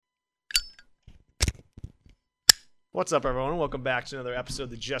What's up, everyone? Welcome back to another episode of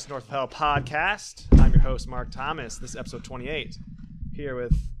the Just North of Hell podcast. I'm your host, Mark Thomas. This is episode 28. Here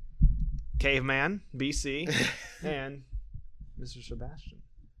with Caveman, BC, and Mr. Sebastian.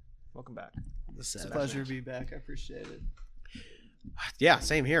 Welcome back. It's a pleasure to be back. I appreciate it. Yeah,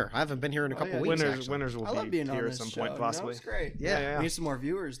 same here. I haven't been here in a couple weeks. Winners will be here at some point, possibly. It's great. Yeah. We need some more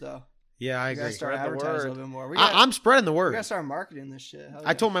viewers, though. Yeah, I We gotta agree. start Spread the advertising word. a little bit more. I'm spreading the We word. gotta start marketing this shit. Hell I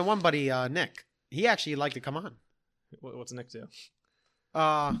yeah. told my one buddy, Nick. He actually liked to come on. What's Nick do?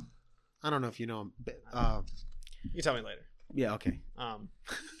 I don't know if you know him. But, You tell me later. yeah, okay.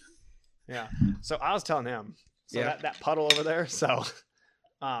 Yeah. So I was telling him. So Yeah. that puddle over there. So,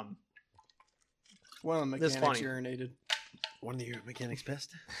 one of the This mechanics funny. urinated. One of your mechanics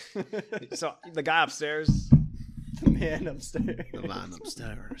pissed? so the guy upstairs, The man upstairs. The line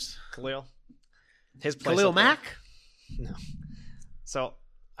upstairs. Khalil, his place. Khalil up there- Mack? No. So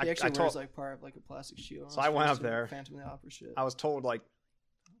He I actually told. wears like part of like a plastic shield. So I went up there. Phantom of the Opera shit. I was told like.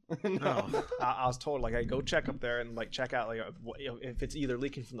 No. I was told like, hey, go check up there and like check out like if it's either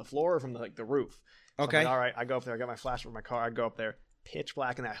leaking from the floor or from the roof. So I'm Okay. like, all right, I go up there. I got my flash from my car. I go up there, pitch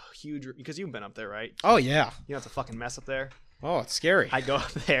black in that huge because you've been up there, right? Oh, yeah. You know it's a fucking mess up there. Oh, it's scary. I go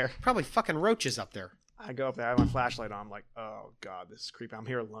up there. Probably fucking roaches up there. I go up there. I have my flashlight on. I'm like, oh god, this is creepy. I'm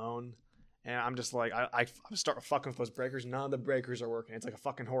here alone, and I'm just like, I start fucking with those breakers. None of the breakers are working. It's like a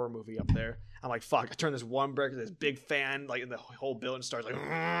fucking horror movie up there. I'm like, fuck. I turn this one breaker, this big fan, like the whole building starts like,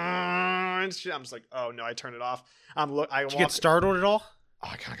 and shit. I'm just like, oh no. I turn it off. I Did you get startled at all? Oh,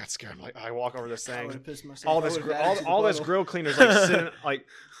 I kind of got scared. I'm like, I walk over this I thing. would've pissed myself. All I this, would've added to the all this puddle. grill cleaner's like sitting, like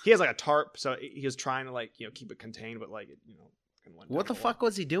he has like a tarp, so he was trying to like keep it contained, but like fucking went What down the fuck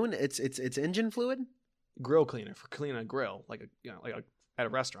was he doing? It's engine fluid? grill cleaner for cleaning a grill, like at a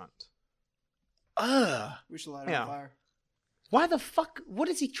restaurant. We should light it Yeah. on fire. Why the fuck? What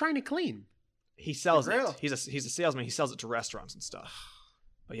is he trying to clean? He sells The grill. it. He's a salesman. He sells it to restaurants and stuff.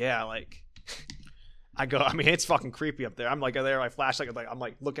 But yeah, like I go. I mean, it's fucking creepy up there. I'm like there. I flashlight. I'm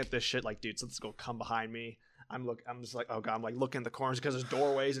like, look at this shit. Like, dude, so let's go. Come behind me. I'm just like, oh god. I'm like looking in the corners because there's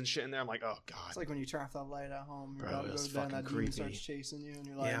doorways and shit in there. I'm like, oh god. It's like when you turn off that light at home. You're Bro, about to go that's to bed and that fucking demon creepy. starts chasing you, and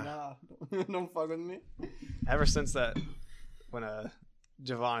you're like, Yeah. nah, don't fuck with me. Ever since that, when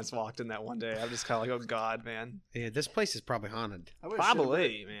Javon's walked in that one day, I'm just kind of like, oh god, man. Yeah, this place is probably haunted. I wish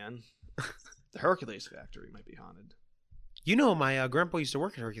Probably, man. The Hercules factory might be haunted. You know, my grandpa used to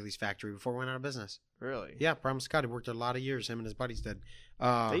work at Hercules Factory before we went out of business. Really? Yeah, Promise Scott. He worked there a lot of years. Him and his buddies did.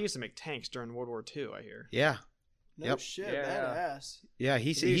 They used to make tanks during World War II, I hear. Yeah. No Yep. shit, Yeah. badass. Yeah,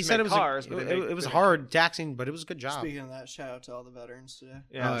 he They he used to said it make was cars, but they it was make- hard, taxing, but it was a good job. Speaking of that, shout out to all the veterans today.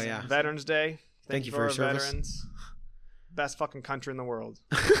 Yeah. Oh, yeah. Veterans Day. Thank you for your our service. veterans. Best fucking country in the world.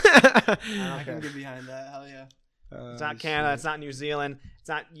 I Okay. can get behind that. Hell yeah. It's not Canada. It's not New Zealand. It's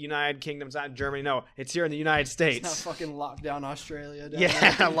not United Kingdom. It's not Germany. No, it's here in the United It's not States. fucking lockdown Australia. Down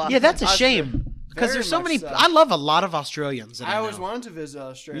Yeah, there. lock- Yeah, that's a Australia. shame because Very there's so much many. so. I love a lot of Australians. That I I always know. wanted to visit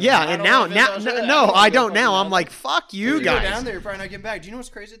Australia. Yeah, I and don't now, wanna visit now, Australia. no, wanna I go don't fucking now. down I'm like, fuck there. you If go guys. down there, you're probably not getting back. Do you know what's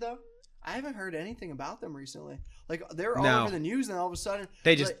crazy though? I haven't heard anything about them recently. Like they're all No. over the news, and all of a sudden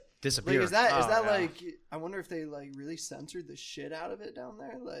They just like, disappear. is that Oh, yeah. like? I wonder if they like really censored the shit out of it down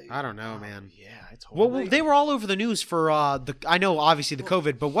there. Like I don't know, man. Yeah, it's Well, horrible. they were all over the news for the. I know, obviously the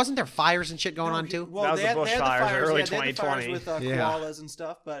COVID, but wasn't there fires and shit going No, on too? Well, That was they the had, bushfires they had the in fires, early yeah, they had the fires 2020. with Yeah. koalas and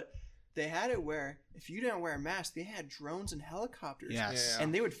stuff, but they had it where if you didn't wear a mask, they had drones and helicopters. Yes. Yeah.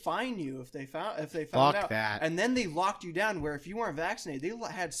 And they would fine you if they found Fuck out. that. And then they locked you down where if you weren't vaccinated, they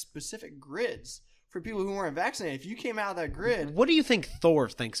had specific grids for people who weren't vaccinated. If you came out of that grid, What do you think Thor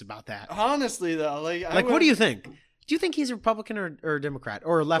thinks about that? honestly though, like Like, what do you think? Do you think he's a Republican or Democrat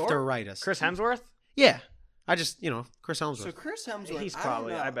or left Thor? or rightist? Chris Hemsworth. Yeah, I just Chris Hemsworth. So Chris Hemsworth, He's I don't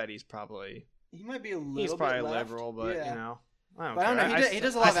probably. know. I bet he's probably. he might be a little. He's probably bit left. liberal, but Yeah. I don't But I don't care. know, he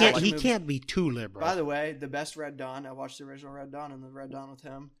does a lot I of can't. action He movies. can't be too liberal. By the way, the best Red Dawn. I watched the original Red Dawn, and the Red Dawn with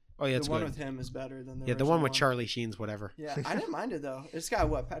him. oh yeah, it's the one good. with him is better than the Yeah, the original one with Charlie Sheen's whatever. Yeah, I didn't mind it though. It's got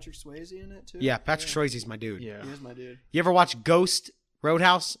what, Patrick Swayze in it too. Yeah, Patrick Swayze's my dude. Yeah. He is my dude. You ever watch Ghost,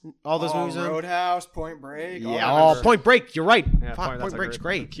 Roadhouse, all those movies? on? Roadhouse, Point Break. all Yeah. that Oh, stuff. Point Break. You're right. Yeah, Fuck, Point that's a Break's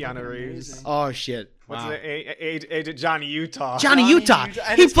great. Keanu Reeves. Amazing. Oh shit. What's Wow. the Agent Johnny Utah? Johnny Utah. And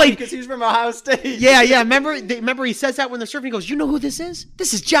He it's funny played. 'cause he's from Ohio State. Yeah. Remember he says that when they're surfing. He goes, "You know who this is?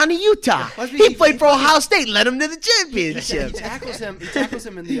 This is Johnny Utah. Must be- He played for Ohio State. Led him to the He championship." tackles him. He tackles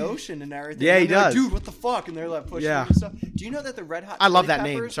him in the ocean and everything. Yeah, he And they're like, does. Dude, what the fuck? And they're like pushing Yeah. him and stuff. Do you know that the Red Hot? I love Chili that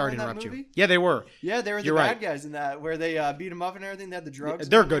name. Peppers Sorry were to in that interrupt you. movie? Yeah, they were. Yeah, they were the You're bad right. guys in that where they beat him up and everything. They had the drugs.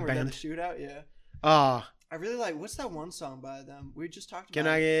 They're a and good everything, where band. they had the shootout. Yeah. I really like. What's that one song by them? We just talked about. Can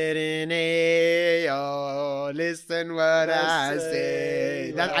I get in a listen what I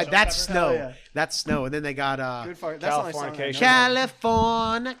say? That's Snow. Hell yeah. That's Snow. And then they got Good for That's the only song I know.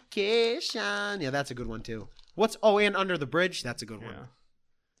 Californication. Yeah, that's a good one too. And Under the Bridge. That's a good one. Yeah.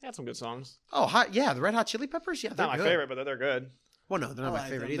 They had some good songs. Oh, the Red Hot Chili Peppers. Yeah, they're Not my good. favorite, but they're good. Well, no, they're not my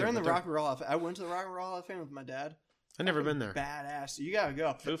favorite either. They're in the but Rock and Roll Hall of Fame. I went to the Rock and Roll Hall of Fame with my dad. I've never been there. Badass. You gotta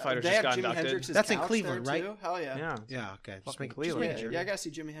go. Foo Fighters They just have got Jimi inducted. Hendrix's That's in couch Cleveland, there, right? too. Hell yeah. Yeah. Yeah, okay. Just Fucking make Cleveland. sure. Yeah, I gotta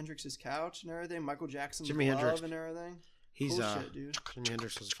see Jimi Hendrix's couch and everything. Michael Jackson's Jimi glove Hendrix. and everything. He's Cool shit, dude. Jimi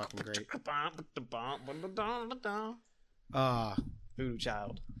Hendrix was fucking great. Voodoo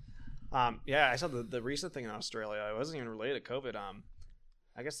Child. Yeah, I saw the recent thing in Australia. It wasn't even related to COVID.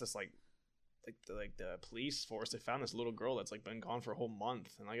 I guess this like the police force, they found this little girl that's like been gone for a whole month,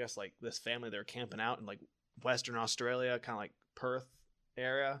 and I guess like this family, they're camping out in like Western Australia, kind of like Perth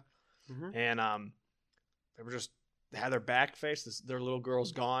area, and they had their back faced. Their little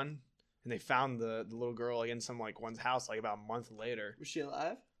girl's gone, and they found the little girl like in some like one's house like about a month later. Was she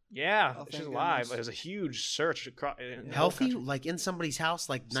alive? Yeah, Oh, she's thank alive. goodness. It was a huge search across in the Healthy, whole country. like in somebody's house,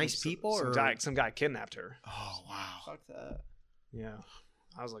 like nice people, some or some guy kidnapped her. oh wow, Fuck that. Yeah,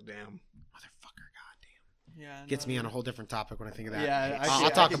 I was like, damn. motherfucker, goddamn. Yeah. Gets me on a whole different topic when I think of that. Yeah, I'll I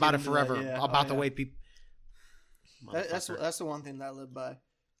talk could about get it into that, forever. yeah. About Oh, the yeah. way people. That's the one thing that I live by.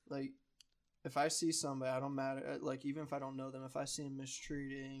 Like, if I see somebody, I don't matter. Like, even if I don't know them, if I see them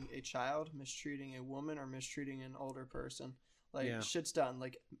mistreating a child, mistreating a woman, or mistreating an older person, like Yeah. shit's done.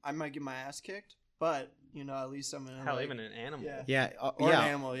 Like, I might get my ass kicked, but at least I'm gonna. Hell, like, even an animal. Yeah. Yeah, Or yeah. an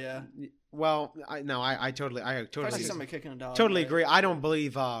animal, yeah. Well, I totally, If I see somebody kicking a dog. totally like, agree. I don't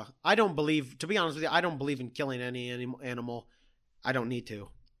believe. To be honest with you, I don't believe in killing any animal. I don't need to.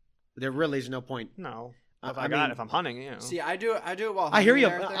 There really is no point. No. I If mean- if I'm hunting, you know. See, I do it while. I hear hunting you.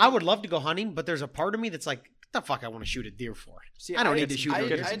 and everything. I would love to go hunting, but there's a part of me that's like, what the fuck I want to shoot a deer for? See, I don't need to shoot I, a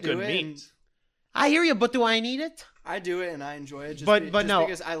deer. I It's do good it. meat. And, I hear you, but do I need it? I do it and I enjoy it. Just But just no.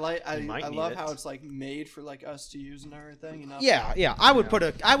 because I You might need love it. how it's like made for like us to use and everything. Yeah. I would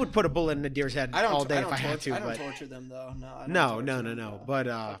put a bullet in a deer's head I don't all day I if don't I had torture, to. I don't But torture them though. No. I don't no, torture no. them, But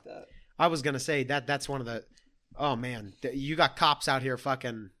fuck that. I was gonna say that's one of the. Oh man, you got cops out here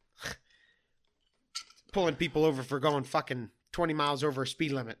fucking pulling people over for going fucking 20 miles over a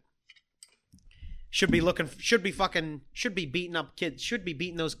speed limit. Should be beating up kids. Should be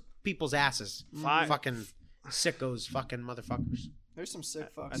beating those people's asses. Fine. Fucking sickos, fucking motherfuckers. There's some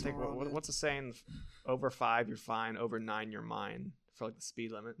sick fucks. I think in the world, dude. what's the saying? Over 5 you're fine. Over 9 you're mine for like the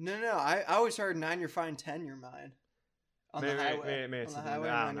speed limit. No. I always heard 9 you're fine, 10 you're mine. On the Maybe- highway. maybe on it's the something- highway,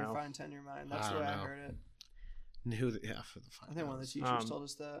 I 9 don't you're know. fine, 10 you're mine. That's I the way don't I know. heard it. And who? Yeah, for the fuck. I think one of the knows. teachers told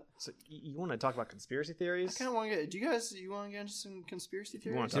us that. So you want to talk about conspiracy I theories? kind of want to get. Do you guys? You want to get into some conspiracy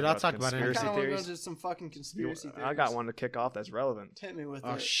You wanna theories? Dude, I'll talk about it. I conspiracy kind of want to go theories? into some fucking conspiracy theories. I got one to kick off that's relevant. Hit me with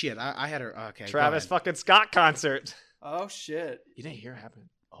Oh it. shit! I had her. Okay. go Travis ahead. fucking Scott concert. Oh shit. You didn't hear it happen?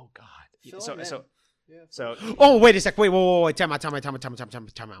 Oh god. Fill So him in. so Yeah. so Oh wait a sec! Wait! Time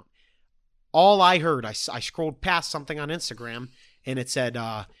out! All I heard, I scrolled past something on Instagram, and it said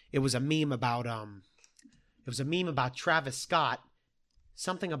it was a meme about Travis Scott,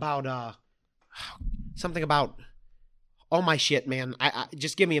 something about oh my shit, man! I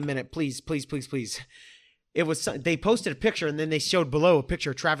just give me a minute, please. It was they posted a picture and then they showed below a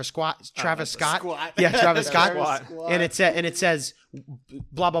picture of Travis Scott. Squat. Yeah, Travis Scott. Squat. And it says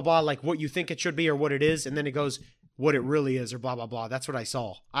blah blah blah, like what you think it should be or what it is, and then it goes what it really is or blah blah blah. That's what I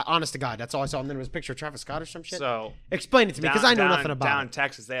saw. Honest to God, that's all I saw. And then it was a picture of Travis Scott or some shit. so Explain it to me because I know nothing down about in it.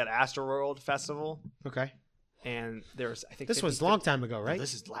 Texas, they had Astroworld Festival, Okay, and there was I think this 50 was a long time ago, right?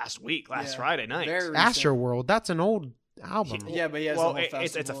 This is last Yeah. Friday night. Very recent. Astro World. That's an old album. Yeah, but he has well, the whole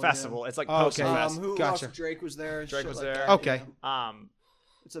it's a festival, festival. It's like Oh, post okay. fest. Who Gotcha. else? Drake was there. Drake shit was like there. that, Okay. yeah.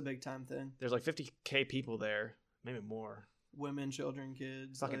 It's a big time thing. There's like 50K people there, maybe more. Women, children,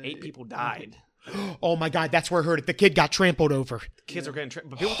 kids. Fucking like- 8 people died. Oh my God, that's where I heard it. The kid got trampled over. Kids are getting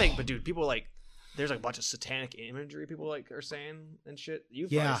but people think, but dude, people like there's like a bunch of satanic imagery people like are saying and shit.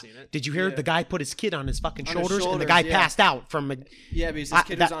 You've Yeah. probably seen it. Did you hear Yeah. the guy put his kid on his fucking On his shoulders, and the shoulders, guy yeah. passed out from a. Yeah, because his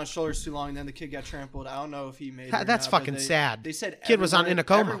kid was that- on his shoulders too long, and then the kid got trampled. I don't know if he made it. or That's not, but fucking they- sad. They said Kid was every in one- a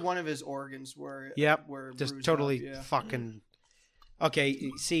coma. Every one of his organs were. Yep. Were Just bruised totally up, yeah. fucking.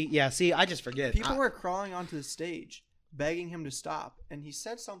 Okay, see, I just forget. People were crawling onto the stage, begging him to stop, and he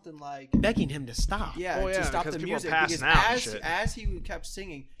said something like, begging him to stop. "Yeah, Oh, to yeah, stop because the people were music." passing Because out and shit. as he kept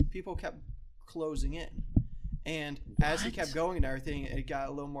singing, people kept closing in, and as he What? kept going and everything, it got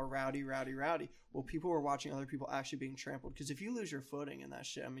a little more rowdy. Well, people were watching other people actually being trampled. Because if you lose your footing in that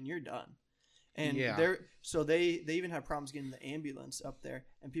shit, I mean, you're done. And Yeah. they even had problems getting the ambulance up there,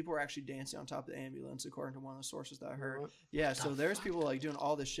 and people were actually dancing on top of the ambulance, according to one of the sources that I heard. Yeah, so there's people like doing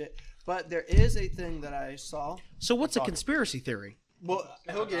all this shit. But there is a thing that I saw. So what's a conspiracy theory? Well,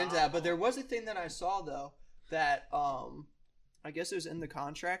 he'll get into that, but there was a thing that I saw though that I guess it was in the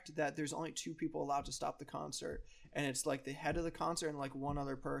contract that there's only 2 people allowed to stop the concert, and it's like the head of the concert and like one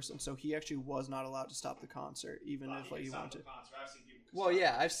other person. So he actually was not allowed to stop the concert, even if like he wanted to. Well,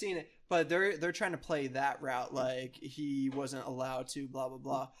 yeah, I've seen it, but they're trying to play that route, like he wasn't allowed to, blah blah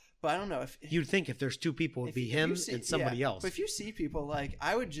blah. But I don't know if You'd think if there's 2 people, it'd be him and somebody else. But if you see people, like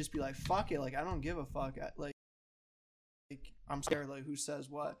I would just be like, fuck it, like I don't give a fuck, like I'm scared, like who says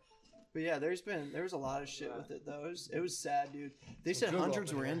what. But yeah, there was a lot of shit with it though. It was sad, dude. They said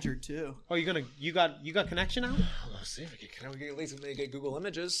hundreds were injured too. Oh, you got connection now? Let's see if we can at least get Google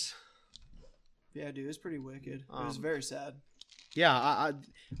Images. Yeah, dude, it was pretty wicked. It was very sad. Yeah,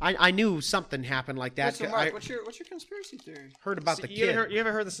 I knew something happened like that. So Mark, what's your conspiracy theory? Heard about the you kid. you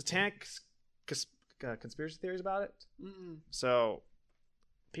ever heard the satanic conspiracy theories about it? Mm-mm. So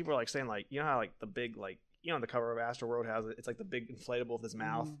people are like saying like, you know how like the big like, you know, the cover of Astro World has it. It's like the big inflatable with his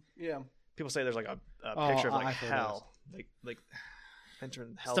mouth. Yeah. People say there's like a picture of like hell, like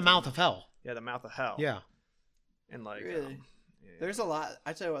entering hell. It's the mouth of hell. Yeah, the mouth of hell. Yeah. And like really. Yeah. There's a lot.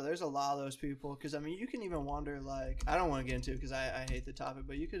 I tell you what, there's a lot of those people. Because I mean, you can even wonder. Like, I don't want to get into it because I hate the topic.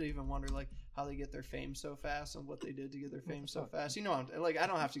 But you could even wonder like how they get their fame so fast and what they did to get their fame so fast. You know, I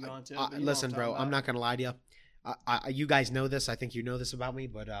don't have to go into it. But listen, bro, I'm not gonna lie to you. You guys know this. I think you know this about me,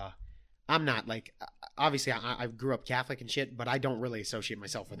 but I'm not like. Obviously, I grew up Catholic and shit, but I don't really associate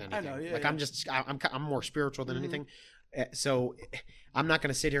myself with anything. I know, yeah. Like yeah. I'm more spiritual than anything. So I'm not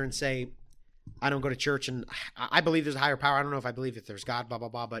gonna sit here and say I don't go to church and I believe there's a higher power. I don't know if I believe that there's God, blah, blah,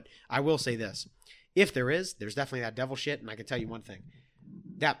 blah. But I will say this. If there is, there's definitely that devil shit. And I can tell you one thing.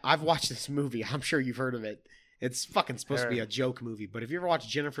 That I've watched this movie. I'm sure you've heard of it. It's fucking supposed to be a joke movie. But have you ever watched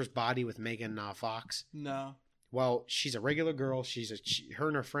Jennifer's Body with Megan Fox? No. Well, she's a regular girl. Her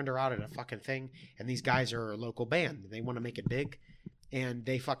and her friend are out at a fucking thing. And these guys are a local band. They want to make it big. And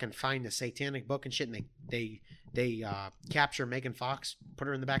they fucking find the satanic book and shit. And they capture Megan Fox, put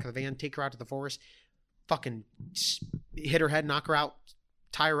her in the back of the van, take her out to the forest, fucking hit her head, knock her out,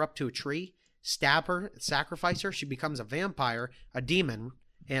 tie her up to a tree, stab her, sacrifice her. She becomes a vampire, a demon,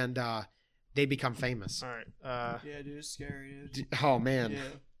 and they become famous. All right. Yeah, dude, it's scary, dude. Oh man. Yeah.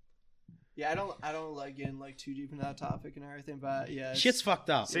 Yeah, I don't like getting like too deep into that topic and everything, but yeah, shit's fucked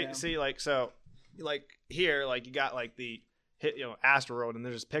up. See, like so, like here, like you got like the hit, you know, Asteroid, and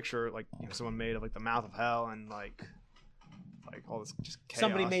there's this picture like, you know, someone made of like the mouth of hell and like all this just chaos.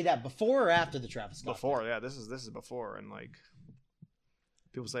 Somebody made that before or after the Travis Scott? Before, yeah. This is before, and like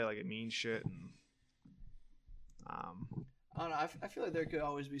people say like it means shit, and I don't know. I feel like there could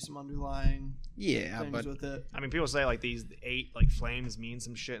always be some underlying things with it. I mean, people say like these 8 like flames mean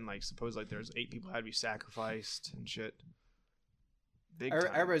some shit, and like suppose like there's 8 people had to be sacrificed and shit.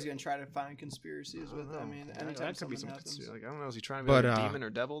 Everybody's gonna try to find conspiracies with it. I mean, anytime that could be something happens. Like I don't know, is he trying to be like a demon or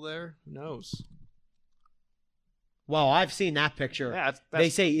devil there? Who knows? Well, I've seen that picture. Yeah, they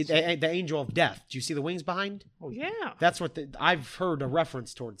say the angel of death. Do you see the wings behind? Oh yeah, that's what I've heard a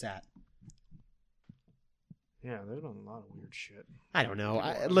reference towards that. Yeah, there's been a lot of weird shit. I don't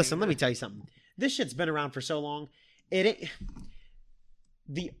know. Listen, let me tell you something. This shit's been around for so long. It's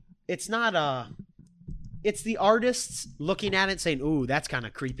the artists looking at it saying, "Ooh, that's kind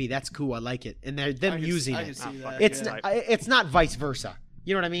of creepy. That's cool. I like it," and they're using it. It's not vice versa.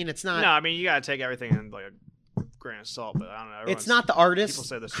 You know what I mean? It's not. No, I mean you gotta take everything in like a grain of salt. But I don't know. It's not the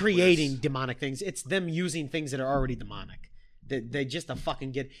artists creating demonic things. It's them using things that are already demonic. They just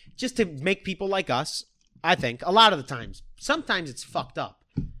to make people like us. I think a lot of the times. Sometimes it's fucked up.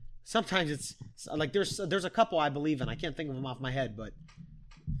 Sometimes it's like there's a couple I believe in. I can't think of them off my head, but.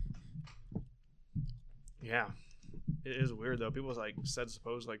 Yeah, it is weird though. People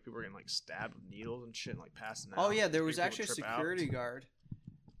suppose people were getting like stabbed with needles and shit, and like passing out. Oh yeah, there was actually a security guard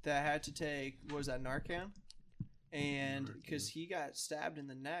that had to take Narcan, and because he got stabbed in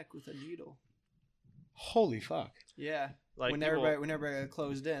the neck with a needle. Holy fuck! Yeah, like when everybody got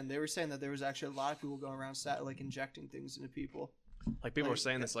closed in, they were saying that there was actually a lot of people going around like injecting things into people. Like people were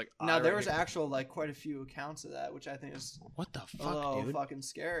saying this like now there was actual like quite a few accounts of that, which I think is what the fuck, dude? Fucking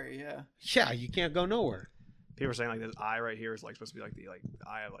scary. Yeah, you can't go nowhere. People were saying like this eye right here is like supposed to be like the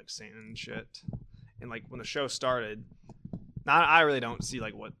eye of like Satan and shit. And like when the show started, now I really don't see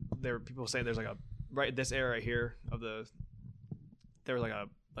like what there were people saying there's like a right this area right here of there was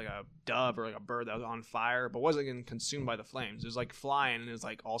like a dove or like a bird that was on fire but wasn't getting consumed by the flames. It was like flying and it was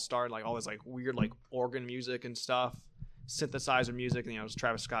like all started like all this like weird like organ music and stuff. synthesizer music, and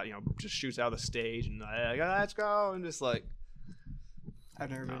Travis Scott, just shoots out of the stage and like, let's go, and just like. I've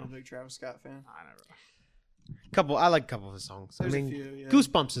never been a big Travis Scott fan. I never. I like a couple of his songs. There's I mean, a few, yeah.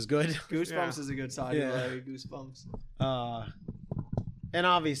 Goosebumps is good. Goosebumps is a good song. Yeah. Like Goosebumps. And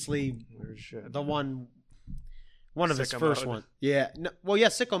obviously Weird shit. the one of his Sicko first Mode. one. Yeah. No, well, yeah,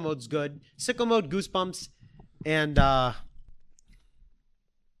 Sicko Mode's good. Sicko Mode, Goosebumps, and Yeah.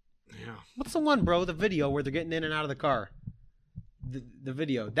 what's the one, bro? The video where they're getting in and out of the car. The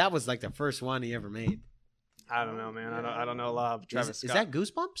video that was like the first one he ever made. I don't know, man. I don't know a lot of Travis Is Scott. that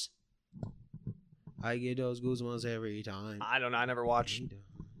Goosebumps? I get those goosebumps every time. I don't know. I never watched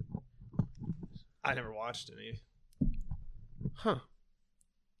any. Huh.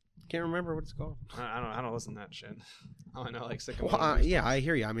 Can't remember what it's called. I don't listen to that shit. I know like Sicko Well, Mode. yeah, I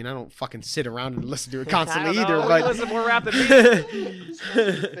hear you. I mean, I don't fucking sit around and listen to it constantly I don't either. know. But Listen more rap than me.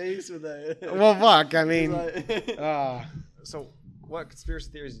 Face with that. well, fuck. I mean, Like- So, what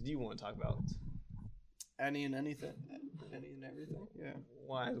conspiracy theories do you want to talk about? any and anything, any and everything. Yeah,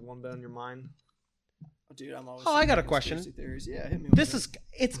 Why has one been on your mind? dude, I'm always. Oh, I got a thinking question. conspiracy Theories. Yeah, hit me. With this it.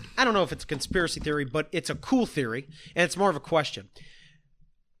 it's. I don't know if it's a conspiracy theory, but it's a cool theory, and it's more of a question.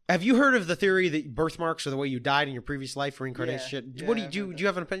 Have you heard of the theory that birthmarks are the way you died in your previous life, reincarnation? Yeah, What I've heard do you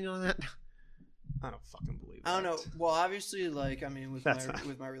have an opinion on that? I don't fucking believe. I don't know. that. Well, obviously, like I mean, with That's my not-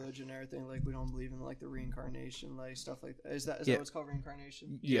 with my religion and everything, like we don't believe in like the reincarnation, like stuff like that. Is that Yeah. what's called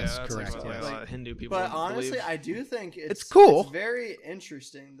reincarnation? Yes, that's correct, Like, yes. a lot of Hindu people. But honestly, believe. I do think it's cool. It's very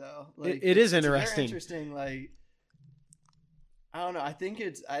interesting, though. Like, It is it's very interesting. interesting, like. I don't know. I think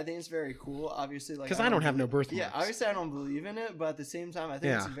it's very cool. Obviously, like 'Cause I don't have no believe- birthmarks. Yeah, obviously I don't believe in it, but at the same time, I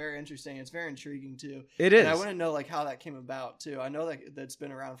think it's Yeah. very interesting. It's very intriguing too. It is. And I want to know like how that came about too. I know that that's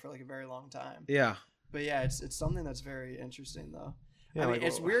been around for like a very long time. Yeah. But yeah, it's something that's very interesting though. Yeah, I mean, like,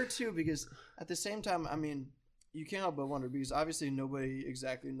 it's well- weird too because at the same time, I mean, you can't help but wonder because obviously nobody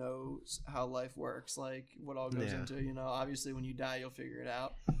exactly knows how life works, like what all goes Yeah. into. Obviously when you die, you'll figure it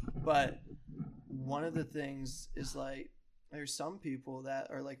out. But one of the things is like there's some people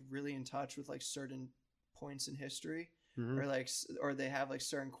that are like really in touch with like certain points in history, Mhm. or like or they have like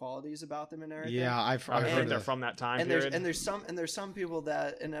certain qualities about them and everything. Yeah, I've I heard think they're of from that time And period. there's some people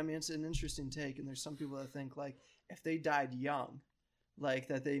that, and I mean it's an interesting take, and there's some people that think like if they died young, like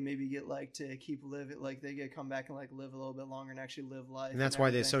that they maybe get like to keep living, like they get come back and like live a little bit longer and actually live life. and that's why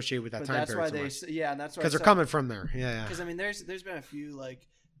they everything. associate with that But time that's why period. they yeah, and that's why Because they're coming from there. Yeah, because I mean there's been a few like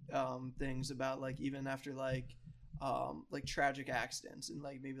things about like even after like tragic accidents and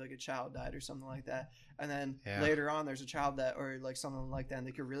like maybe like a child died or something like that, and then Yeah. later on there's a child that or like something like that and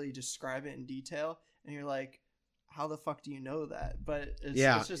they could really describe it in detail and you're like, how the fuck do you know that? But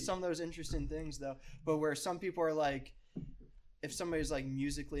it's just some of those interesting things though. But where some people are like, if somebody's like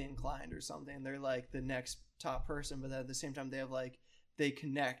musically inclined or something, they're like the next top person, but at the same time they have like they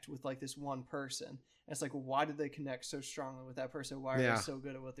connect with like this one person. And it's like, well, why did they connect so strongly with that person? Why are Yeah. they so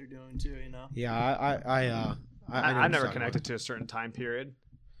good at what they're doing too? Yeah, I've never connected to a certain time period.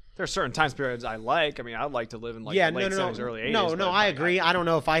 There are certain time periods I like. I mean, I'd like to live in like the late 70s, early 80s. No, but, I like, agree. I don't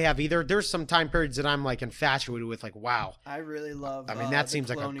know if I have either. There's some time periods that I'm like infatuated with, like wow. I really love. I mean, that the seems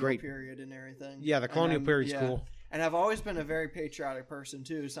like a colonial great- period and everything. Yeah, the And colonial I'm- period's yeah. cool. And I've always been a very patriotic person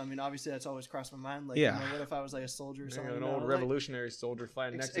too. So I mean, obviously that's always crossed my mind. Like, Yeah. what if I was like a soldier or You're something? an you know, old like- revolutionary soldier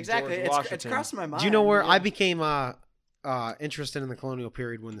fighting next exactly. to George Washington. It's crossed my mind. Do you know where yeah. I became interested in the colonial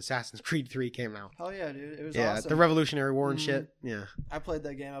period when Assassin's Creed 3 came out? Hell yeah, dude! It was Yeah, awesome. the Revolutionary War and Mhm. shit. Yeah, I played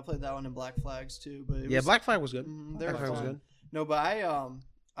that game. I played that one in Black Flags too. But it yeah. was, Black Flag was good. they're Black Flag was fun. good. No, but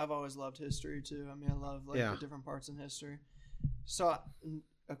I've always loved history too. I mean, I love like Yeah. the different parts in history. So,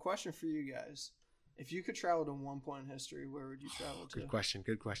 a question for you guys: if you could travel to one point in history, where would you travel to? Good question.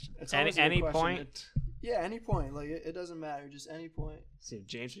 Good question. It's always a good Any question. point? Yeah, any point. Like it doesn't matter. Just any point. See if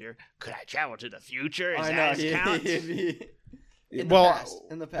James here. Could I travel to the future? Is I that know. count? In Well, the past.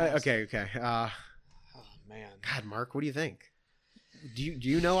 In the past. Okay. Oh man. God, Mark, what do you think? Do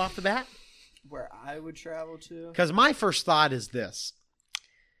you know off the bat? Where I would travel to. Because my first thought is this.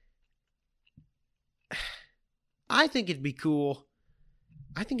 I think it'd be cool.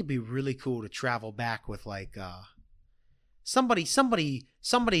 I think it'd be really cool to travel back with like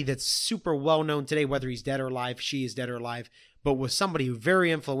somebody that's super well known today, whether he's dead or alive, she is dead or alive, but with somebody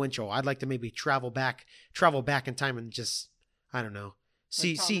very influential. I'd like to maybe travel back in time and just I don't know.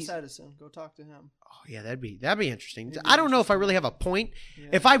 Like Thomas Edison. Go talk to him. Oh yeah, that'd be interesting. Maybe I don't know if I really have a point. Yeah.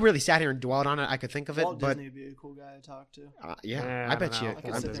 If I really sat here and dwelled on it, I could think of it, Walt but Disney would be a cool guy to talk to. yeah, Yeah, I I bet don't you. know. I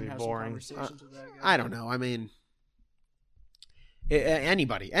could That'd sit there be and have some boring. conversations with that guy. I don't know. I mean,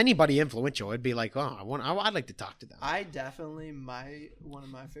 Anybody influential, it'd be like, oh, I'd like to talk to them. I definitely one of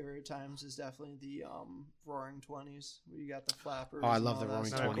my favorite times is definitely the Roaring '20s. Where you got the flappers. Oh, I love the and all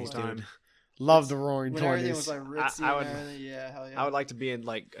Roaring that stuff. '20s, Cool dude. Love the Roaring When everything was '20s. like ritzy I would- and everything. Yeah, hell yeah. I would like to be in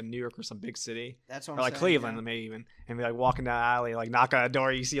like a New York or some big city, That's what or I'm like saying, Cleveland, yeah. maybe even, and be like walking down the alley, like knock on a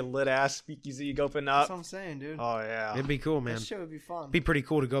door, you see a lit ass speakeasy open That's up. what I'm saying, dude. Oh yeah. It'd be cool, man. That shit would be fun. Be pretty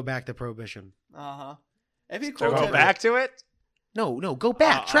cool to go back to Prohibition. Uh-huh. It'd be So cool go to back to it. No, go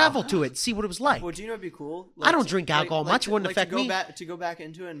back, Uh-uh. travel to it, see what it was like. Well, do you know what'd be cool? I don't drink alcohol much, it wouldn't affect to go me. To go back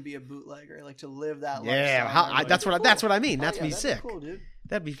into it and be a bootlegger, like to live that Yeah, lifestyle. that's what I mean. Hell That's yeah, be that'd sick. Cool, dude.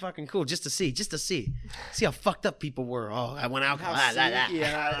 That'd be fucking cool just to see how fucked up people were. Oh, I went out. How sneaky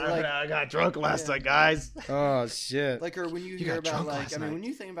and I got drunk last Yeah. night, guys. Oh shit! like, or when you You hear got about drunk like, last I mean, night. when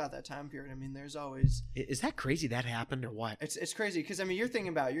you think about that time period, I mean, there's always Is that crazy that happened or what? it's crazy because I mean, you're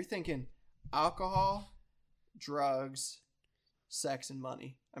thinking alcohol, drugs, sex, and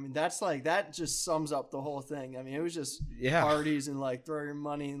money. I mean, that's like that just sums up the whole thing. I mean, it was just Yeah, parties and like throwing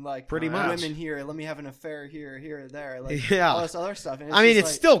money and like Pretty much. women here. Let me have an affair here, there. Like Yeah. all this other stuff. And I mean, just it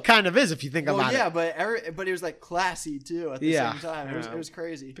like, still kind of is if you think well, about yeah, it. but it was like classy too at the Yeah. same time. Yeah. It was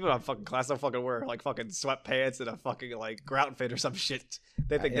crazy. People don't fucking class. Don't fucking wear like fucking sweatpants and a fucking like grout fit or some shit.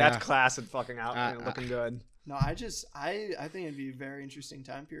 They think Yeah. that's class and fucking out and looking good. No, I think it'd be a very interesting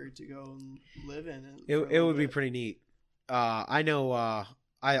time period to go and live in. It would be pretty neat. I know.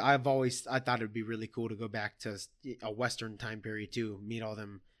 I thought it'd be really cool to go back to a Western time period too. Meet all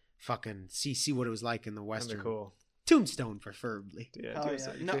them fucking see what it was like in the That'd Western. be cool. Tombstone, preferably. Yeah. Oh do yeah.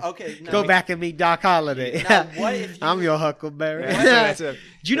 so- No, okay. No, Go back and meet Doc Holliday. Now, what if you- I'm your Huckleberry. Yeah, that's it.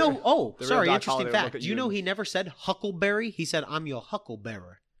 Do you know? Oh, the real sorry. Doc Interesting Holliday would look fact. at Do you you know and- he never said Huckleberry? He said, "I'm your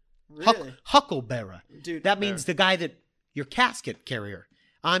Hucklebearer." Really, Hucklebearer. dude. That means the guy that your casket carrier.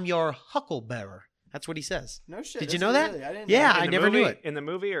 I'm your Hucklebearer. That's what he says. no shit. Did you that's know that? really- I didn't Yeah, know that. I In the never knew movie- it. In the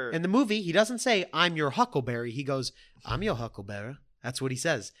movie or In the movie, he doesn't say, "I'm your Huckleberry." He goes, "I'm your Hucklebearer." That's what he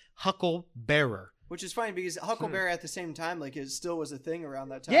says. Hucklebearer. Which is funny because Huckleberry at the same time, like, it still was a thing around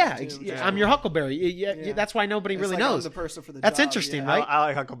that time. Yeah, too, which is yeah. I'm cool. your Huckleberry. Yeah, Yeah. that's why nobody It's really like I'm knows. the person for the That's job, interesting, yeah. right? I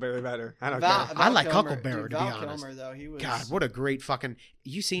like Huckleberry better. I don't Val, care. I like Kilmer, Huckleberry, dude, to be Val honest. Kilmer, though, he was. God, what a great fucking.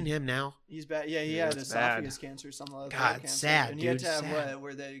 You seen him now? He's bad. Yeah, he Yeah, had it's esophagus cancer, something like that. God, cancer. sad, And he had dude, to have sad.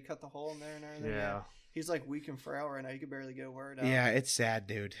 where they cut the hole in there and everything. Yeah. He's like weak and frail right now. He could barely get a word out. Yeah, it's sad,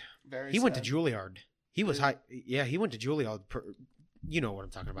 dude. Very. He went to sad. Juilliard. He was Did high. Yeah, he went to Juilliard. You know what I'm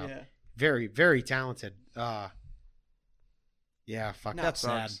talking about. Yeah. Very, very talented. Yeah, fuck. No, That's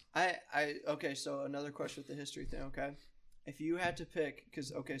sad. sucks. Okay, so another question with the history thing, okay? If you had to pick,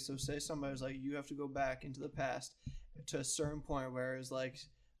 because, okay, so say somebody was like, you have to go back into the past to a certain point where it's like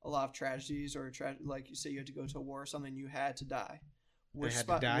a lot of tragedies or, like you say you had to go to a war or something, you had to die. Which had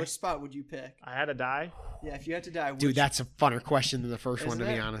to die? Which spot would you pick? I had to die. Yeah, if you had to die, Dude, that's a funner question than the first one, to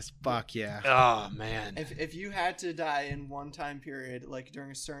Isn't be it? honest. Fuck yeah. Oh man. if you had to die in one time period, like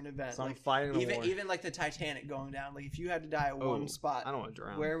during a certain event, So I'm like fighting the war. even like the Titanic going down, like if you had to die at one spot, I don't want to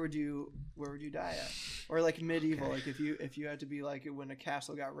drown. where would you die at? Or like medieval, like if you had to be like when a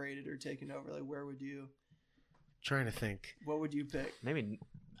castle got raided or taken over, like where would you? Trying to think. What would you pick? Maybe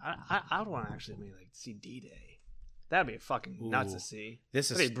I would want to actually maybe like see D-Day. That'd be fucking nuts Ooh. to see. This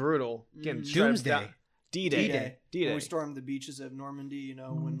That'd is be brutal. Getting Mm. shredded Doomsday. down. D-Day. D-Day. D-Day. When we stormed the beaches of Normandy, you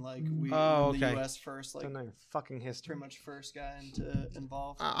know, when like we Oh, when the okay. U.S. first like Don't know your fucking history. pretty much first got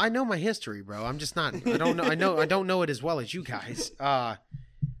involved. I know my history, bro. I'm just not. I don't know. I don't know it as well as you guys. I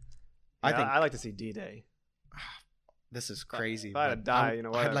Yeah, think I like to see D-Day. this is crazy. If I had to but die, you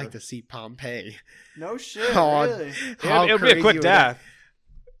know, I'd whatever. like to see Pompeii. No shit, Oh, really. How It would be a crazy quick would that-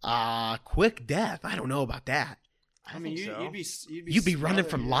 death. Quick death. I don't know about that. I mean, think so. you'd be running smothered,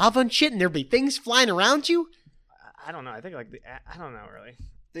 from yeah. lava and shit, and there'd be things flying around you. I don't know. I think like I don't know really.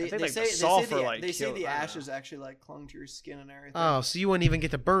 They, I think, they like, say the sulfur, the, like, they say killed- the I don't know. ashes actually like clung to your skin and everything. Oh, so you wouldn't even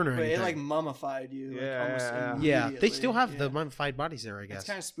get to burn or but anything. it like mummified you. Like, Yeah, almost yeah. yeah, they immediately. still have the Yeah. mummified bodies there, I It's guess.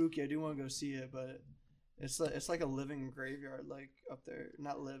 kind of spooky. I do want to go see it, but it's like a living graveyard, like up there.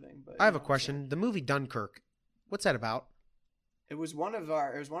 Not living, but I have you a know, question. The movie Dunkirk, what's that about? It was one of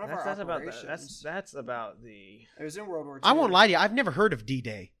our. It was one of our That's about operations. that's about the It was in World War II. I won't lie to you. I've never heard of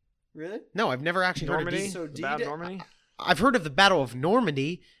D-Day. Really? No, I've never actually heard of Normandy. D-Day. So About D-Day- Normandy. I've heard of the Battle of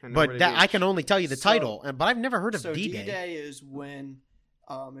Normandy, And but Normandy that I Beach. can only tell you the So- title. But I've never heard of So D-Day. D-Day is when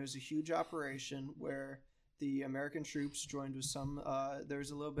it was a huge operation where the American troops joined with some.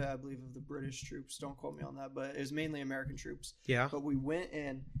 There's a little bit, I believe, of the British troops. Don't quote me on that, but it was mainly American troops. Yeah. But we went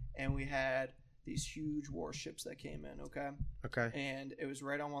in and we had these huge warships that came in. Okay. Okay. And it was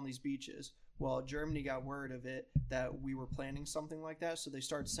right on one of these beaches. Well, Germany got word of it that we were planning something like that, so they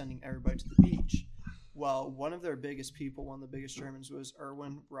started sending everybody to the beach. Well, one of their biggest people, one of the biggest Germans, was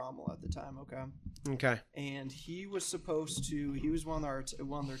Erwin Rommel at the time. Okay. And he was supposed to. He was one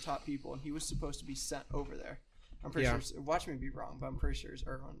of their top people, and he was supposed to be sent over there. I'm pretty sure. Watch me be wrong, but I'm pretty sure it's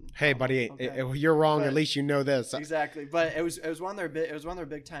Erwin. Hey, buddy, if you're wrong. But, at least you know this. Exactly, but it was one of their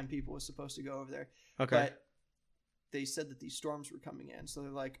big time people was supposed to go over there. Okay. But they said that these storms were coming in, so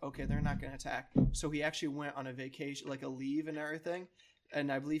they're like, okay, they're not going to attack. So he actually went on a vacation, like a leave and everything,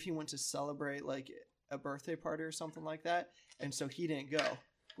 and I believe he went to celebrate like a birthday party or something like that, and so he didn't go,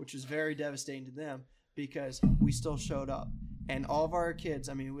 which was very devastating to them because we still showed up, and all of our kids.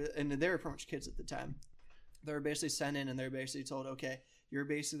 I mean, and they were pretty much kids at the time. They were basically sent in and they're basically told, okay, you're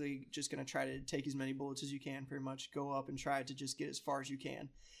basically just going to try to take as many bullets as you can, pretty much go up and try to just get as far as you can.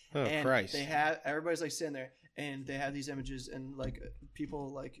 Oh, and Christ. everybody's like sitting there and they have these images and like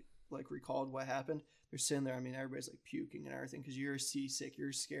people like recalled what happened. They're sitting there. I mean, everybody's like puking and everything because you're seasick,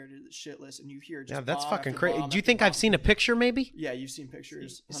 you're scared shitless, and you hear just yeah, that's bomb fucking after crazy. bomb Do you after think bomb. I've seen a picture maybe? Yeah, you've seen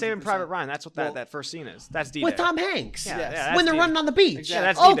pictures. Saving 100%. Private Ryan. That's what Well, that first scene is. That's D-Day. With Tom Hanks. Yeah, Yes. that's When they're D-Day. running on the beach. Exactly.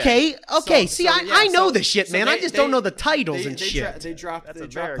 Yeah, that's D-Day. Okay. So- See, so, I know so- this shit, so man. I just don't know the titles and shit. They drop That's the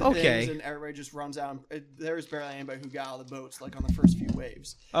American. things Okay. and everybody just runs out. There was barely anybody who got out of the boats like on the first few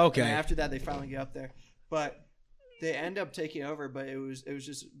waves. Okay. And after that, they finally get up there, but they end up taking over. But it was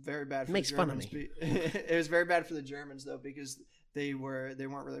just very bad for Makes the fun of Germans. It was very bad for the Germans though because they weren't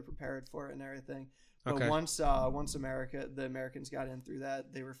really prepared for it and everything. But Okay. once the Americans got in through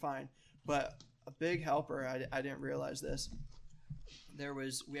that, they were fine. But a big helper, I didn't realize this.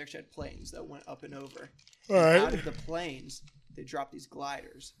 We actually had planes that went up and over. All right. Out of the planes, they dropped these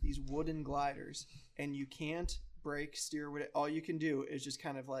gliders, these wooden gliders, and you can't brake, steer with it. All you can do is just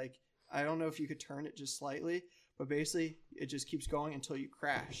kind of like, I don't know if you could turn it just slightly, but basically it just keeps going until you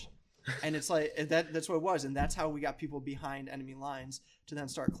crash. And it's like that's what it was, and that's how we got people behind enemy lines to then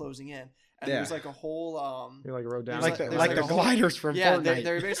start closing in. And Yeah. there's like a whole You like wrote down There's Like the a whole- gliders from yeah, Fortnite.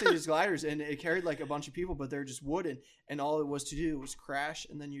 they're basically these gliders, and it carried like a bunch of people, but they're just wooden, and all it was to do was crash,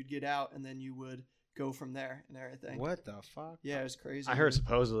 and then you'd get out, and then you would go from there and everything. What the fuck? Yeah, it was crazy. I heard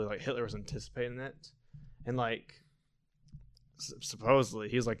supposedly like Hitler was anticipating it, and like supposedly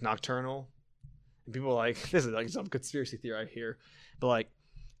he was like nocturnal, and people were like this is like some conspiracy theory I hear, but like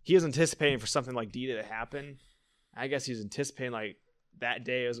he was anticipating for something like D-Day to happen. I guess he was anticipating like that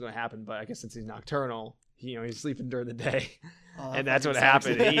day it was going to happen, but I guess since he's nocturnal, he's sleeping during the day, Oh, and that's what fucking sucks.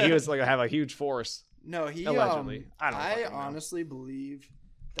 happened. He was like have a huge force. No, he Allegedly. I don't I fucking know. honestly believe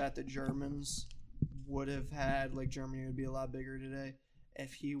that the Germans would have had Germany would be a lot bigger today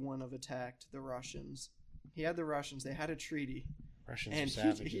if he wouldn't have attacked the Russians. He had the Russians. They had a treaty, Russians and are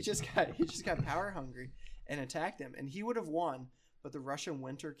savages. he just got power hungry and attacked them, and he would have won. But the Russian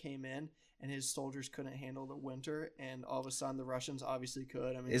winter came in, and his soldiers couldn't handle the winter, and all of a sudden the Russians obviously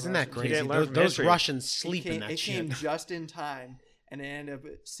could. I mean, Isn't the that Russians- crazy? didn't learn Those, from those history. Russians sleep in that it shit. came just in time, and it ended up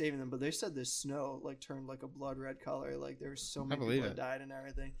saving them. But they said this snow turned like a blood red color. Like there were so many believe people that it. died and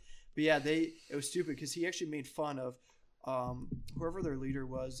everything. But yeah, it was stupid because he actually made fun of whoever their leader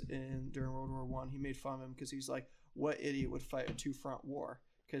was during World War One. He made fun of him because he's like, "What idiot would fight a two-front war?"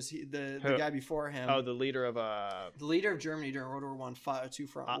 Because the guy before him, Oh, the leader of the leader of Germany during World War One fought a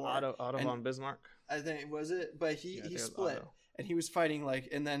two-front war. Otto And- von Bismarck. I think was it, but Yeah, I he think it was split. Otto. And he was fighting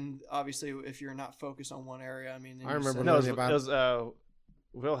and then obviously if you're not focused on one area, I mean, I remember No, it learning was, about- it was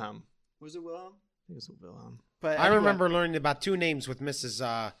Wilhelm. was it Wilhelm? I think it was Wilhelm. But I anyway, remember learning about two names with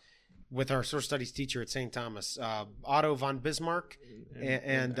with our social studies teacher at St. Thomas, Otto von Bismarck,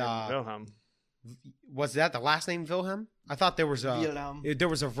 and Wilhelm. was that the last name Wilhelm? I thought there was Wilhelm. there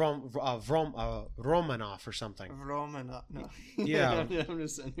was a Romanov or something. Romanov. No. Yeah. I'm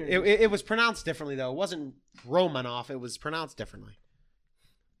just sitting here. It was pronounced differently though. It wasn't Romanov. It was pronounced differently.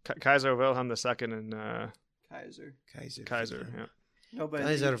 Kaiser Wilhelm II and Kaiser. Yeah. No, but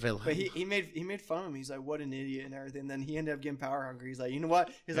Kaiser Wilhelm. But he made fun of him. He's like, "What an idiot" and everything. Then he ended up getting power hungry. He's like, "You know what?"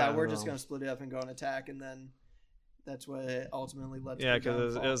 He's Yeah, like, "We're just well. gonna split it up and go and attack." And then that's what it ultimately led to. Yeah, the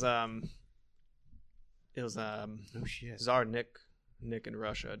because downfall. it was Oh shit. Tsar Nick in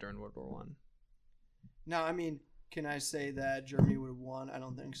Russia during World War One. Now, I mean, can I say that Germany would have won? I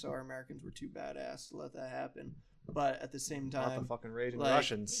don't think so. Our Americans were too badass to let that happen. But at the same Without the time, fucking raging like,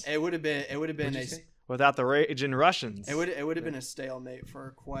 Russians. it would have been What'd you a say? Without the raging Russians. it would have been a stalemate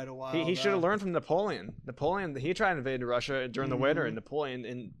for quite a while. He should though. have learned from Napoleon. He tried to invade Russia during the winter, Mhm. and Napoleon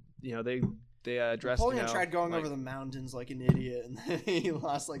and they addressed. Napoleon tried going like, over the mountains like an idiot, and then he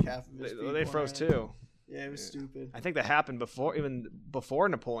lost like half of his people. They froze and everything. too. Yeah, it was stupid. I think that happened before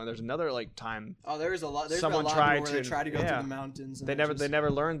Napoleon. There's another time Oh, there was a lot. There's Someone been a lot of people tried where they to- tried to go yeah. through the mountains. And they it never just- never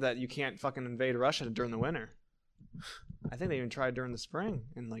learned that you can't fucking invade Russia during the winter. I think they even tried during the spring,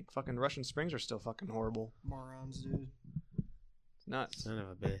 and like fucking Russian springs are still fucking horrible. Morons, dude. It's nuts. Son of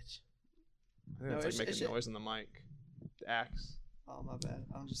a bitch. I think it's like making noise in the mic. The axe. Oh, my bad.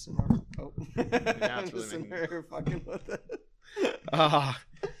 I'm just sitting there. Oh. I'm really just sitting there fucking with it.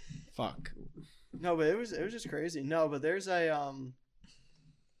 Fuck. No, but it was just crazy. No, but there's a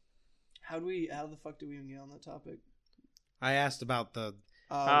how the fuck do we even get on that topic? I asked about the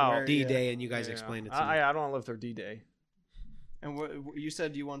D-Day, and you guys explained it to me. I don't want to live through D-Day. And what you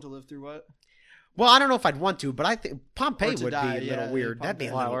said you want to live through what? Well, I don't know if I'd want to, but I think Pompeii would die, be a little weird. That'd be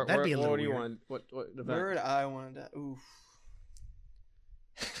a little What weird. do you want? What event? Where would I want to die? Oof.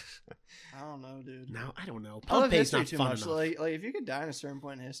 I don't know, dude. No, I don't know. I love Pompeii's history not too fun much. enough. Like if you could die in a certain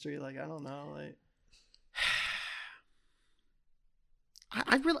point in history, like I don't know, like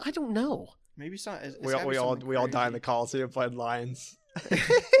I don't know. maybe it's not. We all die in the Coliseum playing Lions.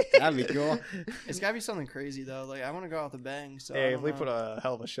 That'd be cool. It's gotta be something crazy though. Like I want to go out with a bang. So Hey, if we put a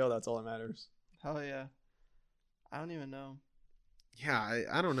hell of a show, that's all that matters. hell yeah. I don't even know. Yeah,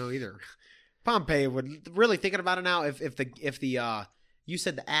 I don't know either. Pompeii would really thinking about it now. If the you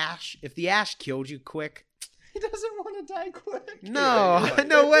said the ash, if the ash killed you quick. He doesn't want to die quick. No,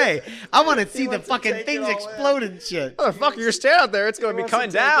 no way. I want to see the wants to fucking take it things all explode and shit. Motherfucker, you're standing out there. It's going to be wants to coming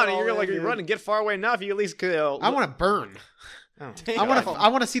take it down, and all you're in, like, you dude. run and get far away enough. You at least could. I want to burn. Oh, I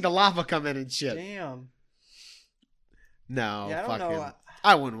want to see the lava come in and shit. Damn. No, Yeah, I don't fucking. know.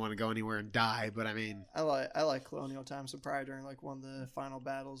 I wouldn't want to go anywhere and die, but I mean, I like colonial times, so probably during like one of the final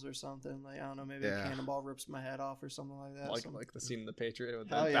battles or something. Like I don't know, maybe a cannonball rips my head off or something like that. like the scene in The Patriot with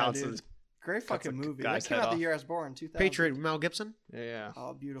Hell the yeah, bounces. dude. Great fucking Cuts a movie. That guy's came head out the off. year I was born, 2000. Patriot Mel Gibson. Yeah.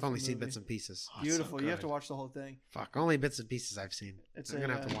 Oh, I've beautiful. only seen movie. bits and pieces. Oh, it's Beautiful. so You have to good. watch the whole thing. Fuck, only bits and pieces I've seen. It's I'm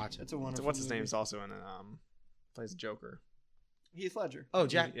gonna have to watch it. It's a wonderful. What's his movie. name? Is also in it. Plays Joker. Heath Ledger. Oh,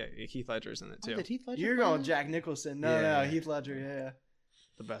 Jack. Yeah, Heath Ledger's in it too. Did Heath Ledger You're play going that? Jack Nicholson. No, Yeah. Heath Ledger. Yeah.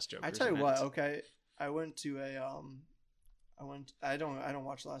 The best Joker. I tell you what. Okay, I went to a I don't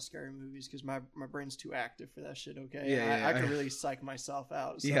watch a lot of scary movies because my brain's too active for that shit. Okay. Yeah, I can really psych myself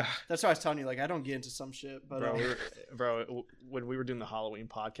out. So Yeah. That's why I was telling you. Like I don't get into some shit. But Bro, when we were doing the Halloween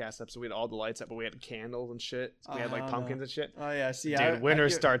podcast episode, we had all the lights up, but we had candles and shit. So we had like pumpkins and shit. Oh yeah. See, Dude,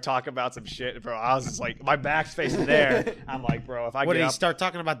 Winters started talking about some shit, bro. I was just like, my back's facing there. I'm like, bro, if I What get did he up, start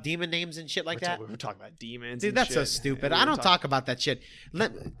talking about demon names and shit like that? we were talking about demons. Dude, and that's so shit. stupid. And we I were don't talk about that shit.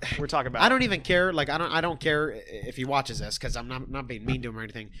 We're talking about. I don't even care. Like I don't care if he watches this because I'm not being mean to him or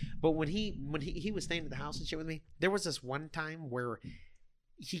anything. But when he was staying at the house and shit with me, there was this one time where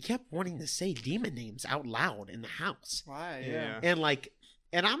he kept wanting to say demon names out loud in the house. Why? Yeah.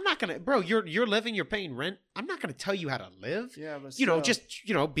 And I'm not gonna, bro. You're living. You're paying rent. I'm not gonna tell you how to live. Yeah, but You know, still.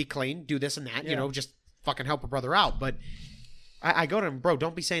 just be clean, do this and that. Yeah. Just fucking help a brother out. But I go to him, bro.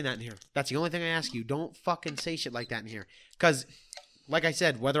 Don't be saying that in here. That's the only thing I ask you. Don't fucking say shit like that in here. Because, like I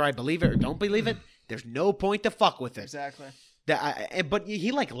said, whether I believe it or don't believe it, there's no point to fuck with it. Exactly. But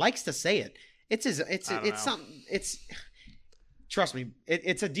he likes to say it. Trust me,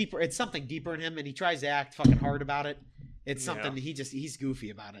 it's something deeper in him, and he tries to act fucking hard about it. It's something he's goofy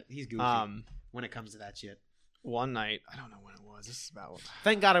about it. He's goofy when it comes to that shit. One night, I don't know when it was. This is about.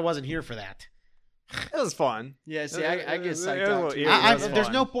 Thank God I wasn't here for that. It was fun. Yeah. See, I get psyched out. too. Yeah, that's There's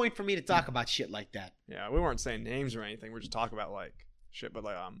fun. no point for me to talk about shit like that. Yeah, we weren't saying names or anything. We're just talking about like shit, but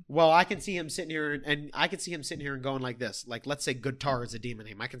like Well, I can see him sitting here, and I can see him sitting here and going like this. Like, let's say Guitar is a demon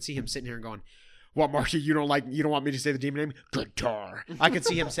name. I can see him sitting here and going, "What, Marky? You don't want me to say the demon name? Guitar." I can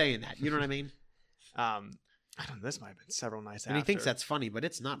see him saying that. You know what I mean? I don't know. This might have been several nights And after. he thinks that's funny, but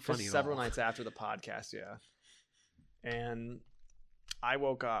it's not funny. At Several all. nights after the podcast, yeah. And I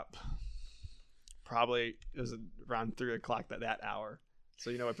woke up. Probably it was around 3 o'clock that hour. So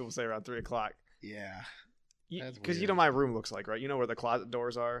you know what people say around 3 o'clock. Yeah. Because you know my room looks like, right? You know where the closet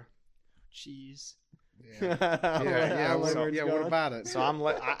doors are. Jeez. Yeah. What about it? So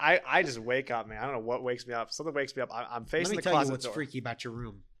I just wake up, man. I don't know what wakes me up. Something wakes me up. I'm facing the Let me tell closet you what's door. freaky about your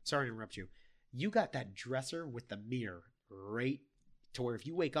room. Sorry to interrupt you. You got that dresser with the mirror right to where if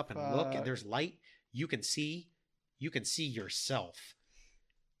you wake up and look and there's light, you can see yourself.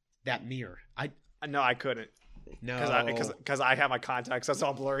 That mirror. No, I couldn't. No. Because I have my contacts. That's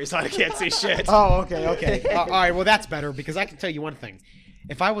all blurry, so I can't see shit. Oh, okay. All right, well that's better because I can tell you one thing.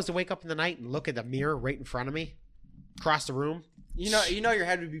 If I was to wake up in the night and look at the mirror right in front of me, across the room, You know your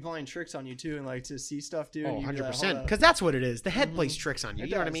head would be playing tricks on you too, and like to see stuff, dude. oh, and you'd be like, 100%. "Hold up." Because that's what it is. The head plays tricks on you. It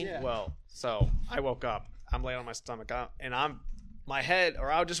You know what I does, mean? yeah. Well, so I woke up. I'm laying on my stomach, and my head,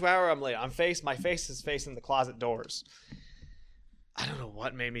 or I'll just wherever I'm laying. My face is facing the closet doors. I don't know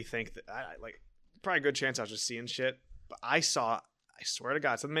what made me think that. Probably a good chance I was just seeing shit. But I swear to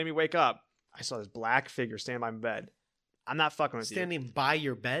God, something made me wake up. I saw this black figure standing by my bed. I'm not fucking with Standing by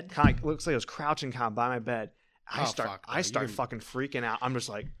your bed? Kind of looks like it was crouching kind of by my bed. I Oh, start fuck, no, I you start didn't- fucking freaking out. I'm just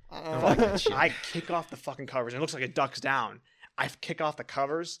like, Uh, I kick off the fucking covers. And it looks like it ducks down. I kick off the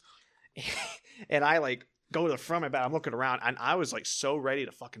covers, and I like go to the front of my bed. I'm looking around, and I was like so ready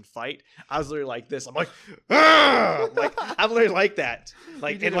to fucking fight. I was literally like this. I'm like, like I'm literally like that.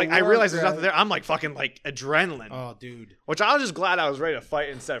 Like, did and a like I war realized there's cry. nothing there. I'm like fucking like adrenaline, Oh, dude. which I was just glad I was ready to fight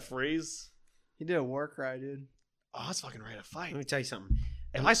instead of freeze. he did a war cry, dude. Oh, I was fucking ready to fight. Let me tell you something.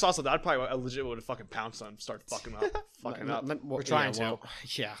 If I saw something, I'd probably legit would have fucking pounced on him, start fucking up, fucking up. We're trying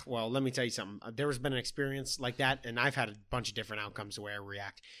well, let me tell you something. There has been an experience like that, and I've had a bunch of different outcomes the way I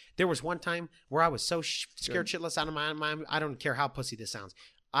react. There was one time where I was so scared shitless out of my mind. I don't care how pussy this sounds.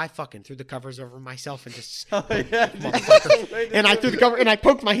 I fucking threw the covers over myself and just Oh, yeah. and I threw the cover and I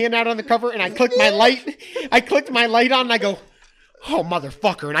poked my hand out on the cover and I clicked my light. I clicked my light on and I go, "Oh,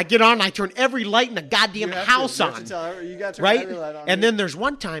 motherfucker." And I get on and I turn every light in the goddamn house on. You got to Right? every light on, And dude. then there's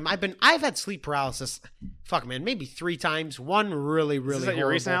one time I've had sleep paralysis. Fuck, man, maybe 3 times. One really, really Is this at your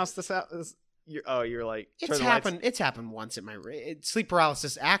recent horrible. house? You're like It's turn the lights- happened. It's happened once at my sleep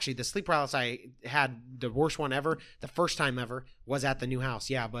paralysis. Actually, the sleep paralysis I had, the worst one ever, the first time ever, was at the new house.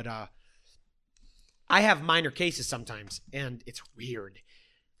 Yeah, but I have minor cases sometimes, and it's weird.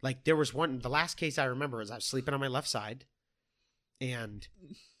 Like there was one. The last case I remember is I was sleeping on my left side, and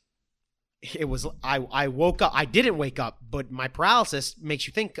it was I woke up. I didn't wake up, but my paralysis makes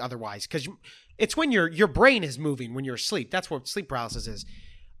you think otherwise because it's when your brain is moving when you're asleep. That's what sleep paralysis is.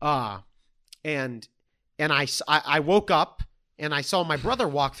 And I woke up and I saw my brother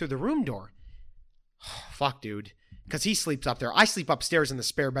walk through the room door. Fuck, dude. Because he sleeps up there. I sleep upstairs in the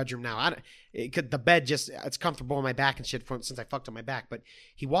spare bedroom now. The bed it's comfortable on my back and shit since I fucked on my back. But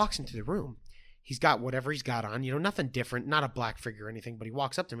he walks into the room. He's got whatever he's got on. Nothing different. Not a black figure or anything. But he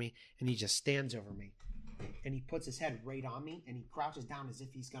walks up to me and he just stands over me. And he puts his head right on me and he crouches down as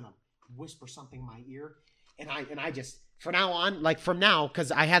if he's going to whisper something in my ear. And I just, from now,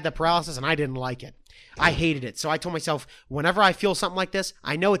 because I had the paralysis and I didn't like it. I hated it. So I told myself, whenever I feel something like this,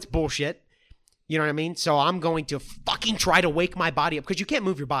 I know it's bullshit. You know what I mean? So I'm going to fucking try to wake my body up because you can't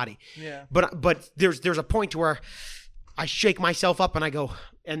move your body. Yeah. But there's a point to where I shake myself up and I go,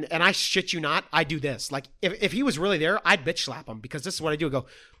 and I shit you not, I do this. Like if he was really there, I'd bitch slap him because this is what I do. I go,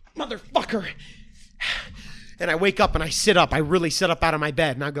 "Motherfucker." And I wake up and I sit up. I really sit up out of my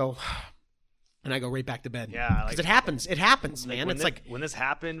bed and I go right back to bed. Yeah, because it happens. It happens, man. When It's like when this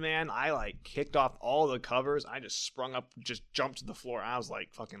happened, man, I like kicked off all the covers. I just sprung up, just jumped to the floor. I was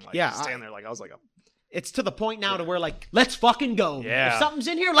like fucking like standing there like I was like a it's to the point now to where like let's fucking go. Yeah. If something's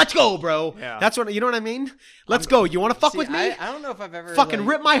in here, let's go, bro. Yeah. That's what you know what I mean. Let's go. You want to fuck with me? I don't know if I've ever Fucking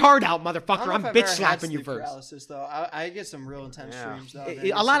rip my heart out, I don't motherfucker. know I'm if I've bitch ever had slapping you sleep first. paralysis, though. I get some real intense dreams though.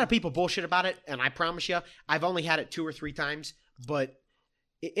 A lot of people bullshit about it, and I promise you, I've only had it 2 or 3 times, but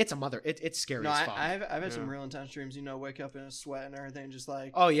it's it's scary No, as fuck. I've had some real intense dreams. Wake up in a sweat and everything, just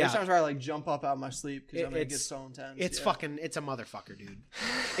like Oh, yeah. There's times where I like jump up out of my sleep because it gets so intense. It's yeah. fucking, it's a motherfucker, dude.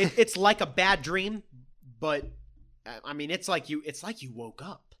 It's like a bad dream, but I mean, it's like you woke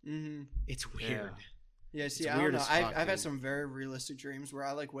up. Mm-hmm. It's weird. Yeah, see, It's I don't weird know. as fuck, I've had dude. some very realistic dreams where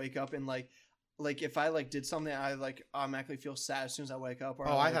I like wake up and like if I like did something, I like automatically feel sad as soon as I wake up. Or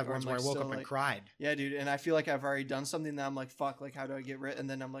Oh, like, I had or ones I'm, where I like, woke still, up and like, cried. Yeah, dude, and I feel like I've already done something that I'm like, fuck, like how do I get rid? And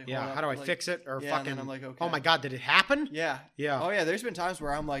then I'm like, Yeah, hold how do I up, like, fix it? Or yeah, and fucking, then I'm like, okay. oh my God, did it happen? Yeah. Yeah. Oh yeah, there's been times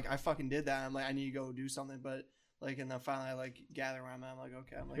where I'm like, I fucking did that. I'm like, I need to go do something, but like, and then finally I like gather around. I'm like,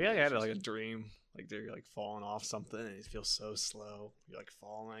 okay. I'm like, I had like a dream, like you're like falling off something and it feels so slow. You're like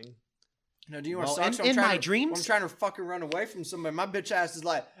falling. No, do you want Well, to suck? in my dreams- I'm trying to fucking run away from somebody. My bitch ass is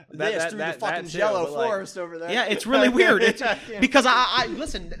like That- this that- through that- the fucking that too, Jello but, like- forest over there. Yeah, it's really weird. It's, I can't- because I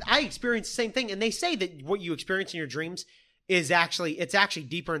listen, I experienced the same thing, and they say that what you experience in your dreams is actually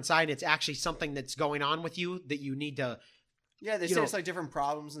deeper inside. It's actually something that's going on with you that you need to Yeah, they you say know, it's like different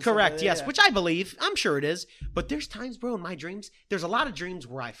problems. And stuff correct. like that, Yes, yeah. which I believe. I'm sure it is. But there's times, bro, in my dreams. There's a lot of dreams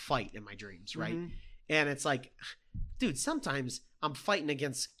where I fight in my dreams, right? Mhm. And it's like, dude, sometimes I'm fighting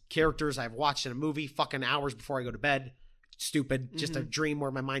against characters I've watched in a movie fucking hours before I go to bed. Stupid. Just a dream where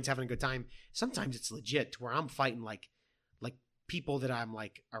my mind's having a good time. Sometimes it's legit to where I'm fighting like people that I'm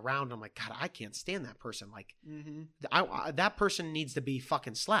like around. I'm like, God, I can't stand that person. Like, that person needs to be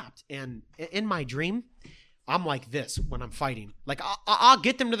fucking slapped. And in my dream, I'm like this when I'm fighting. Like, I'll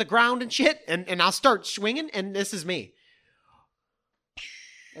get them to the ground and shit, and I'll start swinging, and this is me.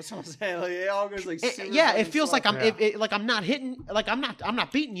 That's what I'm saying. Like it all goes like. super Yeah, it fucking feels slow. like I'm Yeah. like I'm not hitting, like I'm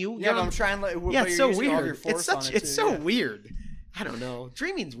not beating you. Yeah, You're but I'm trying. Like, yeah, but it's you're so using all your weird. force It's such, on it, it's too, so yeah. weird. I don't know.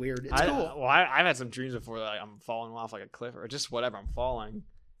 Dreaming's weird. It's cool. Well, I've had some dreams before that I'm falling off like a cliff or just whatever. I'm falling.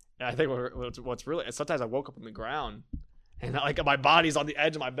 And I think what's really sometimes I woke up on the ground and like my body's on the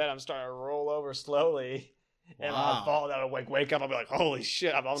edge of my bed. I'm starting to roll over slowly, and I'll fall down and wake up. I'll be like, holy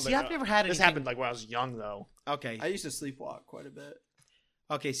shit! See, I've never had this anything... happened like when I was young though. Okay. I used to sleepwalk quite a bit.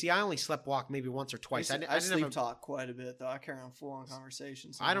 Okay, see, I only slept walk maybe once or twice. I sleep talk quite a bit though. I carry on full on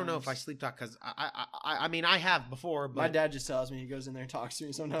conversations. I don't know if I sleep talk because I mean I have before. But my dad just tells me, he goes in there and talks to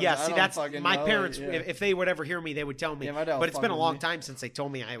me sometimes. Yeah, see, that's my parents. Yeah. If they would ever hear me, they would tell me. Yeah, my dad but it's been a long time since they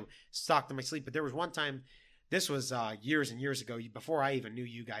told me I stalked in my sleep. But there was one time, this was years and years ago, before I even knew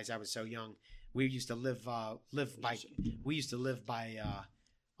you guys. I was so young. We used to live by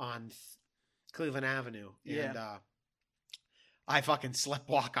on Cleveland Avenue, and I fucking slept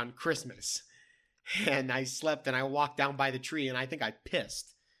walk on Christmas, and I slept and I walked down by the tree, and I think I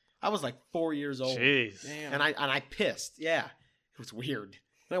pissed. I was like 4 years old. Jeez. Damn. And I pissed. Yeah, it was weird.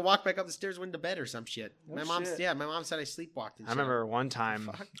 And I walked back up the stairs, went to bed or some shit. My mom said I sleepwalked. And I remember one time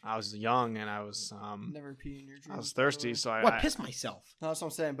I was young and I was never pee in your dreams. I was thirsty, so I pissed myself. No, that's what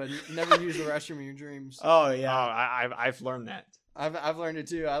I'm saying. But never use the restroom in your dreams. Oh yeah. I've learned that. I've learned it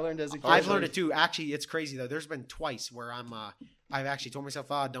too. I learned as a kid. I've learned it too. Actually, it's crazy though. There's been twice where I've actually told myself,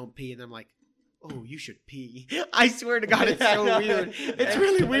 don't pee, and I'm like, oh, you should pee. I swear to God, it's so weird. It's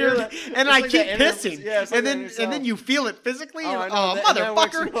really weird. And I keep pissing. And then you feel it physically. Oh,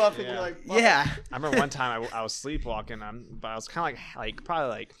 motherfucker. Yeah. I remember one time I was sleepwalking, but I was kind of like probably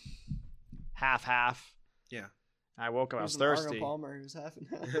like half. Yeah. I woke up, I was thirsty. Palmer, he was half and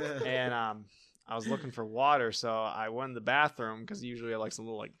half. And I was looking for water, so I went in the bathroom because usually I like some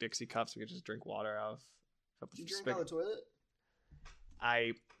little like Dixie cups we could just drink water out of. Did you drink out of the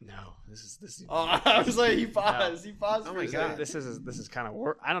toilet? No. This is. Oh, I was like, he paused. No. He paused. Oh my God. This is kind of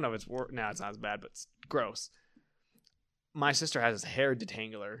I don't know if it's no, it's not as bad, but it's gross. My sister has this hair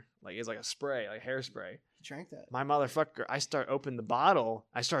detangler, like it's like a spray, like hairspray. You drank that? My motherfucker! I start opening the bottle.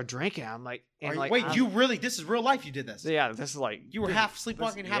 I start drinking. I'm like, wait, you really? This is real life. You did this? Yeah, this is like you were half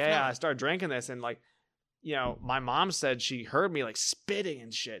sleepwalking, half. Yeah, I started drinking this, and like, my mom said she heard me like spitting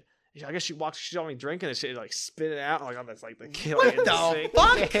and shit. I guess she saw me drinking and shit, like spit it out, like on this like the kill. What the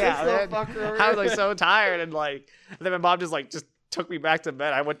fuck? Yeah, I was like so tired, and like, then my mom just took me back to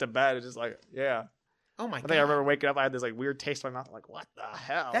bed. I went to bed and just like, yeah. Oh my God. I think I remember waking up. I had this like weird taste in my mouth. I'm like, what the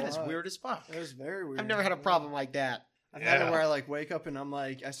hell? That is weird as fuck. That was very weird. I've never had a problem like that. I've had it where I like wake up and I'm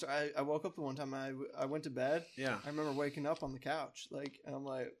like, I woke up the one time I went to bed. Yeah. I remember waking up on the couch, like, and I'm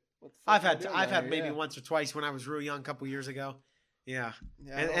like, what the fuck? I've had maybe once or twice when I was real young, a couple years ago. Yeah.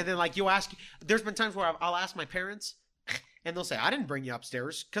 And then like you'll ask, there's been times where I'll ask my parents and they'll say, I didn't bring you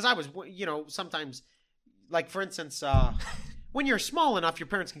upstairs. Cause I was, sometimes like for instance, when you're small enough, your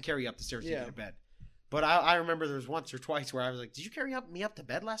parents can carry you up the stairs to get to bed. But I remember there was once or twice where I was like, did you carry me up to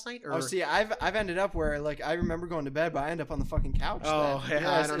bed last night? Or... Oh, see, I've ended up where like I remember going to bed, but I end up on the fucking couch. Oh,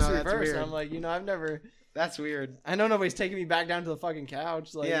 yeah, I don't know. That's weird. I'm like, I've never. That's weird. I know nobody's taking me back down to the fucking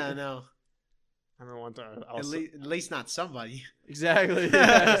couch. Like, yeah, I know. I remember one time. At least not somebody. Exactly.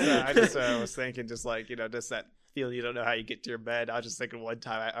 I just was thinking, just like just that feeling you don't know how you get to your bed. I was just thinking one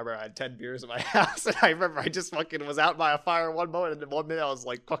time I remember I had 10 beers in my house, and I remember I just fucking was out by a fire one moment, and then 1 minute I was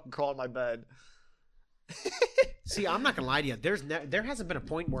like fucking crawling my bed. See, I'm not gonna lie to you. There hasn't been a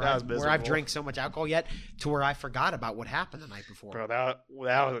point where I've drank so much alcohol yet to where I forgot about what happened the night before. Bro, that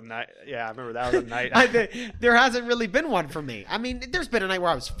was a night. Yeah, I remember that was a night. There hasn't really been one for me. I mean, there's been a night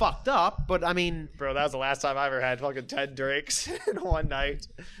where I was fucked up, but I mean, bro, that was the last time I ever had fucking 10 drinks in one night.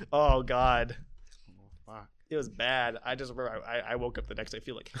 Oh God, fuck, it was bad. I just remember I woke up the next day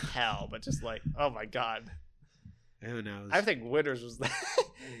feeling like hell, but just like, oh my God. Who knows? I think Winters was there.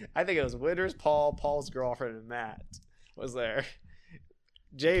 I think it was Winters, Paul's girlfriend, and Matt was there.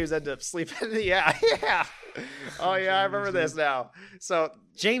 James ended up sleeping. Yeah. Oh yeah, I remember this now. So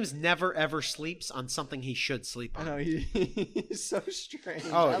James never ever sleeps on something he should sleep on. I know he's so strange.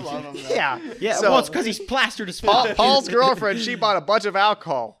 Oh, I love him. Yeah. So, well, it's because he's plastered as fuck. Paul's girlfriend, she bought a bunch of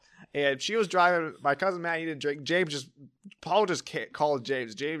alcohol, and she was driving. My cousin Matt, he didn't drink. Paul just called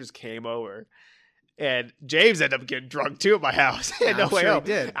James. James came over. And James ended up getting drunk too at my house. No way sure he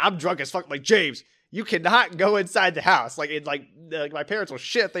did. I'm drunk as fuck. Like, James, you cannot go inside the house. Like my parents will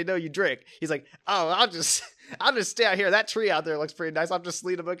shit if they know you drink. He's like, oh, I'll just stay out here. That tree out there looks pretty nice. I'll just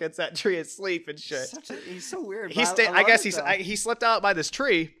lean up against that tree and sleep and shit. He's so weird. I guess he slept out by this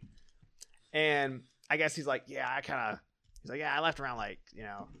tree, and I guess he's like, I left around like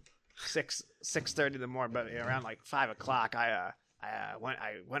 6:30 in the morning, but around like 5 o'clock, I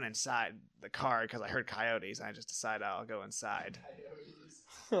went inside the car because I heard coyotes. And I just decided I'll go inside.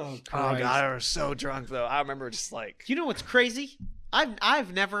 Oh God, I was so drunk though. I remember just like, you know what's crazy?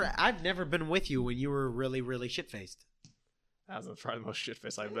 I've never been with you when you were really really shit faced. That was probably the most shit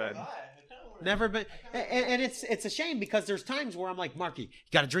faced I've been. Never been, and it's a shame because there's times where I'm like, Marky, you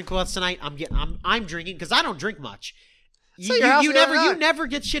got to drink with us tonight. I'm drinking because I don't drink much. You never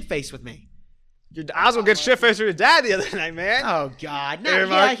get shit faced with me. I was gonna get shit faced with your dad the other night, man. Oh God, no, Hey, yeah,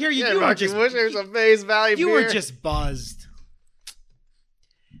 Mark, I hear you. yeah, You were Mark, just wish there was some Face Valley you beer. were just buzzed.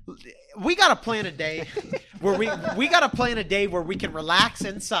 We gotta plan a day where we gotta plan a day where we can relax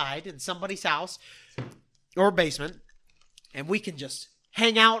inside in somebody's house or basement, and we can just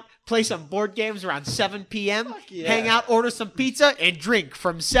hang out, play some board games around 7 p.m. yeah. Hang out, order some pizza, and drink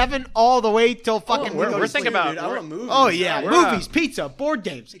from 7 all the way till fucking. we're thinking about- Dude, I want movies. Oh yeah, we're, movies, pizza, board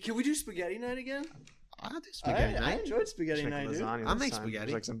games. Hey, can we do spaghetti night again? I'll do spaghetti I night. enjoyed spaghetti Chicken night, dude. lasagna I this make time. spaghetti.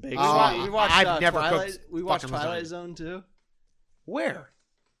 There's like some big. Oh, We watched I've never Twilight. cooked We watched fucking Twilight lasagna. Zone too. Where?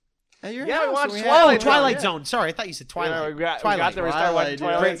 At your Yeah, we house, watched had- Twilight Oh, Zone, Twilight yeah. Zone. Sorry, I thought you said Twilight. Yeah, we got Twilight. there. We started watching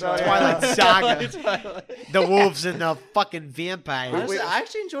Twilight, Twilight. dude. Zone, yeah. Twilight Saga. Twilight. The wolves and the fucking vampires. Honestly, I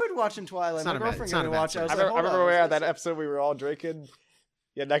actually enjoyed watching Twilight. It's My not a bad- girlfriend it's not gave a me bad watch. I was I like, remember hold on, we had let's- that episode we were all drinking.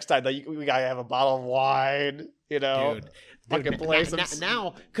 Yeah, next time though, we gotta have a bottle of wine. You know, Dude, fucking play some.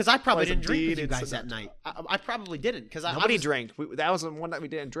 now, because I probably play some didn't drink with Deed you and guys some- that night. I probably didn't because I Nobody was, drank. That was the one night we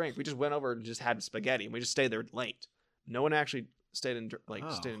didn't drink. We just went over and just had spaghetti. And we just stayed there late. No one actually stayed and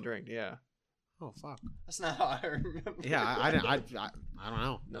stayed and drank. Yeah, Oh fuck. That's not how I remember. Yeah, I don't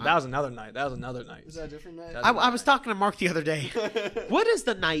know. no, that was another night. That was another night. Was that a different night? That- I was talking to Mark the other day. What is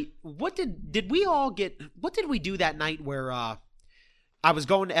the night? What did we all get? What did we do that night where I was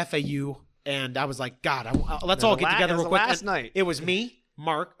going to FAU and I was like, God, let's all get together real quick. Last And night. it was me,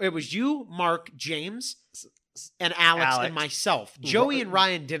 Mark. It was you, Mark, James, and Alex. Alex. And myself. Joey and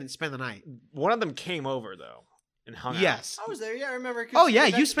Ryan didn't spend the night. One of them came over though and hung out. Yes. I was there. Yeah, I remember. 'cause Oh, yeah,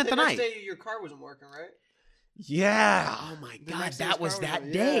 the you next- spent the next night. day your car wasn't working, right? Yeah. Oh my The God, next day that his was car that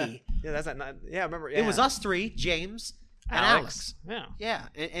was- day. Yeah, that's that night. Yeah, I remember. Yeah. It was us three, James and Alex. Yeah. Yeah,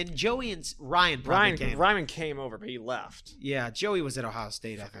 and Joey and Ryan probably came. Ryan came over, but he left. Yeah, Joey was at Ohio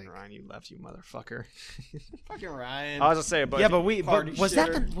State, I Fucking think. Ryan, you left, you motherfucker. Fucking Ryan. I was gonna say, but Yeah, but Party was that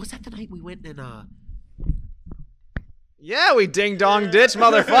shitter. the night we went and yeah, we ding dong ditch,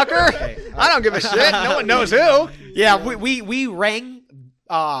 motherfucker. I don't give a shit. No one knows who. yeah, we rang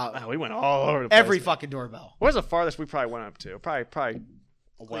Oh, we went all over the place. every fucking doorbell. Where's the farthest we probably went up to? Probably.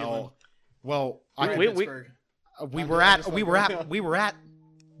 Well, We- Pittsburgh. we I'm were doing at this we one were right at now. we were at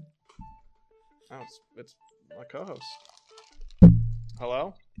Oh, it's my co-host.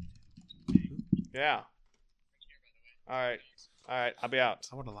 Hello. Yeah. All right. I'll be out.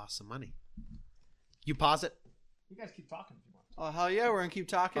 I would have lost some money. You pause it. You guys keep talking if you want. Oh hell yeah, we're gonna keep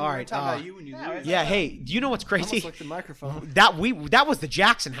talking. All We're right, gonna talk about uh, you when you lose. Yeah, hey, do you know what's Almost crazy? like the microphone. That was the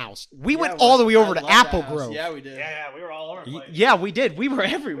Jackson house. We Yeah, went it all was. the way over I to love that Apple house. Grove. Yeah, we did. Yeah, we were all over the place. Yeah, we did. We were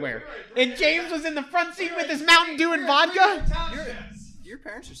everywhere. And James was in the front seat with his Mountain Dew and vodka. Your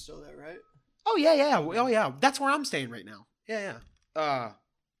parents are still there, right? Oh yeah. Oh yeah. That's where I'm staying right now. Yeah.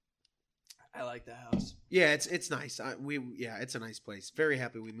 I like that house. Yeah, it's nice. It's a nice place. Very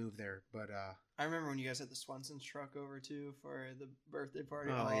happy we moved there. But I remember when you guys had the Swenson's truck over too for the birthday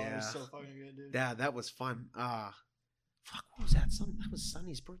party. Oh, It yeah. was so fucking good, dude. yeah, that was fun. Fuck, what was that? That was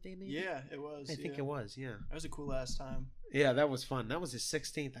Sonny's birthday, maybe. Yeah, it was. I think yeah. it was. Yeah. That was a cool ass time. Yeah, that was fun. That was his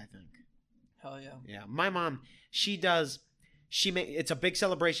 16th, I think. Hell yeah. Yeah, my mom, it's a big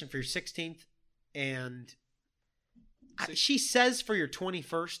celebration for your 16th, and she says for your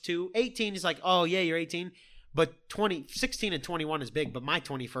 21st too. 18 is like, oh yeah, you're 18, but 16 and 21 is big. But my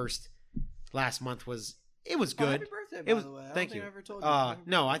 21st last month was good. Oh, happy birthday, by It was. the way. I don't Thank think you. I ever told you.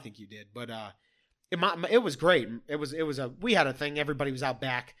 No, I think you did, but it was great. We had a thing. Everybody was out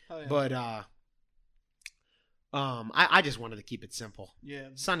back, Hell yeah. but I just wanted to keep it simple. Yeah.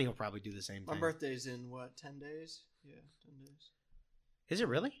 Sonny will probably do the same My thing. birthday's in what, 10 days? Yeah, 10 days. Is it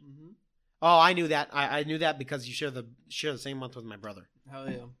really? Mm-hmm. Oh, I knew that. I knew that because you share the same month with my brother. Hell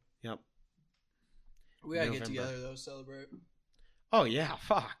yeah. Yep. We gotta get November. together though, celebrate. Oh yeah,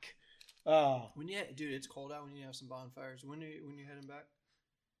 fuck. Dude, it's cold out. We need to have some bonfires. When you heading back?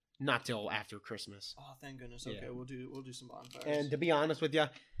 Not till after Christmas. Oh, thank goodness. Okay, Yeah. we'll do some bonfires. And to be honest with you,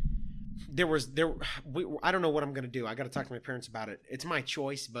 I don't know what I'm gonna do. I got to talk to my parents about it. It's my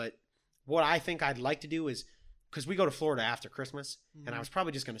choice, but what I think I'd like to do is because we go to Florida after Christmas, and I was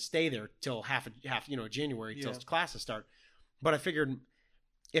probably just gonna stay there till half January till Yeah. classes start. But I figured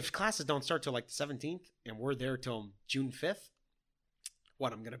if classes don't start till like the 17th, and we're there till June 5th,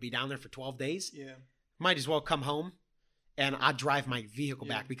 I'm gonna be down there for 12 days. yeah. Might as well come home, and I'd drive my vehicle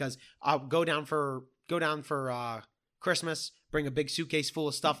Yeah. back because I'll go down for Christmas, bring a big suitcase full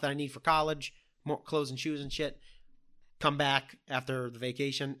of stuff that I need for college, more clothes and shoes and shit. Come back after the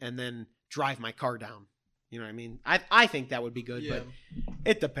vacation and then drive my car down. You know what I mean? I think that would be good, Yeah. but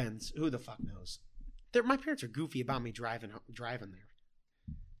it depends. Who the fuck knows? My parents are goofy about me driving there.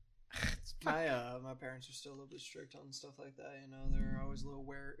 My parents are still a little bit strict on stuff like that. You know, they're always a little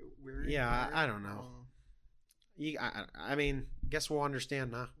weird. Yeah, I don't know. I mean, guess we'll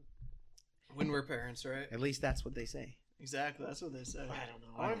understand now. When we're parents, right? At least that's what they say. Exactly, that's what they say. I don't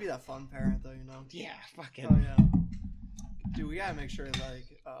know. I want to be that fun parent, though. You know. Yeah, fucking. Oh yeah. Dude, we gotta make sure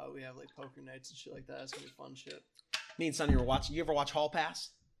we have like poker nights and shit like that. It's gonna be fun shit. Me and Sonny were watching. You ever watch Hall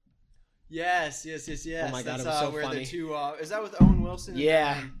Pass? Yes. Oh my God, That's, it was so where funny. the two. Is that with Owen Wilson?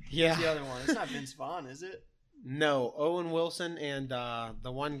 Yeah, And yeah. what's the other one? It's not Vince Vaughn, is it? No, Owen Wilson and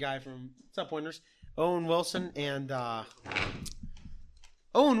the one guy from what's up, Winners? Owen Wilson and the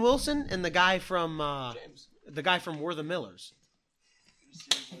guy from James. the guy from We're the Millers.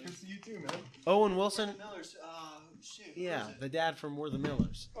 You too, man. Owen Wilson. Millers. Shit. Yeah, the dad from We're the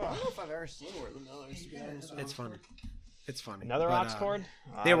Millers. I don't know if I've ever seen Where the Millers. To be honest. It's funny. It's funny. Another But, Oxcord?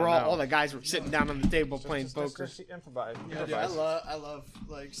 They were all the guys were sitting down on the table playing Just poker. improvise. Yeah, dude, I love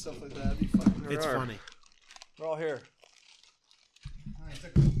like stuff like that. It'd be fucking. It's are. funny. We're all here.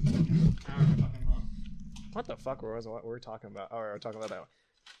 What the fuck was what we were talking about? Oh, we were talking about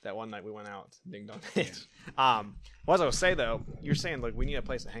that one night we went out. Ding dong. What was I gonna say though? You're saying like we need a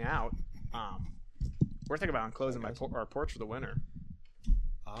place to hang out. We're thinking about enclosing our porch for the winter.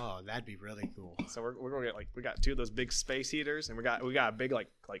 Oh, that'd be really cool. So we're gonna get we got two of those big space heaters, and we got a big like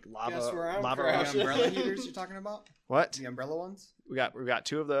lava Guess where I'm lava. crashing. The umbrella heaters you're talking about? What? The umbrella ones? We got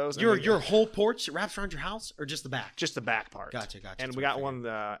two of those. and Your whole porch wraps around your house, or just the back? just the back part. Gotcha. And That's we what I got figured.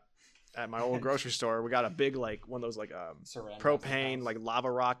 one at my old grocery store. We got a big like one of those like Saran propane wrap. like lava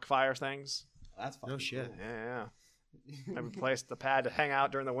rock fire things. That's fucking No shit. cool. Yeah. Have a place, the pad to hang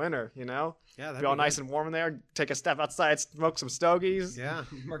out during the winter. You know, Yeah, that'd be all be nice good. and warm in there. Take a step outside, smoke some stogies. Yeah.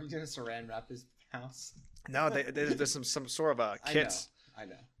 Mark, you gonna saran wrap his house? No, there's some sort of kits. I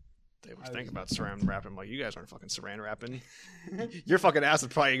know. They were I thinking was- about saran wrapping. I'm like, you guys aren't fucking saran wrapping. Your fucking ass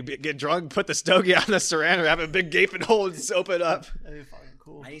would probably get drunk, put the stogie on the saran wrap, a big gaping hole, and soap it up. That'd be fucking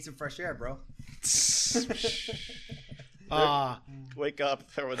cool. I need some fresh air, bro. Wake up,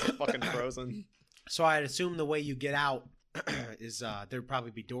 everyone's fucking frozen. So I'd assume the way you get out is there'd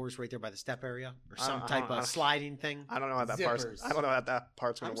probably be doors right there by the step area or some type of sliding thing. I don't know how that part's. Zippers. I don't know how that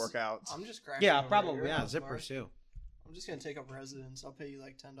part's gonna I'm work out. I'm just crashing. Yeah, over probably. at your Yeah, house, Mark. zippers too. I'm just gonna take up residence. I'll pay you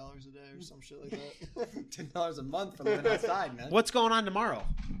like $10 a day or some shit like that. $10 a month for living outside, man. What's going on tomorrow?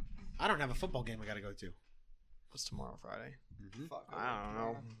 I don't have a football game I got to go to. What's tomorrow, Friday? Fuck, I don't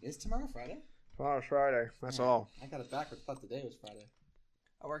know. Is tomorrow Friday? Tomorrow's Friday. That's Yeah. all. I got it backwards. Thought today was Friday.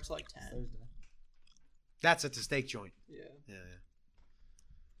 I worked till like It's 10. Thursday. That's at the steak joint. Yeah. Yeah.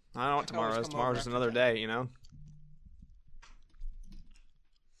 I don't know what I can always tomorrow is. come Tomorrow's over just after another 10. day, you know.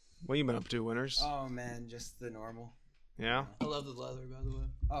 What you been up to, Winners? Oh man, just the normal. Yeah, I love the leather, by the way.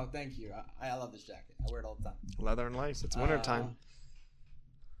 Oh, thank you. I love this jacket. I wear it all the time. leather and lace. It's winter time.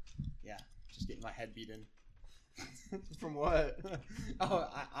 Yeah, just getting my head beat in. From what? Oh,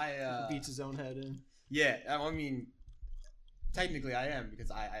 I Beats his own head in. Yeah, I mean, technically I am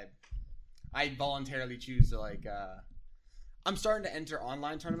because I voluntarily choose to like. I'm starting to enter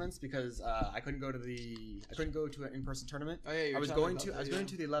online tournaments because I couldn't go to an in-person tournament. Oh yeah, I was going to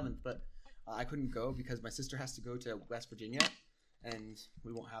the 11th, but I couldn't go because my sister has to go to West Virginia, and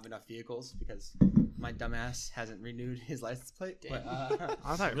we won't have enough vehicles because my dumbass hasn't renewed his license plate. But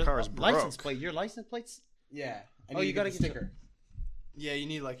I thought your car was broke. License plate. Your license plates? yeah, I Oh, need you to gotta get get the sticker. Yeah, you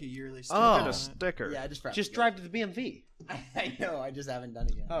need like a yearly sticker. Oh. Get on a it. sticker. Yeah, I just forgot Just to drive to the BMV. I know, I just haven't done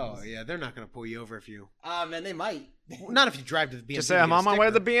it yet. Oh yeah, they're not gonna pull you over if you. Man, they might. Not if you drive to the BMV. Just say I'm on my way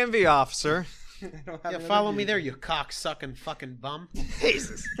to the BMV, officer. I don't have Yeah, another follow me vehicle. there, you cock sucking fucking bum.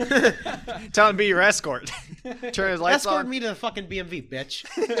 Jesus. Tell him to be your escort. Turn his lights Escort on. me to the fucking BMV, bitch.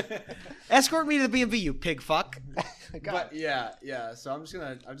 Escort me to the BMV, you pig fuck. But yeah. So I've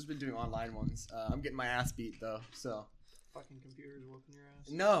just been doing online ones. I'm getting my ass beat though. So Fucking computers whooping your ass.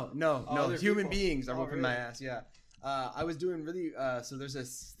 no. other Human people. beings are Oh, whooping really? my ass. Yeah. I was doing really. So there's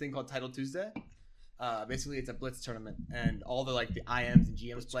this thing called Title Tuesday. Basically, it's a blitz tournament, and all the like the IMs and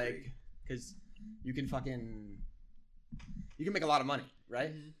GMs play because you can make a lot of money,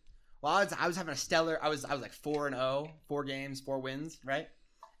 right? Mhm. Well, I was having a stellar. I was like 4-0, 4 games, 4 wins, right?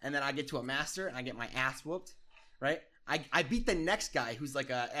 And then I get to a master and I get my ass whooped, right? I beat the next guy who's like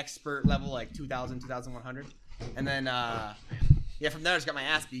a expert level, like 2,000, 2,100, and then from there I just got my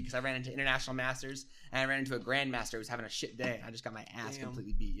ass beat because I ran into international masters and I ran into a grandmaster who was having a shit day. I just got my ass Damn.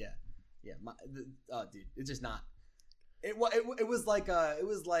 completely beat. Yeah. Dude, it's just not. It was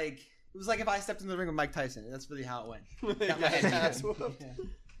like if I stepped in the ring with Mike Tyson. That's really how it went. Got my head beat. Ass whooped. Yeah.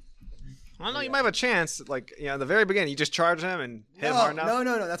 I don't know. You might have a chance. Like, in the very beginning, you just charge him and hit him hard enough.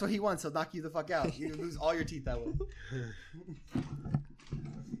 No. That's what he wants. He'll knock you the fuck out. You lose all your teeth that way.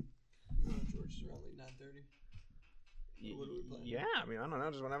 George's around like 9:30. What are we playing? Yeah, I mean, I don't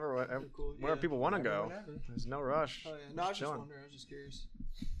know. Just whenever Cool, wherever people want to go. Whatever. There's no rush. Oh yeah, no, I was just chilling. wondering. I was just curious.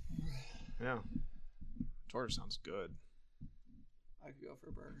 Yeah. Georgia sounds good. I could go for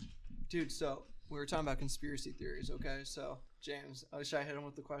a burger, dude. So we were talking about conspiracy theories. Okay, so James, should I hit him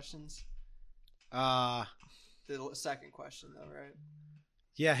with the questions? The second question, though, right?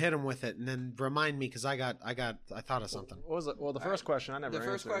 Yeah, hit him with it, and then remind me because I thought of something. What was it? Well, the first question I never The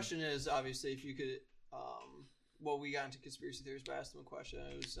first answered. question is obviously if you could. Well, we got into conspiracy theories, but I asked him a question.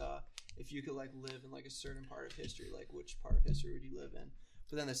 It was if you could like live in like a certain part of history, like which part of history would you live in?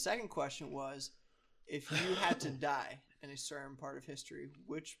 But then the second question was, if you had to die in a certain part of history,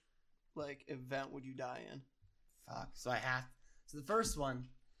 which like event would you die in? Fuck. So the first one,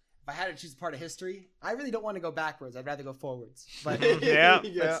 if I had to choose a part of history, I really don't want to go backwards. I'd rather go forwards. But Yeah.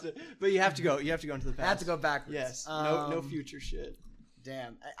 But you have to go. You have to go into the past. I have to go backwards. Yes. No future shit.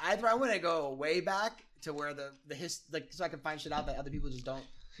 Damn. Either I want to go way back to where the so I can find shit out that other people just don't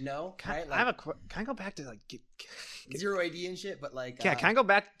know. Right? Like, Can I go back to like get 0 AD and shit, but like Yeah, can I go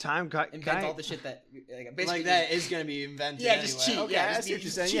back to time? invent all the shit that basically Like that is going to be invented. Yeah, just anyway. cheat. Okay, Yeah, I just see what be-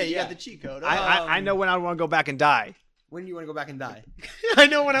 you're saying. cheat, Yeah, you yeah. got the cheat code. I know when I want to go back and die. When do you want to go back and die? I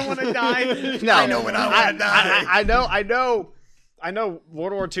know when I want to die. No, I know when I wanna die. I know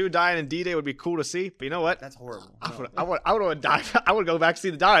World War II dying in D-Day would be cool to see, but you know what? That's horrible. I would die. I would go back to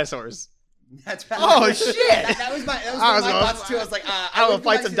see the dinosaurs. That's Oh, shit. That was one of my thoughts too. I was like, I would would fight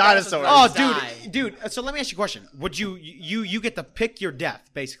like some to see dinosaurs. Oh, die. dude. So let me ask you a question. Would you get to pick your death,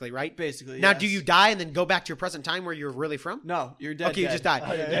 basically, right? Basically. Now, yes. do you die and then go back to your present time where you're really from? No, you're dead. Okay, you dead. just died.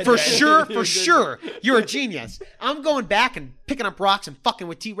 Oh, you're dead, For dead. sure, you're a genius. I'm going back and picking up rocks and fucking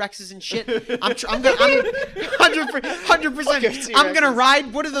with T-Rexes and shit. I'm 100%. I'm gonna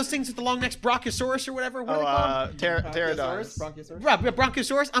ride. What are those things with the long necks? Brachiosaurus or whatever? What are they called? Pterodons. Bronchiosaurus?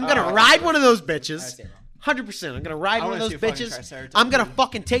 Bronchiosaurus. I'm gonna ride one of those bitches. say wrong. 100%. I'm gonna ride I one of wanna those see a fucking bitches. Triceratops. I'm gonna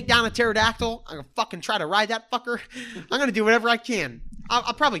fucking take down a pterodactyl. I'm gonna fucking try to ride that fucker. I'm gonna do whatever I can.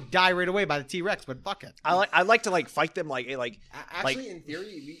 I'll probably die right away by the T-Rex, but fuck it. I like to like fight them like Actually, in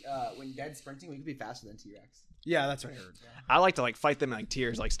theory, we, when dead sprinting, we could be faster than T-Rex. Yeah, that's what I heard. I like to like fight them in like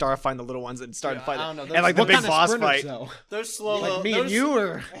tiers, like start find the little ones and start Yeah, fighting. I don't know. And like the What big kind of boss sprinters, fight. though? Those slow. Like me those, and you,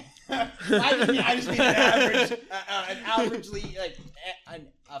 or I just mean an averagely like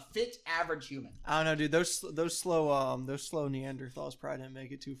a fit average human. I don't know, dude. Those slow Neanderthals probably didn't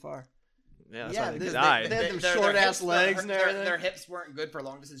make it too far. Yeah, that's Yeah, why they because died. they had them their short-ass hips- legs and everything. Their hips weren't good for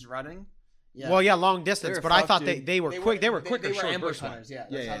long distance running. Yeah. well, yeah, long distance. They were But I fucked, thought dude. they were quick. They were quicker, They were short ambush burst hunters. Yeah,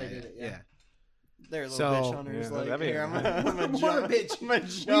 that's how they did it. Yeah. They're little So- bitch hunters. Yeah, like, that'd be- here, I'm gonna What jump. a bitch. I'm gonna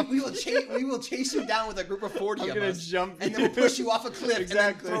jump. We will chase you down with a group of 40 I'm of gonna us, jump. and then we'll push you off a cliff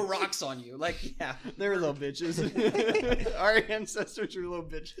Exactly. and then throw rocks on you. Like, yeah, They're little bitches. Our ancestors were little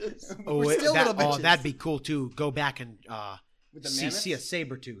bitches. we're still little bitches. that'd be cool too. Go back and With the see mammoths? a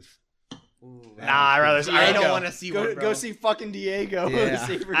saber tooth. Nah, I rather. I Diego. don't want to see one, bro. Go see fucking Diego. Yeah.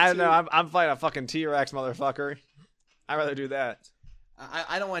 I don't know. I'm fighting a fucking T-Rex motherfucker. I'd rather do that.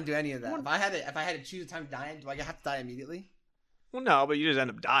 I don't want to do any of that. If I had to choose a time to die, do I have to die immediately? Well, no, but you just end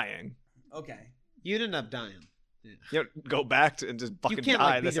up dying. Okay. You'd end up dying. You don't go back to and just fucking You can't die.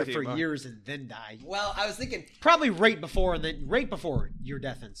 like be That's there if for you- years and then die. Well, I was thinking, Probably right before your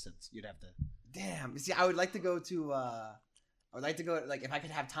death instance. You'd have to. damn. See, I would like to go to. I would like to go like if I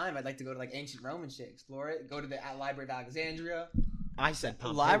could have time. I'd like to go to like ancient Rome and shit, explore it. Go to the Library of Alexandria. I said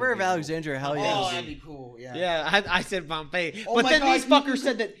Pompeii. Library would of be cool. Alexandria. Hell yeah. Oh, that'd be cool. Yeah. Yeah, I said Pompeii. Oh but my then God, these fuckers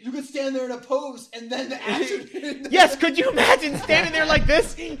said that. You could stand there in a pose, and then the action. Yes, could you imagine standing there like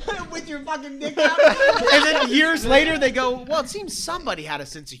this with your fucking dick out? and then years later they go, well, it seems somebody had a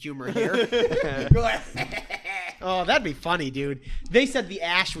sense of humor here. Go like, Oh, that'd be funny, dude. They said the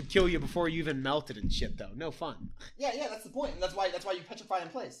ash would kill you before you even melted and shit, though. No fun. yeah, that's the point. And that's why you petrify in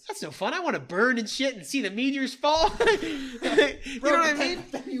place. That's no fun. I want to burn and shit and see the meteors fall. you Bro, know what I but mean?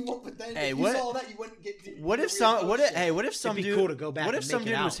 then you won't. But then Hey, if what- you saw that, you wouldn't get. What if get some? real What? bullshit. Hey, what if some It'd be dude? cool to go back What if and some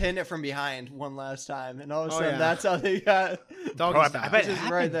make it dude was out. hitting it from behind one last time, and all of a Oh, sudden yeah. that's how they got Doggy Oh, I style. bet- just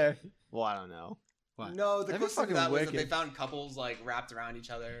right there. Well, I don't know. What? No, the That'd be closest thing to fucking that was that wicked. they found couples like wrapped around each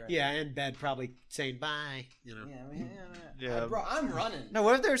other. Yeah, in bed probably saying bye. You know. Yeah. Bro, I'm running. No,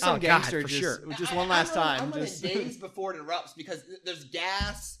 what if there's some Oh, God, gangster for just, sure. just one last time? I'm running Just days before it erupts because there's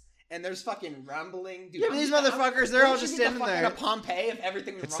gas and there's fucking rumbling. Dude, Yeah, but these motherfuckers, they're all just standing there. Of Pompeii, if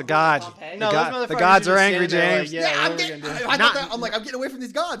everything was It's the rumbling in god. Pompeii. No, The those god- the motherfuckers gods are are just angry, standing there James. Like, Yeah, what I'm are we getting. gonna do? I Not- thought that, I'm getting away from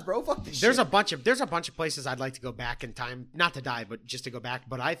these gods, bro. Fuck this There's shit. a bunch of places I'd like to go back in time, not to die, but just to go back.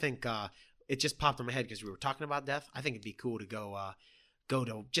 But I think it just popped in my head because we were talking about death. I think it'd be cool to go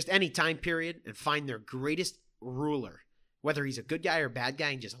to just any time period and find their greatest ruler, whether he's a good guy or bad guy,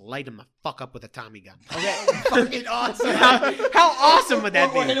 and just light him the fuck up with a Tommy gun. Okay, fucking awesome. How awesome would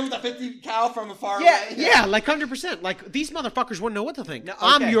that Or hit be? him with a 50 cal from afar Yeah, away. yeah, like 100%. Like these motherfuckers wouldn't know what to think. No,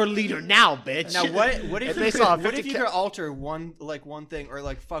 I'm okay. your leader now, bitch. Now what if If they you saw could, what 50 if you could alter one thing or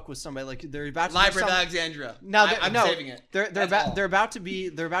like fuck with somebody like they're about to do Library of something- Alexandria. No, I'm no, saving it. They're That's about all. they're about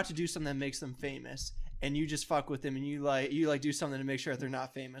to do something that makes them famous, and you just fuck with them, and you do something to make sure that they're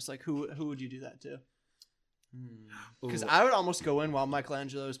not famous. Like who would you do that to? Because Ooh. I would almost go in while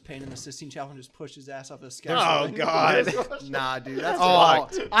Michelangelo is painting the Sistine Chapel and just push his ass off the Oh, scaffolding. God. Nah, dude, that's Oh,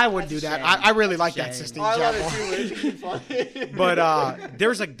 fucked. I would That's do a that. shame. I really like that Shame. Sistine I love Chapel. it too. It's funny.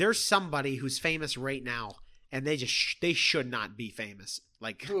 But there's somebody who's famous right now, and they should not be famous.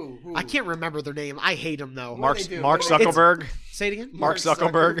 Like Who? I can't remember their name. I hate them though. Mark- Mark they do? Mark What do they do? Zuckerberg. Say it again. Mark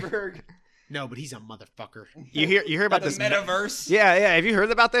Zuckerberg. No, but he's a motherfucker. You hear about the this metaverse? Yeah, yeah. Have you heard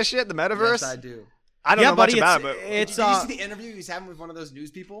about this shit? The metaverse? Yes, I do. I don't Yeah, know much buddy, about it, but it's Did you see the interview he's having with one of those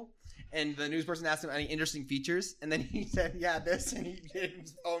news people? And the news person asked him any interesting features, and then he said, "Yeah, this," and he did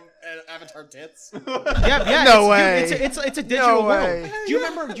his own avatar tits. Yeah, No dude, way. it's a digital No way. way. Do you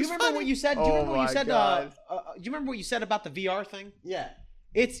remember what you said? Do you Oh remember what you my said? God. Do you remember what you said about the VR thing? Yeah.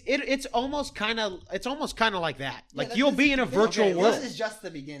 It's almost kind of like that. Like Yeah, you'll be in a virtual okay, world. This is just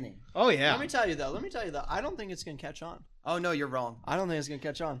the beginning. Oh yeah. Let me tell you though. I don't think it's gonna catch on. Oh no, you're wrong. I don't think it's gonna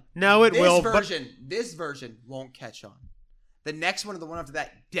catch on. No, it will. This version won't catch on. The next one or the one after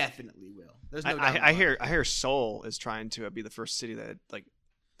that definitely will. There's no doubt. I about it. hear Seoul is trying to be the first city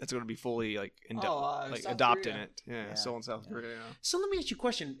that's going to be fully South adopting Korea. it. Yeah, Yeah. Seoul in South Korea. Yeah. So let me ask you a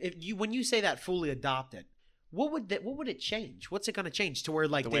question. When you say that fully adopted, what would it change? What's it going to change to where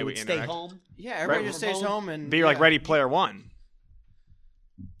like The they way would we stay interact. home? Yeah, everybody Right. just stays home and Be like Ready Player One.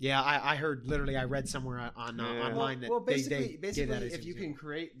 Yeah, I heard literally. I read somewhere on Yeah. online that Well, they basically, did that as if you example.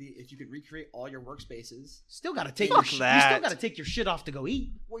 can if you could recreate all your workspaces. Still got to take Fuck your you still that. got to take your shit off to go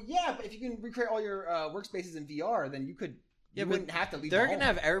eat. Well, yeah, but if you can recreate all your workspaces in VR, then you could. Yeah, You but wouldn't have to leave. They're the gonna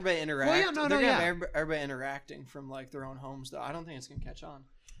home. have everybody interact. Well, yeah, no, they're no, gonna yeah. have everybody interacting from like their own homes. Though I don't think it's gonna catch on.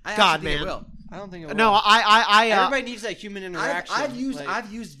 I God, actually think man. it will. I don't think it will. No, I everybody needs that human interaction. I've used like-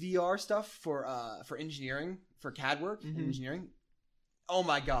 I've used VR stuff for engineering, for CAD work in Mhm. engineering. Oh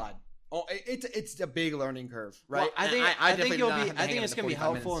my god. Oh, it's a big learning curve, right? Well, I think And I think definitely you'll did not be. have to I hang think out it's in the gonna be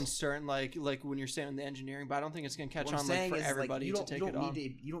 45 helpful in minutes. certain like when you're saying the engineering, but I don't think it's gonna catch What I'm on like saying for is, everybody you to don't, take you it don't on.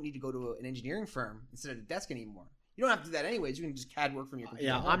 need to you don't need to go to an engineering firm instead of a desk anymore. You don't have to do that anyways. You can just CAD work from your computer.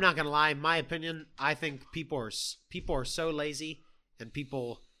 yeah, at home. I'm not gonna lie. In my opinion, I think people are so lazy, and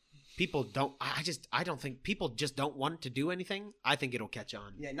people don't. I don't think people just don't want to do anything. I think it'll catch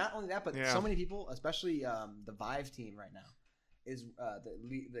on. Yeah, not only that, but Yeah. so many people, especially the Vive team right now, is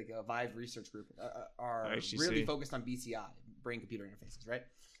the Vive research group are HTC. really focused on BCI, brain computer interfaces, right?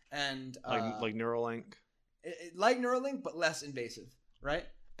 And Like Neuralink. like Neuralink, but less invasive, right?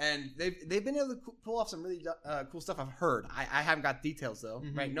 And they've been able to pull off some really cool stuff. I've heard. I haven't got details though,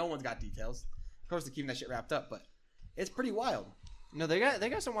 Mhm. right? No one's got details. Of course, they're keeping that shit wrapped up, but it's pretty wild. No, they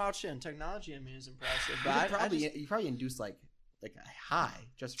got some wild shit. And technology, I mean, is impressive. You But could you probably induce like a high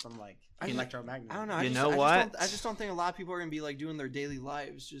just from like I just- electromagnetism. I don't know. You know what? I just don't think a lot of people are gonna be like doing their daily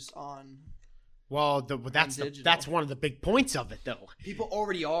lives just on. Well, that's digital. one of the big points of it, though. People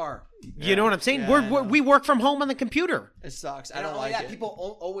already are. You know what I'm saying? Yeah, I know. We work from home on the computer. It sucks. I And don't not only like that, it. people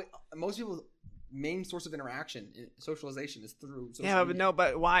always most people's main source of interaction, socialization, is through social Yeah, but media. no,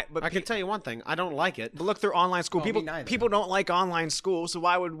 but why? But I can tell you one thing. I don't like it. But look, through online school. Oh, me people neither. don't like online school, so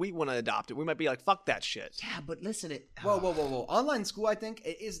why would we want to adopt it? We might be like, fuck that shit. Yeah, but listen, Whoa. Online school, I think,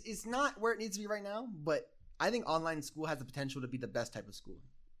 is not where it needs to be right now, but I think online school has the potential to be the best type of school.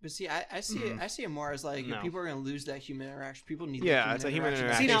 But see, I see it. I see it more as like No. if people are gonna lose that human interaction. People need. Yeah, that it's a human See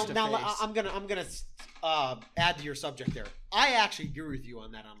interaction. now, face-to-face. I'm gonna add to your subject there. I actually agree with you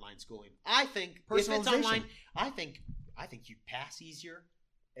on that online schooling. I think if it's Personalization. online, I think you pass easier.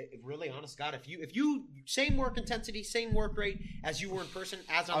 Really, honest God, if you same work intensity, same work rate as you were in person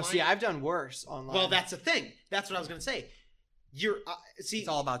as online. Oh, see, I've done worse online. well, that's the thing. That's what I was gonna say. You're see, It's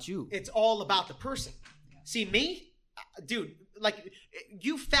all about you. it's all about the person. See me, dude. Like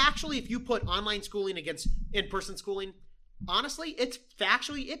you factually, if you put online schooling against in-person schooling, honestly, it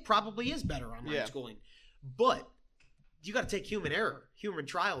probably is better online Yeah. schooling. But you got to take human error, human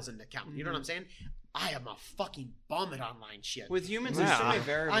trials into account. You know what I'm saying? I am a fucking bum at online shit. with humans, there's so Yeah. many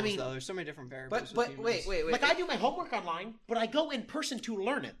variables. I mean- though. There's so many different variables. But with humans. wait. Like I do my homework online, but I go in person to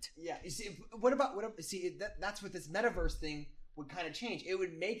learn it. Yeah. You see, see that's what this metaverse thing would kind of change. It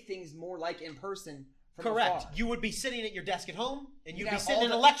would make things more like in person from Correct. afar. You would be sitting at your desk at home, and you'd be have sitting all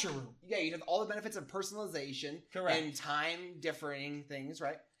in a the- lecture room. Yeah, you'd have all the benefits of personalization Correct. and time differing things,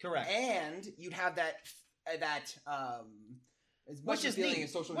 right? Correct. And you'd have that as much Which is feeling neat. and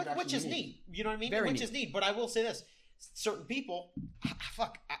social Which interaction is you need. neat. You know what I mean? Very Which neat. is neat. But I will say this: certain people,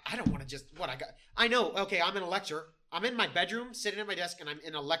 I don't want to just what I got. I know. Okay, I'm in a lecture. I'm in my bedroom, sitting at my desk, and I'm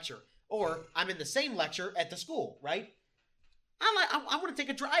in a lecture, or I'm in the same lecture at the school, right? I want to take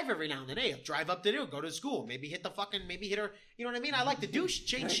a drive every now and then. Hey, drive up to go to school. Maybe hit her. You know what I mean? I like to do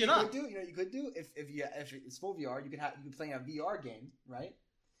change shit up. You know what you could do if it's full VR, you could play a VR game, right?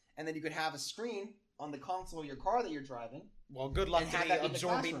 And then you could have a screen on the console of your car that you're driving. Well, good luck And to have me that in the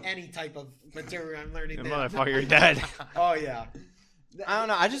absorbing classroom. any type of material I'm learning. The there. motherfucker, you're dead. Oh yeah. I don't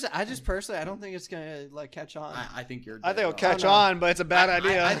know. I just personally, I don't think it's gonna like catch on. I think you're. I think it'll dead catch wrong. on, but it's a bad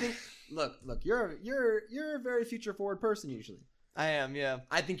idea. I think. Look. You're a very future forward person usually. I am, yeah,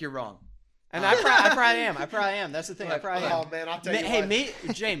 I think you're wrong. and I probably am. That's the thing. I probably am. Oh man, I'll tell you Hey,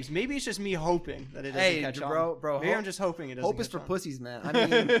 what. James, maybe it's just me hoping that it doesn't Hey, catch bro, on. bro, Maybe hope- I'm just hoping it doesn't. Hope is catch for on. pussies, man. I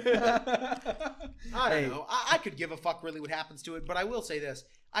mean, I don't Hey. know. I could give a fuck really what happens to it, but I will say this: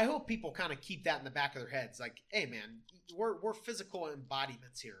 I hope people kind of keep that in the back of their heads. Like, hey, man, we're physical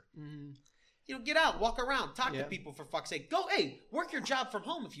embodiments here. Mhm. You know, get out, walk around, talk Yeah. to people for fuck's sake. Go, hey, work your job from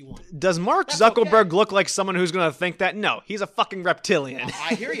home if you want. Does Mark That's Zuckerberg okay. look like someone who's gonna think that? No, he's a fucking reptilian.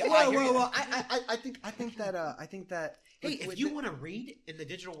 I hear you. I hear you. well. I think that. Hey, with- if with you the- want to read in the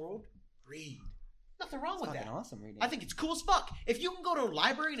digital world, read. Nothing wrong it's with fucking that. awesome reading. I think it's cool as fuck. If you can go to a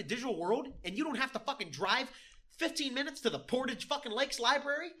library in a digital world and you don't have to fucking drive 15 minutes to the Portage fucking Lakes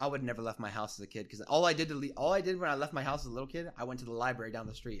Library, I would have never left my house as a kid because all I did when I left my house as a little kid, I went to the library down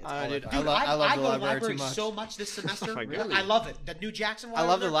the street. That's all Dude, did. I love the go to library too library much. so much this semester. Oh my God. I love it. The New Jackson. I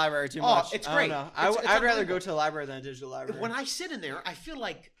love the library too Oh, much. it's I great. don't know. It's I'd rather unbelievable. go to a library than a digital library. When I sit in there, I feel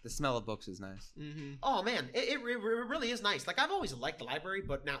like, The smell of books is nice. Mm-hmm. oh man, it really is nice. Like I've always liked the library,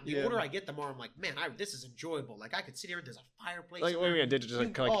 but now the Yeah. older I get, the more I'm like, man, this is enjoyable. Like I could sit here. There's a fireplace. Like, in what do there. you mean, digital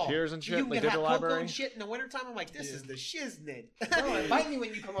like Oh, computers and shit, You like can get digital hot cocoa library? and shit in the wintertime. I'm like, this Yeah. is the shiznit. No, invite me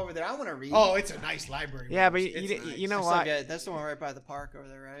when you come over there. I want to read. Oh, it's a nice library. Yeah, Rose. but It's you nice. know It's what? like that's the one right by the park over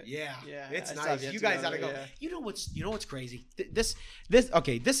there, right? Yeah, Yeah, it's I still nice. have yet You to guys go gotta there, go. yeah. You know what's crazy? This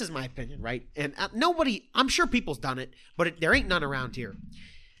is my opinion, right? And nobody, I'm sure people's done it, but there ain't none around here.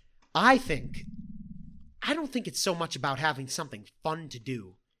 I don't think it's so much about having something fun to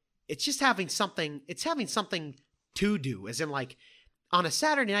do. It's just having something. It's having something to do, as in like on a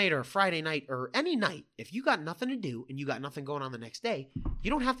Saturday night or a Friday night or any night. If you got nothing to do and you got nothing going on the next day, you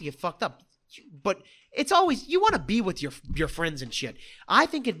don't have to get fucked up. But it's always you want to be with your friends and shit. I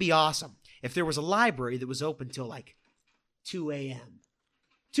think it'd be awesome if there was a library that was open till like 2 a.m.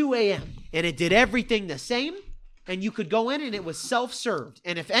 2 a.m. and it did everything the same, and you could go in and it was self-served.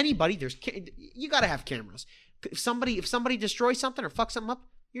 And if anybody, you got to have cameras. If somebody destroys something or fucks something up,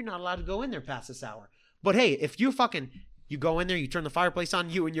 you're not allowed to go in there past this hour. But hey, if you go in there, you turn the fireplace on,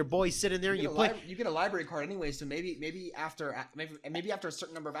 you and your boys sit in there, and you play. You get a library card anyway, so maybe after a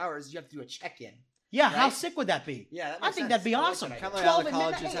certain number of hours, you have to do a check-in. Yeah, how Right? sick would that be? Yeah, that I makes think sense. that'd be I like awesome. that Kinda like 12 how the at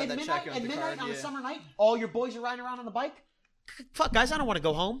colleges midnight, have that check-in with at the midnight card, on a yeah. summer night, all your boys are riding around on the bike. Fuck, guys, I don't want to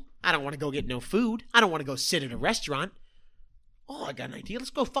go home. I don't want to go get no food. I don't want to go sit at a restaurant. Oh, I got an idea. Let's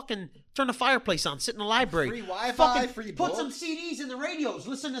go fucking turn the fireplace on, sit in the library. Free Wi-Fi, Fucking free put books. some CDs in the radios.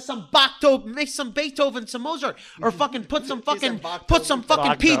 Listen to some Beethoven, make some Beethoven, some Mozart, or fucking put some fucking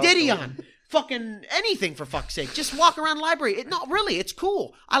P Diddy on. Fucking anything for fuck's sake. Just walk around the library. No, really, it's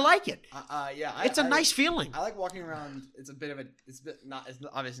cool. I like it. Yeah, It's a nice feeling. I like walking around. It's obviously not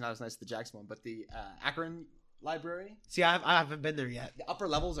as nice as the Jackson one, but the Akron Library. See, I haven't been there yet. The upper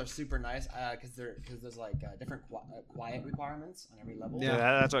levels are super nice because there's like different quiet requirements on every level. Yeah,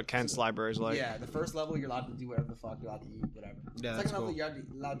 that's what Kent's library is like. Yeah, the first level you're allowed to do whatever the fuck, you're allowed to eat whatever. Yeah, that's Second level cool. you're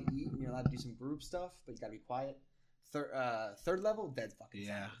allowed to eat and you're allowed to do some group stuff, but you gotta be quiet. Third level, dead fucking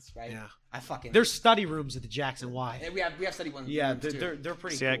silence, right? Yeah. I fucking. There's study rooms at the Jackson Y. And we have study ones. Yeah, rooms, too. they're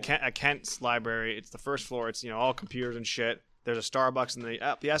pretty See, cool. at Kent's library, it's the first floor. It's all computers and shit. There's a Starbucks in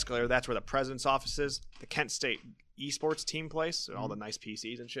the escalator. That's where the president's office is. The Kent State esports team place, and all the nice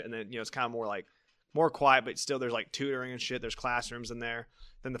PCs and shit. And then it's kind of more quiet, but still there's like tutoring and shit. There's classrooms in there.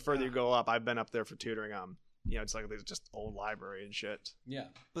 Then the further you go up, I've been up there for tutoring. It's like there's just old library and shit. Yeah.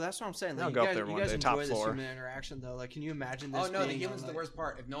 But that's what I'm saying. Like, I'll you go up guys, there you one guys day, enjoy top this floor. human interaction though. Like, can you imagine this? Oh no, the being humans on, are the worst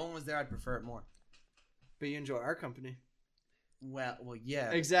part. If no one was there, I'd prefer it more. But you enjoy our company. Well, yeah.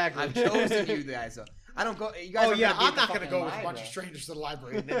 Exactly. I've chosen you guys. So I don't go. You guys. Oh are yeah, gonna be at I'm the not gonna fucking go with a bunch library. of strangers to the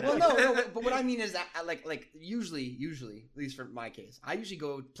library. Well, no, but what I mean is that like usually, at least for my case, I usually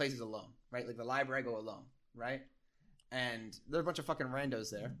go places alone, right? Like the library, I go alone, right? And there are a bunch of fucking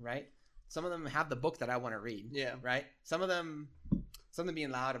randos there, right? Some of them have the book that I want to read. Yeah. Right. Some of them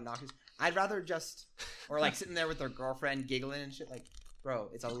being loud, obnoxious. I'd rather just, or like sitting there with their girlfriend giggling and shit. Like, bro,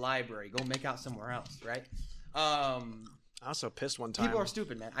 it's a library. Go make out somewhere else, right? I also pissed one time. People are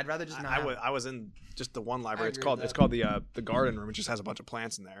stupid, man. I'd rather just not. I was in just the one library. It's agree called with the garden room. It just has a bunch of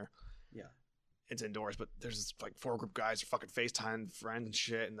plants in there. Yeah. It's indoors, but there's this, like 4 group guys are fucking FaceTime friends and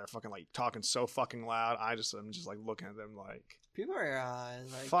shit, and they're fucking like talking so fucking loud. I'm just like looking at them like, People are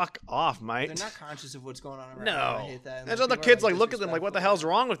like, fuck off, mate. they're not conscious of what's going on around No. them. I hate that. There's Like, other people are, kids like look at them like, what the hell's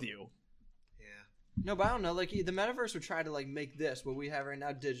wrong with you? No, but I don't know. Like the metaverse would try to like make this what we have right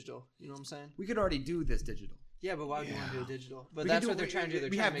now digital. You know what I'm saying? We could already do this digital. Yeah, but why would you want to do it digital? But We that's can do- what they're trying to do. They're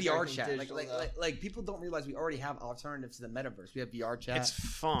we trying have to make VR everything chat. digital, Like people don't realize we already have alternatives to the metaverse. We have VR chat. It's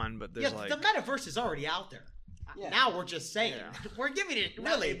fun, but there's the metaverse is already out there. Yeah. Now we're just saying. Yeah. We're giving it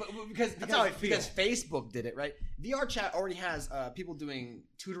No, really. but because That's how I feel. because Facebook did it, right? VR chat already has people doing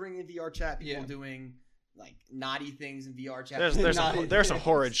tutoring in VR chat, people Yeah. doing like naughty things in VR chat. there's Not- some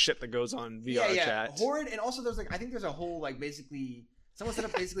horrid shit that goes on VR chat. horrid, and also there's like I think there's a whole like basically someone set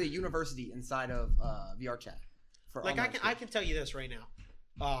up basically a university inside of VR chat. For Like online I can tell you this right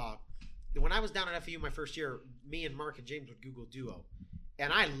now. When I was down at FAU my first year, me and Mark and James would Google Duo,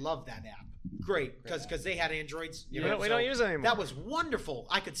 and I loved that app. Great, because they had Androids. We don't use it anymore. That was wonderful.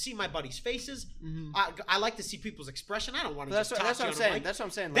 I could see my buddies' faces. Mhm. I like to see people's expression. I don't want But to that's just what, talk that's to what you I'm on a saying. mic. That's what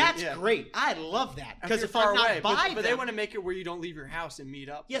I'm saying. Like, That's yeah. great. I love that because you're if I'm far not away, by but they them- want to make it where you don't leave your house and meet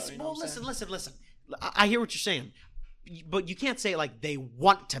up. Yes, though, you know well, what I'm saying? listen. I hear what you're saying, but you can't say like they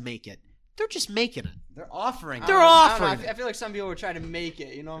want to make it. They're just making it. They're offering. They're I don't know. offering I feel like some people were trying to make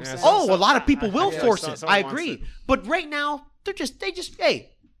it. You know what I'm Yeah, saying? Oh, a lot of people will I- yeah, force so- it. someone I wants agree. it. But right now, they just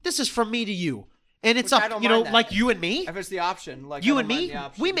hey, this is from me to you. And it's Which I up, don't you know, mind that. like you and me. If it's the option, like You I and don't mind me, the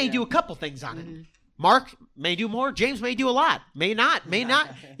option, we may yeah. do a couple things on it. Mhm. Mark may do more. James may do a lot. May not.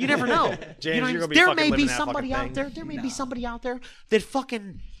 You never know. James, You know what I you're mean? gonna be there fucking may living be that somebody fucking out thing. there. There may be somebody out there that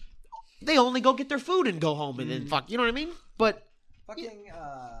fucking they only go get their food and go home and then fuck. You know what I mean? But Fucking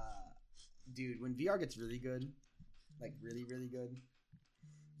dude, when VR gets really good, like really really good,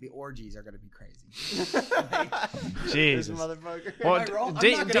 the orgies are gonna be crazy. This Jesus. motherfucker. Well, Am I wrong? I'm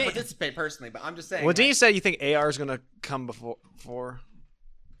did- not gonna did- participate personally, but I'm just saying. Well, like, didn't you say you think AR is gonna come before?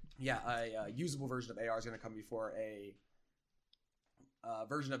 yeah, a usable version of AR is gonna come before a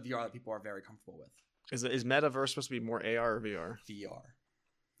version of VR that people are very comfortable with. Is Metaverse supposed to be more AR or VR? VR.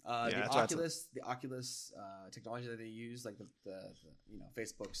 Yeah, The that's what I Oculus technology that they use, like the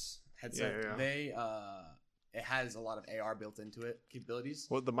Facebook's headset, Yeah. they it has a lot of AR built into it capabilities.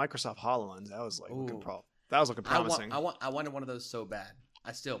 Well, the Microsoft HoloLens that was like looking Ooh. that was looking promising. I wanted one of those so bad.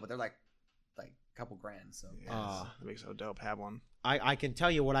 But they're like a couple grand. So Yeah, that makes it so dope. Have one. I can tell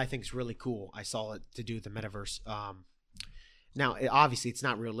you what I think is really cool. I saw it to do with the metaverse. Now, obviously, it's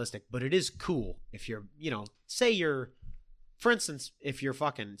not realistic, but it is cool if you're, say you're, for instance, if you're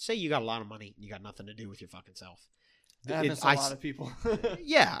say you got a lot of money, you got nothing to do with your fucking self. That happens to a lot of people.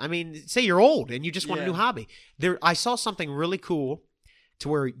 Yeah, I mean, say you're old and you just want a Yeah. new hobby. I saw something really cool to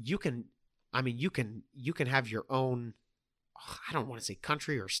where you can have your own, I don't want to say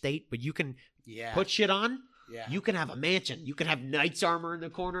country or state, but you can yeah, put shit on. yeah. You can have a mansion. You can have knight's armor in the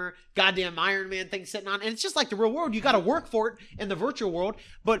corner, goddamn Iron Man thing sitting on. And it's just like the real world. You got to work for it in the virtual world.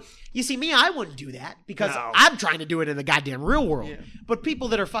 But you see, me, I wouldn't do that because No. I'm trying to do it in the goddamn real world. Yeah. But people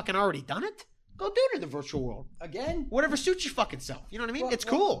that are fucking already done it, go do it in the virtual world. Again. Whatever suits your fucking self. You know what I mean? Well, it's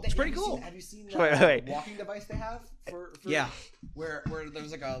cool. It's pretty have you cool. seen- Have you seen Wait. walking device they have for Yeah. where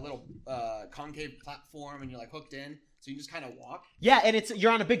there's like a little concave platform and you're like hooked in, so you just kind of walk. Yeah, and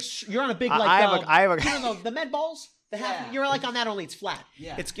you're on a big like I have a you know the med balls. Yeah. You're like on that, only it's flat.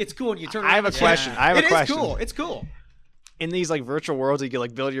 Yeah. It's cool, and you turn. I have around a and question. shit. I have a It is question. cool. It's cool. In these like virtual worlds, you can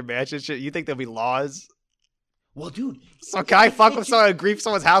like build your mansion and shit. You think there'll be laws? Well, dude, So can I fuck with someone and grief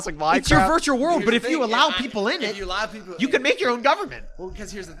someone's house like Minecraft? it's your virtual world, Here's but the if you thing, allow if people in if it, you allow people, you can make your own government. Well,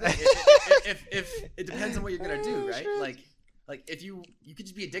 because here's the thing: if it depends on what you're gonna do, right? Like if you could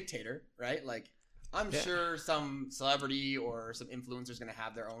just be a dictator, right? Like I'm sure some celebrity or some influencer's gonna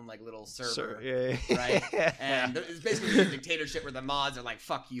have their own like little server, Sure, yeah. right? And it's basically a dictatorship where the mods are like,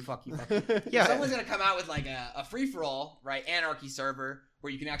 "Fuck you, fuck you, fuck you." Yeah. Someone's gonna come out with like a free for all, right? Anarchy server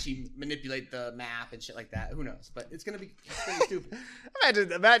where you can actually manipulate the map and shit like that. Who knows? But it's gonna be stupid.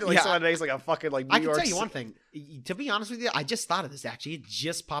 Imagine like Yeah. someone makes like a fucking like New I can York tell you one thing. To be honest with you, I just thought of this actually. It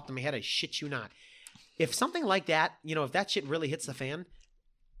just popped in my head. I shit you not. If something like that, if that shit really hits the fan,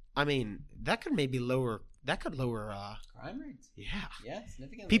 I mean, that could maybe lower that could lower. Crime rates. Yeah.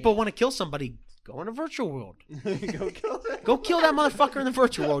 Significantly. People want to kill somebody. Go in a virtual world. Go kill it. Go kill that motherfucker in the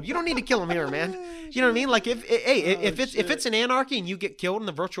virtual world. You don't need to kill him here, man. You know what I mean? Like if it's an anarchy and you get killed in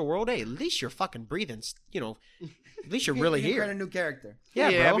the virtual world, hey, at least you're fucking breathing. You know, at least you're really you can here. create a new character.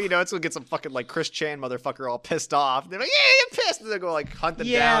 Yeah, bro. but, you know, it's gonna get some fucking like Chris Chan motherfucker all pissed off. They're like, yeah, you're pissed. And they'll go like hunt them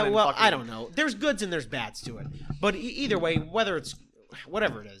down. Yeah, And well, fucking... I don't know. There's goods and there's bads to it. But either way, whether it's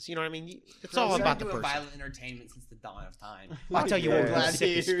whatever it is, you know what I mean? It's all about the person. Violent entertainment since the dawn of time. I'll tell you what would be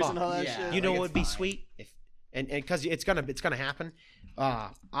sick as Gladiators fuck. and all that Yeah. shit. You know Like, what would be it's fine. sweet? And because it's gonna happen.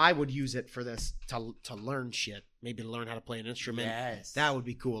 I would use it for this to learn shit. Maybe to learn how to play an instrument. Yes. That would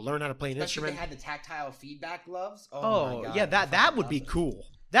be cool. Learn how to play an Especially if instrument. they had the tactile feedback gloves. Oh, my God. yeah, that would be Love it. cool.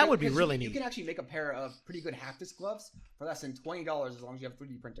 That would be Because really you neat. can actually make a pair of pretty good haptics gloves for less than $20 as long as you have a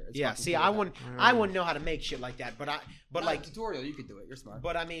 3D printer. It's Yeah, fucking see, cool. I wouldn't know how to make shit like that, but Not like, a tutorial, you could do it. You're smart.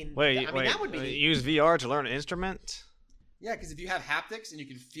 but I mean, Wait, that would be neat. use VR to learn an instrument? Yeah, because if you have haptics and you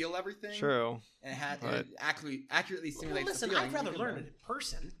can feel everything, True. and But- it accurately Well, simulates listen, the feeling, I'd rather you can learn it in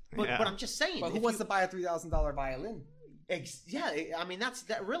person. But Yeah. I'm just saying. But who if wants you- to buy a $3,000 violin? Yeah, I mean that.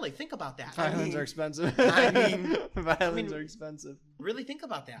 Really think about that. Violins are expensive. Violins are expensive. Really think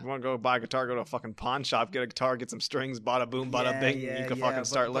about that. You want to go buy a guitar, go to a fucking pawn shop, get a guitar, get some strings, bada boom, bada bing, and you can fucking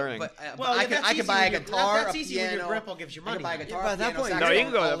start learning. Well, I could buy a guitar, That's a easy when your piano. grandpa gives you I could money. buy a man. guitar, But at that piano, point, No, you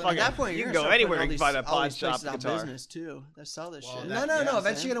can go to at fucking- that point, you you're can gonna go start anywhere putting and find a all pawn these shop places out guitar. business too. That sell this Well, shit. that- No. You know what I'm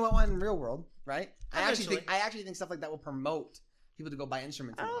Eventually, you're saying? gonna want one in the real world, right? Eventually. I actually think stuff like that will promote people to go buy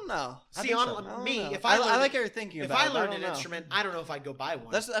instruments. I don't know. See, I on don't me, know. if I I learned- like how you're thinking If about I it. learned don't an know. instrument, I don't know if I'd go buy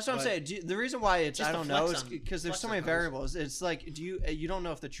one. That's what I'm but- saying. The reason why it's Just I to don't know flex is on- because there's flex so on many cars. variables. It's like you don't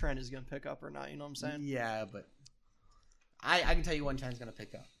know if the trend is gonna pick up or not. You know what I'm saying? Yeah, but I can tell you one trend's gonna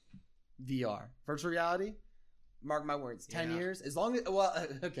pick up. VR, virtual reality. Mark my words. 10 Yeah. years, as long as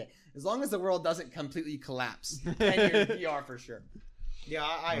as long as the world doesn't completely collapse. 10 years VR for sure. Yeah,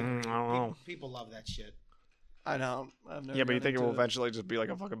 I agree. I don't know. People love that shit. I know. I've never Yeah, but you got think it into will eventually just be like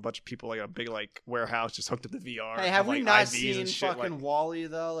a fucking bunch of people, like a big like warehouse just hooked up to VR. Hey, have with, we like, not IVs seen and shit, fucking like- Wall-E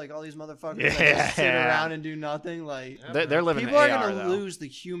though? Like all these motherfuckers that Yeah. just sit around and do nothing. Like They're living people in are AR, gonna though. lose the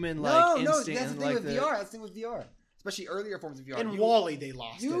human like No, instinct. that's the and, thing like, with VR. That's the thing with VR, especially earlier forms of VR. In You- Wall-E, they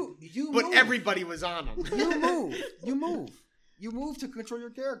lost you it. you But move. everybody was on them. You move to control your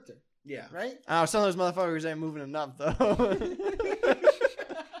character, Yeah. right? Oh, some of those motherfuckers ain't moving enough though.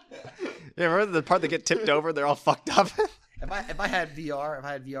 Yeah, remember the part that get tipped over? They're all fucked up. If I had VR,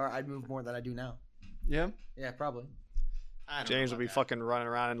 I'd move more than I do now. yeah. Yeah, probably. I don't James know will be about fucking running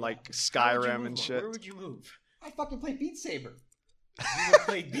around in like that. How would you Skyrim move and one? shit. Where would you move? I fucking play Beat Saber. You would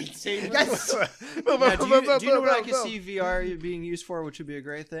play Beat Saber? Yes. Yeah, do you know what I can see VR being used for, which would be a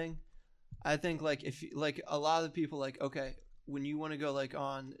great thing? I think like if like a lot of the people like okay, when you want to go like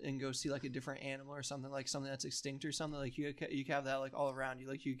on and go see like a different animal or something like something that's extinct or something like you can have that like all around you,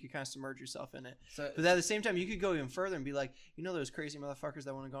 like you could kind of submerge yourself in it. So But at the same time, you could go even further and be like, you know, those crazy motherfuckers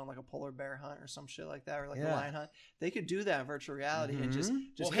that want to go on like a polar bear hunt or some shit like that, or like a Yeah. lion hunt. They could do that in virtual reality and just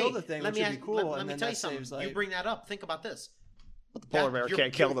Well, kill hey, the thing, let which me would be ask- cool. Let and me then tell you that something. saves like You bring that up. Think about this. But the polar bear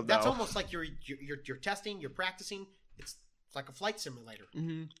can't kill them That's though. almost like you're testing, you're practicing. It's like a flight simulator.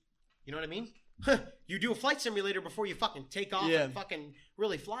 Mhm. You know what I mean? You do a flight simulator before you fucking take off Yeah. and fucking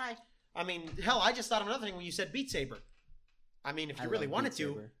really fly. I mean, hell, I just thought of another thing when you said Beat Saber. I mean, if you I really love wanted Beat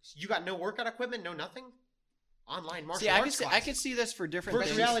to, Saber. you got no workout equipment, no nothing. Online martial See, I arts could class. see this for different Virtual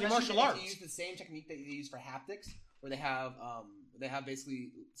things. reality Especially martial if you arts. use the same technique that you use for haptics, where they have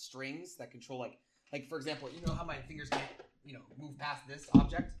basically strings that control like for example, you know how my fingers can't move past this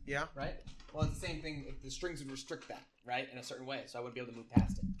object, Yeah. right? Well, it's the same thing. If the strings would restrict that, right, in a certain way, so I wouldn't be able to move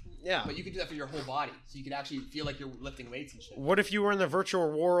past it. Yeah. But you could do that for your whole body, so you could actually feel like you're lifting weights and shit. What if you were in the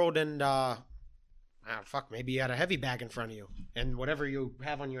virtual world and maybe you had a heavy bag in front of you, and whatever you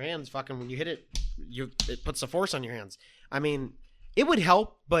have on your hands, fucking when you hit it, it puts the force on your hands. I mean, it would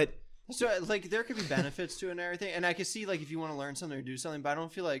help, but So like there could be benefits to it and everything, and I could see like if you want to learn something or do something, but I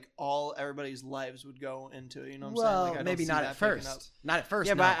don't feel like everybody's lives would go into it. You know what I'm saying? Like, I don't maybe see not that at picking up. first. Not at first.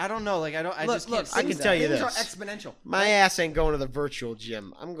 Yeah, no. but I don't know. Like I don't. I Look, just can't. look, I can see tell that. you things this. are exponential. my ass ain't going to the virtual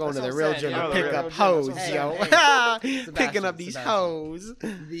gym. I'm going That's to the what I'm real saying, gym yeah, to the pick real up gym, hoes, that's what yo. I'm Sebastian, Picking up these Sebastian. hoes.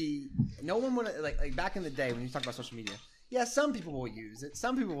 No one would like back in the day when you talk about social media. Yeah, some people will use it.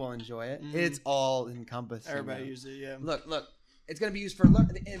 Some people will enjoy it. Mhm. It's all encompassing. Everybody now. uses it. Yeah. Look. It's gonna be used for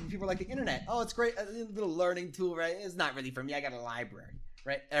learning. And people are like the internet. Oh, it's great, a little learning tool, right? It's not really for me. I got a library,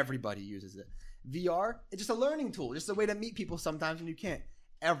 right? Everybody uses it. VR, it's just a learning tool, just a way to meet people sometimes when you can't.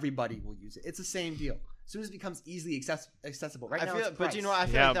 Everybody will use it. It's the same deal. As soon as it becomes easily accessible. Right I now, feel, it's but price. you know, I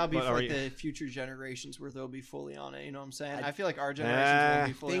feel Yeah, like that'll be but for are like you- the future generations where they'll be fully on it. You know what I'm saying? I- I feel like our generations won't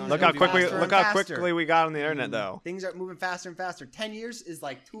be fully Things on Look it. how It'll be quickly faster look and how faster. quickly we got on the internet though. Things are moving faster and faster. 10 years is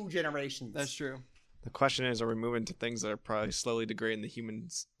like 2 generations. That's true. The question is, are we moving to things that are probably slowly degrading the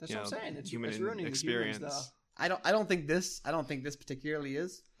humans? That's you what I'm know, saying. It's human ruining experience. the humans, I don't think this particularly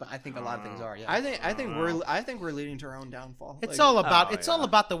is, but I think a lot of things are. Yeah. I think we're leading to our own downfall. It's Like, all about oh, all yeah.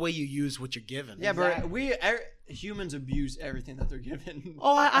 about the way you use what you're given. yeah, Exactly. but humans abuse everything that they're given.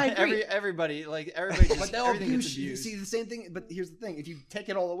 Oh, I agree. Everybody just But they'll everything gets abuse you. abused. See, the same thing. But here's the thing: if you take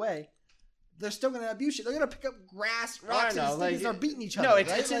it all away, they're still gonna abuse you. They're gonna pick up grass, rocks, and start beating each other. No, it's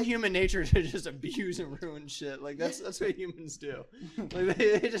right? in Like, human nature to just abuse and ruin shit. Like that's what humans do. Like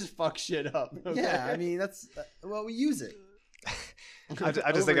they just fuck shit up. Okay? Yeah, I mean that's well, we use it. I'm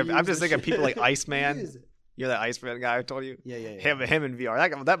just thinking of people like We Iceman. use it. You're that Iceman guy I told you. Yeah. Him in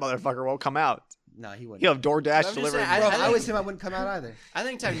VR. That motherfucker won't come out. No, he wouldn't. He'll have DoorDash I'm just delivered. saying, Bro, if I I think- was him, I wouldn't come out either. I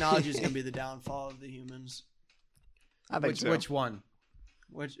think technology is gonna be the downfall of the humans. I think so. Which one?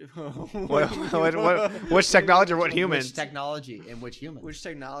 Which Which technology or what humans? Which technology and which humans? Which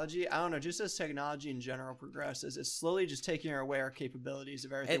technology? I don't know. Just as technology in general progresses, it's slowly just taking away our capabilities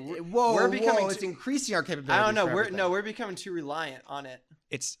of everything. We're becoming it's too- increasing our capabilities. I don't know. for everything. We're becoming too reliant on it.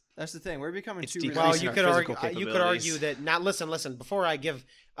 It's That's the thing. We're becoming It's too decreasing Well, reliant. our you could physical argue. You could capabilities. argue that. Now, listen. Before I give,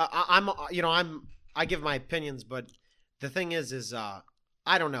 I give my opinions, but the thing is,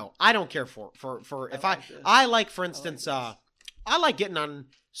 I don't know. I don't care for if like this. I like, for instance, this. I like getting on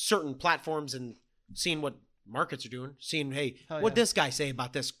certain platforms and seeing what markets are doing, seeing, hey, Hell what yeah. this guy say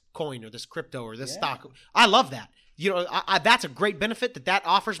about this coin or this crypto or this Yeah. stock. I love that. You know, that's a great benefit that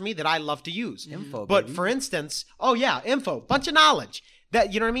offers me that I love to use. Info, But baby. for instance, info, bunch of knowledge.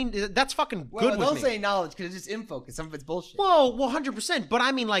 That, you know what I mean? That's fucking well, good don't with me. say knowledge because it's just info. Because some of it's bullshit. Well, 100%. But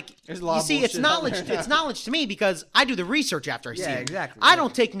I mean, like, There's a lot you of see, it's bullshit out knowledge. there. It's knowledge to me because I do the research after I see Yeah, it. exactly. I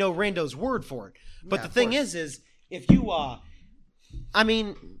don't take no rando's word for it. But Yeah, the of thing course. is if you, I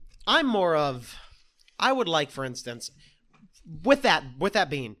mean, I'm more of, I would like, for instance, with that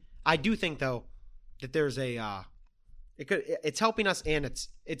being, I do think though that there's it's helping us and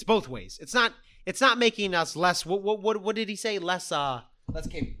it's both ways. It's not making us less. What did he say? Less. That's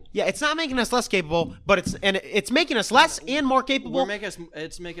capable. Yeah, it's not making us less capable, but it's making us less and more capable.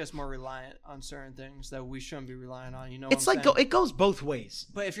 It's making us more reliant on certain things that we shouldn't be relying on. You know, It's what I'm like saying? it goes both ways.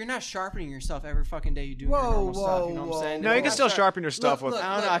 But if you're not sharpening yourself every fucking day, you do your Whoa, normal stuff. whoa, You know what whoa. I'm saying? no, you can still Sharp- sharpen your stuff with.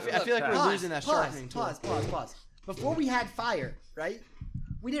 I don't know. I feel like we're losing that pause, sharpening tool. Pause. Before we had fire, right?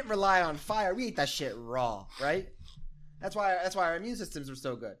 We didn't rely on fire. We ate that shit raw, right? That's why our immune systems were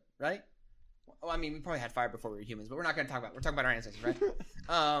so good, right? Well, I mean, we probably had fire before we were humans, but we're not going to talk about. We're talking about our ancestors, right?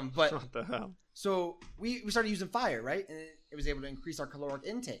 But What the hell? so we started using fire, right? And it was able to increase our caloric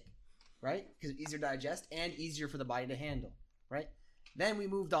intake, right? Because it's easier to digest and easier for the body to handle, right? Then we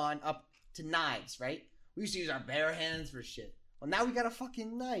moved on up to knives, right? We used to use our bare hands for shit. Well, now we got a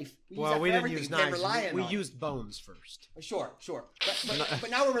fucking knife. We use that for We didn't everything. use We can't knives. rely We on it. used bones first. Sure.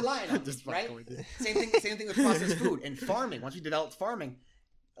 But now we're relying on Just it, right? fucking with you. Same thing with processed food and farming. Once we developed farming,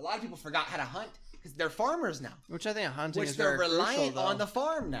 a lot of people forgot how to hunt because they're farmers now, Which I think hunting which is they're very reliant crucial, though. on the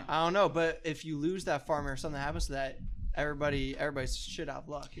farm now. I don't know, but if you lose that farm or something happens to that, everybody's shit out of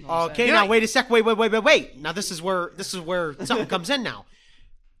luck. You know what I'm Okay, saying? now wait a sec. Wait. Now this is where something comes in now.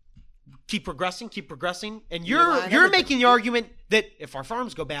 Keep progressing, and Rely on you're everything. making the argument that if our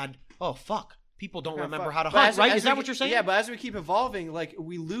farms go bad, oh fuck, people don't remember how to But hunt, as- right? as Is that we- what you're saying? Yeah, but as we keep evolving, like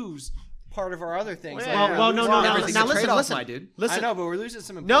we lose part of our other things. Well, Like, yeah. well, no. Well, Now everything's a listen, trade-off, listen, my dude. listen. I know, but we're losing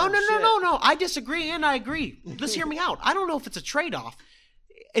some. No. important shit. I disagree and I agree. Let's hear me out. I don't know if it's a trade-off.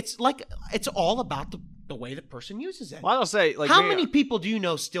 It's like it's all about the way the person uses it. Well, I'll say like How me- many people do you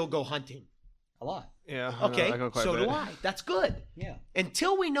know still go hunting? A lot. Yeah. I know, Okay, I go quite a so bit. do I. That's good. Yeah.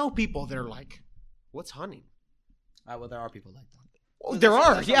 Until we know people that are like, what's hunting? Well, there are people like that. Well, Well, there that's-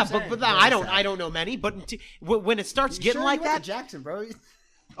 are, that's what yeah, I'm but saying. but Very I don't know many. But when it starts You getting sure? like You went that, to Jackson, bro.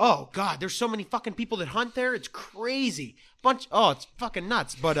 oh god, there's so many fucking people that hunt there. It's crazy. It's fucking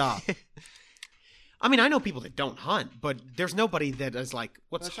nuts. But I mean, I know people that don't hunt, but there's nobody that is like,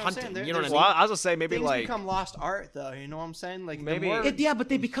 what's That's what I'm saying. hunting? There- You know what I there's- mean? Well, I was gonna say maybe Things like become lost art, though. You know what I'm saying? Like the Maybe- more- Yeah, but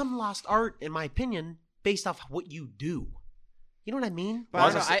they become lost art, in my opinion, based off what you do. You know what I mean? But Well, I,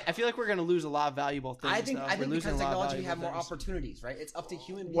 don't know, I was I feel like we're gonna lose a lot of valuable things. I think though. because We're losing a lot of technology we have valuable more things. opportunities, right? It's up to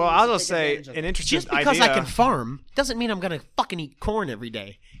human beings. well, I was to gonna take say advantage of an it. interesting Just because idea. I can farm doesn't mean I'm gonna fucking eat corn every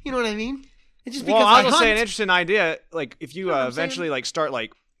day. You know what I mean? It's just because Well, I was I gonna say an hunt. interesting idea. Like if you know what I'm eventually like start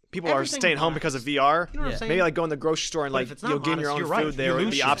like people are Everything staying home relax. because of VR. You know what I'm Yeah. saying? Maybe like going to the grocery store and But like if it's not you'll get your modest, own you're right. food there You would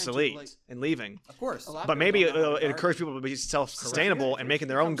lose be shit. obsolete Like- and leaving. Of course. A lot of But people maybe don't know how to it garden. encourage people to be self-sustainable and making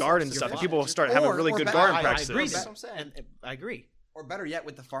their own Become gardens and stuff. And self-sufficient. people will start having really Or good better, garden I practices. agree. That's what I'm saying. And I agree. Or better yet,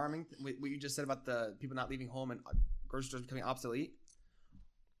 with the farming, what you just said about the people not leaving home and grocery stores becoming obsolete.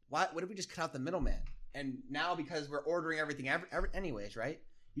 What if we just cut out the middleman? And now, because we're ordering everything anyways, right?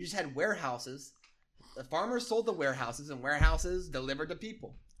 You just had warehouses. The farmers sold the warehouses, and warehouses delivered to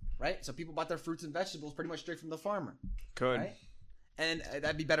people, right? So people bought their fruits and vegetables pretty much straight from the farmer, Could. right? And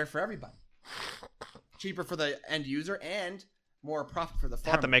that'd be better for everybody. Cheaper for the end user and more profit for the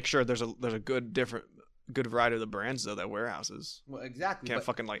farmer. Have to make sure there's a good variety of the brands though that warehouses. Well, exactly. Can't but-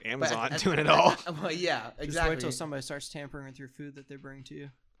 fucking like but Amazon at- doing it all. Well, yeah, Just exactly. wait till somebody starts tampering with your food that they bring to you.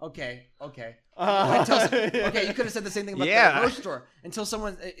 Okay. Okay, Okay, you could have said the same thing about Yeah. the grocery store. Until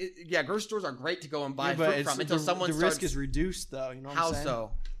someone, grocery stores are great to go and buy fruit from. Until someone the starts. risk is reduced, though. You know what How I'm saying?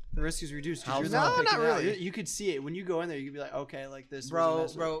 so, The risk is reduced. 'Cause How you're the so? one No, picking not it out. really. You could see it when you go in there. You could be like, okay, like this.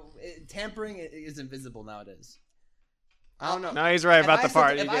 was a bro? mess. Tampering is invisible nowadays. I don't know. No, he's right If about I the slipped-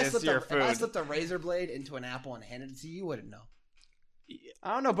 part. You if I get slipped your a- If I food. slipped a razor blade into an apple and handed it to you, you wouldn't know.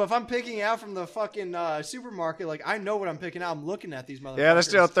 I don't know, but if I'm picking it out from the fucking supermarket, like I know what I'm picking out. I'm looking at these motherfuckers. Yeah, there's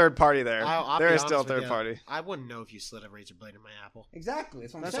still a third party there. I'll There be is still a honest with third you. party. I wouldn't know if you slid a razor blade in my apple. Exactly.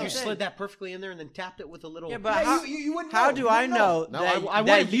 That's what I'm That's saying. You what I'm slid that perfectly in there and then tapped it with a little. Yeah, but Yeah, how, you wouldn't how know. do You I wouldn't know No, that, I that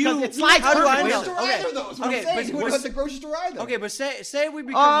wouldn't you? because it slides how do I perfectly. know? Grocery store either, though. Is what I'm Okay, saying. but You wouldn't go to the grocery store either. Okay, but say we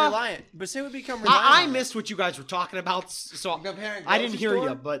become reliant. But say we become reliant. I on it. missed what you guys were talking about, so I'm comparing I didn't grocery hear store-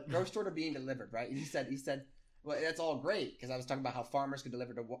 you. But grocery store to being delivered, right? And he said, well, that's all great because I was talking about how farmers could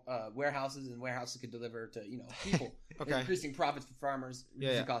deliver to warehouses and warehouses could deliver to people, Okay. increasing profits for farmers,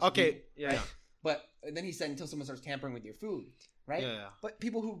 reducing yeah. costs of Okay. meat, Yeah. right? But then he said until someone starts tampering with your food, right? Yeah. But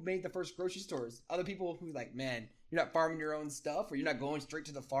people who made the first grocery stores, other people who like, man, you're not farming your own stuff, or you're not going straight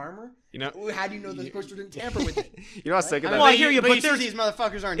to the farmer. You know, How do you know the grocery store didn't tamper with it? you know, I was thinking Well, that. I hear you, but you see there's- these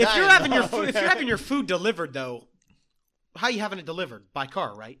motherfuckers aren't. If dying, you're having your though. food, if you're having your food delivered though, how you having it delivered by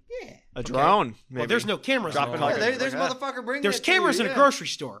car, right? Yeah. A drone, maybe. Well, there's no cameras. Drop in a it car. like Yeah, a- there's like motherfucker bringing. There's it to you, cameras in a yeah. grocery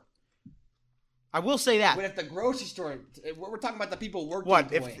store. I will say that. But if the grocery store, we're talking about the people working.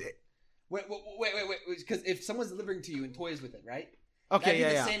 What if? toy. Wait, because if someone's delivering to you and toys with it, right? Okay, That'd be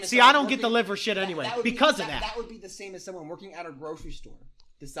the yeah. same as See, someone I don't get working- the liver shit anyway That would be- because of that. That would be the same as someone working at a grocery store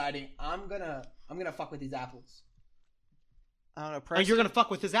deciding I'm gonna fuck with these apples. I don't know. And Price, you're gonna fuck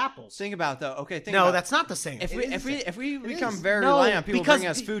with his apples. think about it, though. Okay, think No, about that's not the same. If It we is if the we same. if we It become is. very No, reliant on people because bringing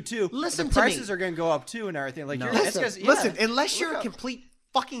us the- food too, listen the to me. prices are going to go up too and everything. Like No. you're, it's 'cause- yeah. Listen, unless Look you're a up. complete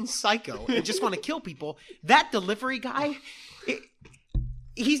fucking psycho and just want to kill people, that delivery guy,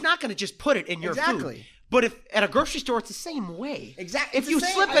 he's not going to just put it in your food. Exactly. But if at a grocery store, it's the same way. Exactly. If you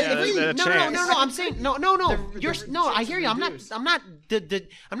slip it, Yeah, there's a chance. no. I'm saying no. You're the no. I chance hear is you. I'm reduced.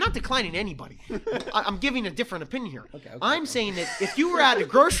 not declining anybody. I'm giving a different opinion here. Okay, I'm saying that if you were at a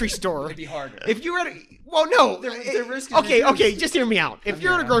grocery store, It'd be harder. if you were at a, well, no. The risk is Okay, reduced. just hear me out. If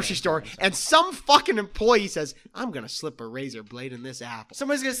you're at a grocery store and some fucking employee says, "I'm gonna slip a razor blade in this apple,"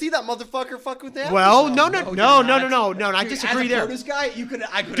 Somebody's gonna see that motherfucker fuck with that. well, no. I Dude, disagree as a there. produce guy,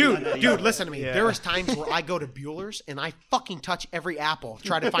 I could. Dude, listen to me. Yeah. There was times where I go to Bueller's and I fucking touch every apple,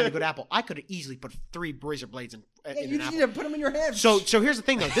 try to find a good apple. I could have easily put 3 razor blades in Yeah, an you just apple. need to put them in your hand. So here's the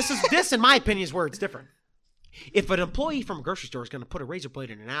thing though. This in my opinion is where it's different. If an employee from a grocery store is going to put a razor blade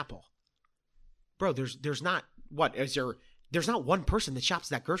in an apple, bro, there's not there's not one person that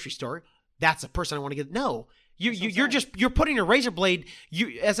shops at that grocery store. That's a person I want to get. No. You're putting a razor blade.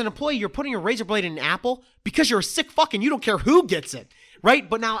 You as an employee, you're putting a razor blade in an apple because you're a sick fucking. You don't care who gets it, right?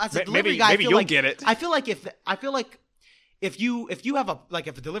 But now as a delivery guy, I maybe feel you'll like, get it. I feel like if you have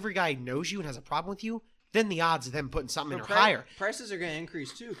if a delivery guy knows you and has a problem with you, then the odds of them putting something in are higher. Prices are going to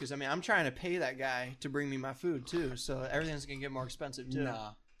increase too, because I mean, I'm trying to pay that guy to bring me my food too, so everything's going to get more expensive too.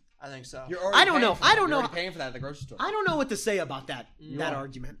 Nah. I think so. You're already I don't paying know. for I that. don't You're know. already paying for that at the grocery store. I don't know what to say about that are.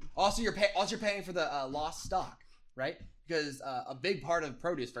 argument. Also, you're paying for the lost stock, right? Because a big part of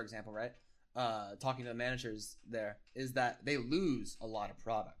produce, for example, right? Talking to the managers there, is that they lose a lot of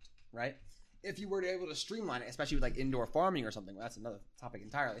product, right? If you were to able to streamline it, especially with like indoor farming or something, well, that's another topic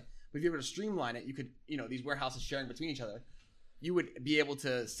entirely. But if you were to streamline it, you could, these warehouses sharing between each other, you would be able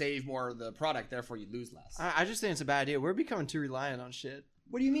to save more of the product. Therefore, you'd lose less. I just think it's a bad idea. We're becoming too reliant on shit.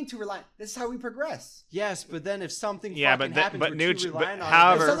 What do you mean too reliant? This is how we progress. Yes, but then if something Yeah, fucking but happens, but we're too Nuge- but reliant on it.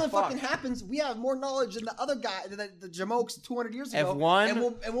 however- If We're something fucked. fucking happens, we have more knowledge than the other guy, the Jamokes 200 years ago. If one- and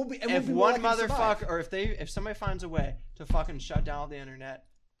we'll be if more one likely to survive. motherfucker, or if somebody finds a way to fucking shut down the internet,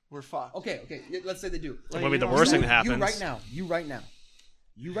 we're fucked. Okay. Let's say they do. What would be the you know worst what thing I'm that You happens?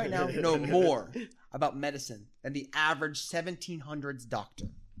 right now know more about medicine than the average 1700s doctor.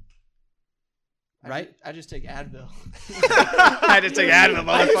 right? I just take Advil. I just take Advil,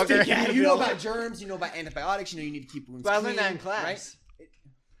 motherfucker. You know about germs. You know about antibiotics. You know you need to keep wounds But I clean. learned that in class. Right?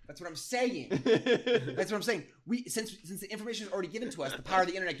 That's what I'm saying. That's what I'm saying. Since the information is already given to us, the power of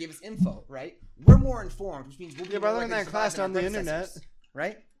the internet gave us info, right? We're more informed, which means we'll be Yeah, but I more learned likely that in to class survive on than the our internet. predecessors,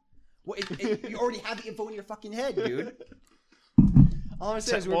 right? Well, you already have the info in your fucking head, dude. All I'm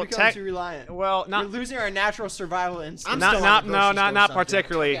saying is we're Well, becoming too reliant. Well, We're not losing our natural survival instinct. not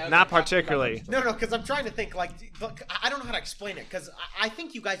particularly, Okay, not talk about particularly. No, because I'm trying to think. Like, look, I don't know how to explain it because I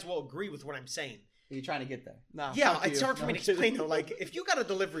think you guys will agree with what I'm saying. You're trying to get there. Nah, Yeah, fuck it's you. hard for me to No, I'm kidding. explain though. Like, if you got a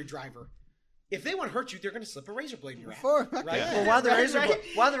delivery driver, if they want to hurt you, they're going to slip a razor blade in your ass. Right? Well, why the Right, razor right? blade?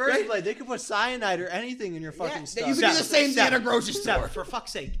 Why the razor Right? blade? They could put cyanide or anything in your fucking stuff. you could do the same thing at a grocery store. For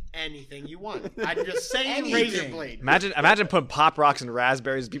fuck's sake, anything you want. I'm just saying Anything. razor blade. Imagine putting Pop Rocks and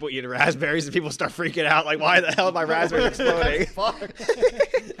raspberries. People eating raspberries, and people start freaking out. Like, why the hell are my raspberries exploding?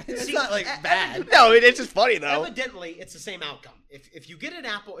 It's not like bad. No, it's just funny though. Evidently, it's the same outcome. If you get an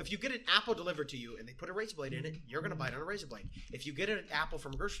apple delivered to you and they put a razor blade in it, you're gonna bite on a razor blade. If you get an apple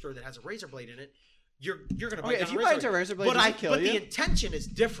from a grocery store that has a razor blade in it, you're gonna bite Okay, on if you a bite razor into a blade. razor blade, does it kill but you? the intention is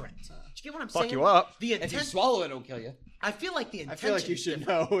different. Do you get what I'm saying? Fuck you up. The If you intent. swallow it, it'll kill you. I feel like the I intention. feel like you is should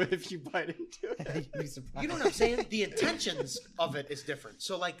different. know if you bite into it. You'd be surprised. You know what I'm saying? The intentions of it is different.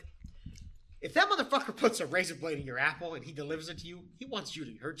 So like, if that motherfucker puts a razor blade in your apple and he delivers it to you, he wants you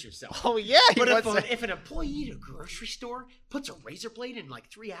to hurt yourself. Oh yeah, But if an employee at a grocery store puts a razor blade in like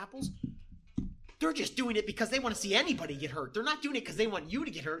 3 apples, they're just doing it because they want to see anybody get hurt. They're not doing it because they want you to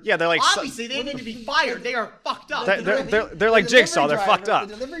get hurt. Yeah, they're like obviously they need to be fired. They are fucked up. they're like Jigsaw. They're fucked up.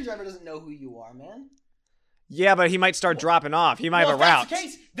 The delivery driver doesn't know who you are, man. Yeah, but he might start dropping off. He might have a route.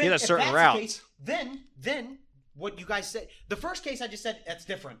 He has a certain route. Then what you guys said, the first case I just said, that's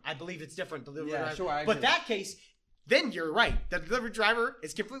different. I believe it's different. Delivery Yeah, driver. sure, I agree. But that case, then you're right. The delivery driver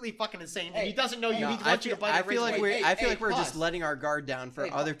is completely fucking insane, and he doesn't know you. He wants you to bite I a feel razor like blade. I feel like we're pause. just letting our guard down for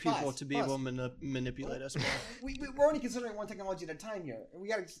Hey, other pause, people to be pause. able to manipulate us more. We're only considering one technology at a time here. We're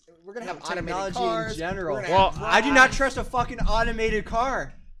gonna have Technology automated cars. in general. we're gonna Well, have I do not trust a fucking automated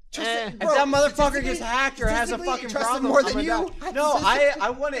car. If that motherfucker gets hacked or has a fucking trust problem, more I'm than gonna you. die. No, I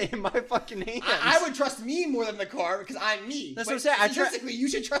want it in my fucking hands. I would trust me more than the car because I'm me. That's But what I'm saying. I statistically, you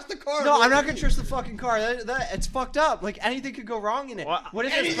should trust the car. No, more I'm not than gonna me. trust the fucking car. It's fucked up. Like anything could go wrong in it. Well, What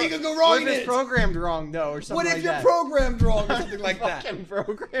if anything it's could go wrong What in if it's it? programmed wrong though, or something What if like you're that? programmed wrong or something like that? Fucking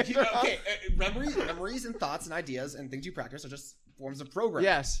programmed You know, okay, memories and thoughts and ideas and things you practice are just forms of programming.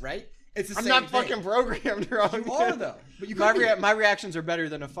 Yes. Right? It's the I'm same not thing. fucking programmed wrong. You are though. But you my could be. my reactions are better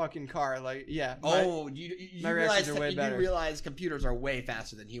than a fucking car. Like yeah. Oh, you my realize reactions are way you better. realize computers are way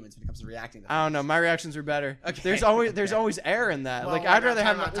faster than humans when it comes to reacting. To I don't know. My reactions are better. Okay. There's always error in that. Well, like why I'd not? rather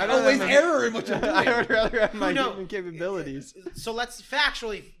have Time out, my, time I'd out. rather always have my- error in what you're doing. I would rather have my knows? human capabilities. So let's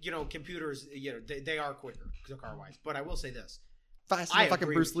factually, computers, they are quicker car wise. But I will say this: Faster I than fucking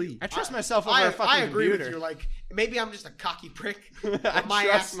agree Bruce with you. Lee. I trust myself over a fucking I agree computer. with you. Like maybe I'm just a cocky prick. I But my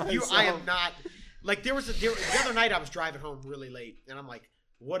trust ass, I am myself. not. Like the other night I was driving home really late, and I'm like,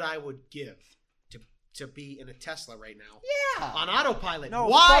 what I would give to be in a Tesla right now Yeah. on autopilot. No,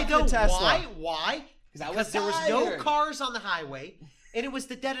 Why fuck the though? Tesla. Why? Because There was no cars on the highway, and it was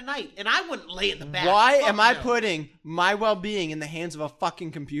the dead of night, and I wouldn't lay in the back. Why Fuck am I no. putting my well-being in the hands of a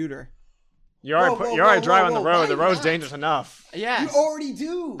fucking computer? You're already, Whoa, whoa, you're already whoa, driving whoa, on the road. why The road's not? dangerous enough. Yes. You already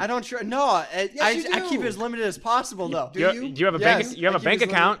do. I don't trust. No, I keep do. it as limited as possible though. Do You have a Yes, bank. You have I a keep bank his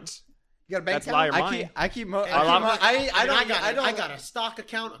limit. account. You got a bank That's why account? you're I money. keep. I keep. Mo- And I don't. I got a stock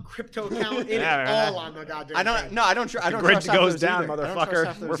account, a crypto account. It is Yeah, all on the goddamn. I don't. thing. No, I don't. I The don't grid trust half goes those down, either. I don't trust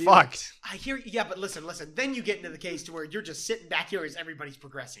half motherfucker. those We're either. fucked. I hear you. Yeah, but listen. Then you get into the case to where you're just sitting back here as everybody's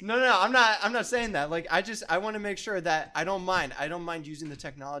progressing. No, I'm not saying that. Like, I want to make sure that I don't mind using the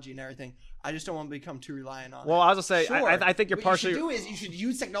technology and everything. I just don't want to become too reliant on Well, I was gonna say, Sure. I think you're What partially. you should do is you should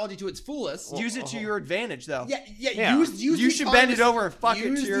use technology to its fullest. it. Use it to your advantage, though. Yeah. Use You the should bend it autonomous- over and fuck it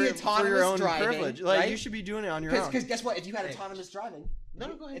use to the your, for autonomous your own driving, privilege. Like, right? you should be doing it on your own. Because guess what? If you had autonomous driving,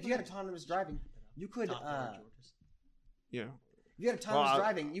 No, go ahead. if you had autonomous driving, you could. Yeah. If you had autonomous Well,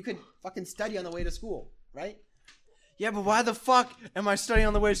 driving, you could fucking study on the way to school, right? Yeah, but why the fuck am I studying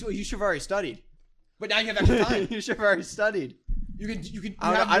on the way to school? You should have already studied. But now you have extra time. You should have already studied. You can. You can.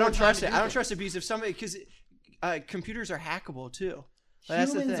 I don't trust it. I don't trust it because if somebody, because computers are hackable too. Like,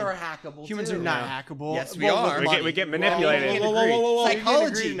 that's the Humans thing. are hackable. Humans too. are not Yeah. hackable. Yes, we Well, are. with We get money. manipulated. Whoa.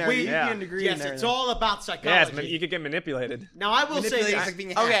 Psychology. You We- get a degree in Yes, there. it's all about psychology. Yes, you could get manipulated. Now I will say Manipulating this. is like being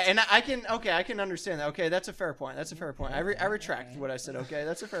hacked. Okay, and I can understand that. Okay, that's a fair point. I retract what I said. Okay,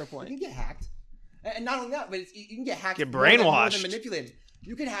 that's a fair You point. can get hacked, and not only that, but you can get hacked. Get more than brainwashed. manipulated.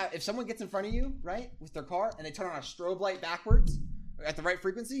 You could have if someone gets in front of you, right, with their car, and they turn on a strobe light backwards, at the right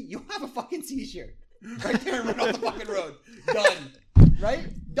frequency, you'll have a fucking seizure right there and run off the fucking road. Done. Right?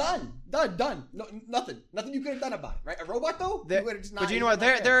 Done. No, nothing you could have done about it. Right? A robot though, you would have just not. But you know what?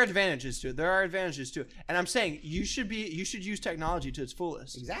 There are advantages to it. There are advantages to it, and I'm saying you should use technology to its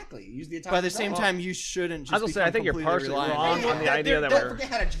fullest. Exactly. Use the entire. But at the same time, you shouldn't. Just I was gonna say, I think you're partially wrong on the idea that don't forget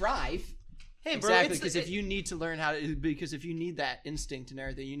how to drive. Hey, bro, exactly, because if you need to learn how to, because if you need that instinct and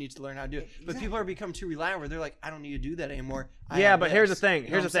everything, you need to learn how to do it. But people are becoming too reliant where they're like, I don't need to do that anymore. Yeah, but here's the thing.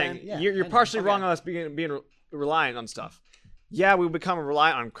 You're partially wrong on us being reliant on stuff. Yeah, we become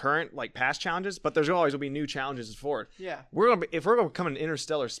reliant on current, like past challenges, but there's always will be new challenges for it. Yeah, if we're gonna become an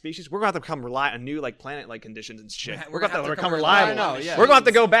interstellar species, we're gonna have to become reliant on new like planet-like conditions and shit. We're gonna have to become reliable. reliable. Yeah. We're gonna have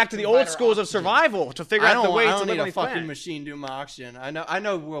to go back to the old schools of survival to figure out the way to live on a these fucking planets. machine doing my oxygen. I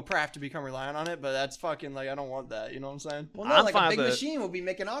know we'll probably have to become reliant on it, but that's fucking like I don't want that. You know what I'm saying? Well, no, like a big machine will be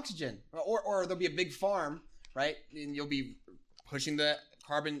making oxygen, or there'll be a big farm, right? And you'll be pushing the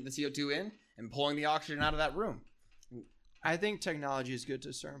CO2 in and pulling the oxygen out of that room. I think technology is good to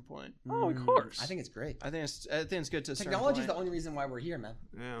a certain point. Oh, of course. I think it's great. I think it's good to a certain point. Technology is the only reason why we're here, man.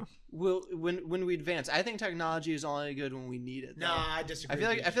 Yeah. Well, when we advance, I think technology is only good when we need it. No, I disagree.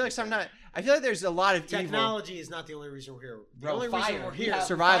 I feel like there's a lot of technology is not the only reason we're here. The Bro, only reason we're here.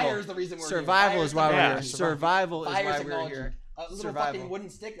 Survival. Fire is the reason we're survival here. Is why we're Yeah, here. Survival is why we're here. A little fucking wooden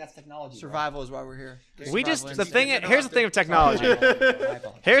stick, that's technology. Survival is why we're here. Here's the thing of technology.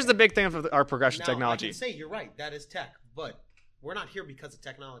 Here's the big thing of our progression technology. I can say you're right. That is tech, but we're not here because of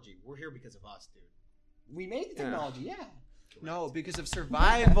technology. We're here because of us, dude. We made the technology, yeah. No, because of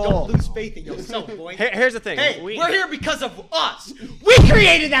survival. Don't lose faith in yourself, boy. Here's the thing. Hey, we're here because of us. We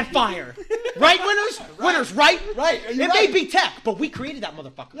created that fire. Right, winners? Winners, right? Right. It may be tech, but we created that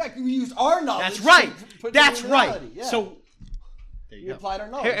motherfucker. Yeah, we used our knowledge. That's right. to put That's it in right. reality. Yeah. So we applied our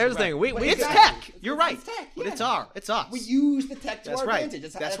knowledge. Here's the thing. it's tech. You're right. It's tech, But yeah. it's us. We use the tech to That's our right.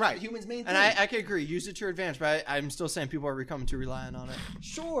 advantage. That's right. Humans' main thing. And I can agree, use it to your advantage, but I'm still saying people are becoming too reliant on it.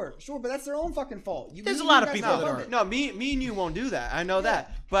 Sure, but that's their own fucking fault. There's a lot of people that aren't. No, me and you won't do that. I know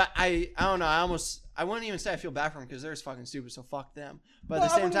that. But I don't know. I wouldn't even say I feel bad for them because they're just fucking stupid. So fuck them. But at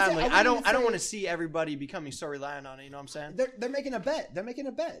the same time, like I don't want to see everybody becoming so reliant on it. You know what I'm saying? They're making a bet.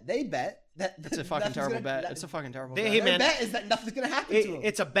 They bet that it's a fucking terrible bet. It's a fucking terrible bet. Hey, man, their bet is that nothing's gonna happen to them.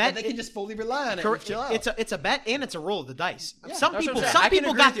 It's a bet. They can just fully rely on it. Correct. It's a bet and it's a roll of the dice. Yeah. Some That's people what I'm saying. got I agree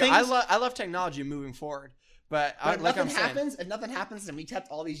with things. you. I love technology moving forward, but if like nothing I'm saying, happens, if nothing happens, and we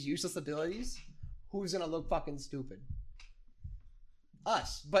kept all these useless abilities, who's gonna look fucking stupid?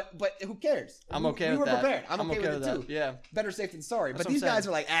 Us, but who cares? I'm okay we with that. were prepared. I'm okay with it that. too. Yeah, Better safe than sorry. That's But what these I'm guys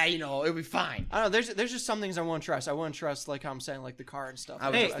are like, it'll be fine. I don't know. There's just some things I won't trust. I won't trust, like how I'm saying, like the car and stuff.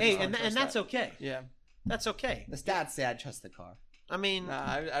 And that's okay. Yeah, That's okay. The stats say I'd trust the car. I mean,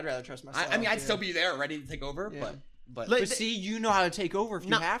 I'd rather trust myself. I mean, I'd still be there, ready to take over. Yeah. But see, you know how to take over if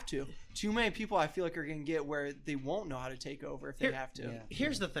you have to. Too many people, I feel like, are gonna get where they won't know how to take over if they have to. Yeah.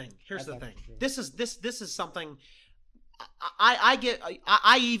 here's the thing. That's true. This is something.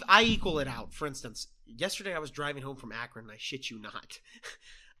 I equal it out. For instance, yesterday I was driving home from Akron, and I shit you not,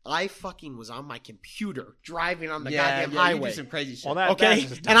 I fucking was on my computer driving on the goddamn highway. You do some crazy shit. Well, Okay,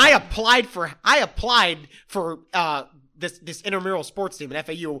 and I applied for this intramural sports team at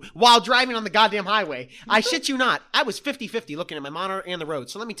FAU while driving on the goddamn highway. I shit you not, I was 50-50 looking at my monitor and the road.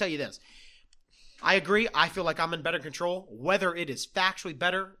 So let me tell you this. I agree. I feel like I'm in better control, whether it is factually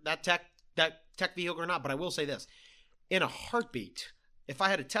better, that tech vehicle or not. But I will say this. In a heartbeat, if I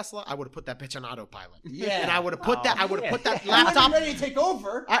had a Tesla, I would have put that bitch on autopilot. Yeah. And I would have put that laptop laptop ready to take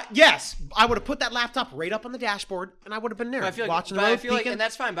over. Yes, I would have put that laptop right up on the dashboard, and I would have been there But I feel like, watching but the road. I feel like, peeking. and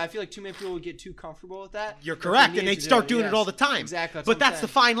that's fine. But I feel like too many people would get too comfortable with that. You're If correct, they and need they'd to start do doing it all the time. Exactly. But that's the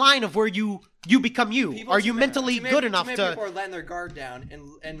fine line of where you become you. People Are you too mentally many- good enough too to? many people are letting their guard down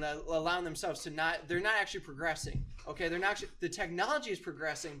and allowing themselves to not. They're not actually progressing. Okay, they're not. The technology is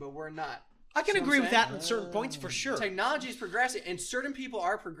progressing, but we're not. I can See what agree I'm with saying? that in certain points for sure. Technology is progressing, and certain people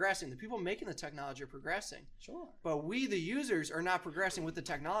are progressing. The people making the technology are progressing. Sure. But we, the users, are not progressing with the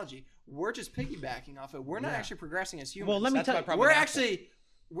technology. We're just piggybacking off it. We're not actually progressing as humans. Well, let me tell you,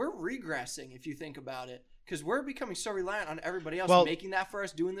 we're regressing if you think about it, because we're becoming so reliant on everybody else Well- making that for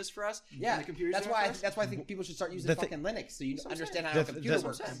us, doing this for us. Yeah, and the computers. that's doing it why. for us. That's why I think people should start using The fucking Linux, so you what I'm understand how the, a computer the,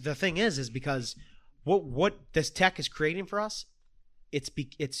 works. the thing is because what this tech is creating for us, it's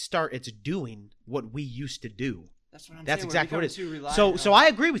doing what we used to do. That's what I'm That's saying. exactly what We're it is. becoming too reliant So on I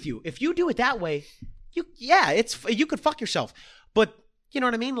agree with you. If you do it that way, you could fuck yourself. But you know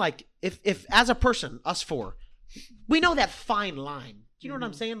what I mean? Like if as a person, us four, we know that fine line. You know what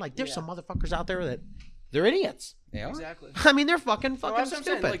I'm saying? Like there's some motherfuckers out there that They're idiots. Yeah. Exactly. I mean, they're fucking Well, that's what I'm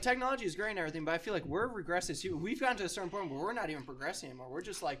saying. stupid. Like, technology is great and everything, but I feel like we're regressive. We've gotten to a certain point where we're not even progressing anymore. We're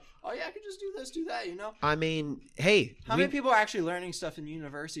just like, oh yeah, I could just do this, do that, you know? I mean, hey, How many people are actually learning stuff in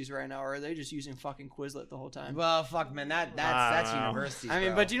universities right now, or are they just using fucking Quizlet the whole time? Well, fuck, man, that's university. I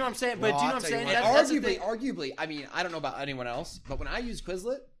mean, but do you know what I'm saying? But Well, do you know I'll what I'm tell you saying? what. That's the arguably, thing. arguably, I mean, I don't know about anyone else, but when I use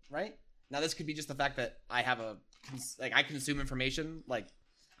Quizlet, right now, this could be just the fact that I have I consume information, like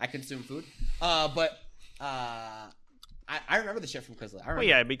I consume food, but I remember the shit from Quizlet. I remember. Well,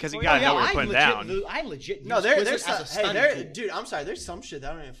 yeah, because you Oh, gotta yeah, know what I you're putting legit, down. I legit. No, use there's Quizlet some, as a study tool. dude, I'm sorry. There's some shit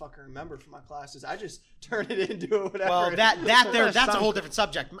that I don't even fucking remember from my classes. I just turn it into whatever. Well, that's a Some- whole different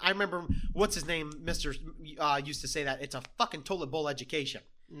subject. I remember what's his name, Mister, used to say that it's a fucking toilet bowl education.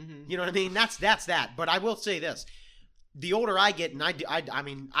 Mhm. You know what I mean? That's that. But I will say this: the older I get, and I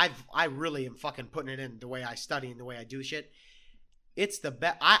mean, I really am fucking putting it in the way I study and the way I do shit. It's the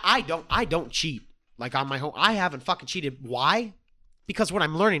best. I don't cheat like on my home. I haven't fucking cheated. Why? Because what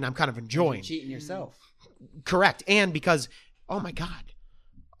I'm learning, I'm kind of enjoying. You're cheating yourself. Correct, and because oh my god,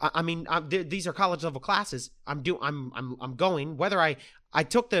 I mean these are college level classes. I'm going. Whether I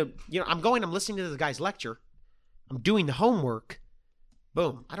took the I'm going. I'm listening to the guy's lecture. I'm doing the homework.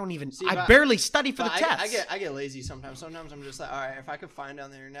 Boom. I don't even. See, I but- barely study for the But test. I get lazy sometimes. Sometimes I'm just like, all right, if I could find it on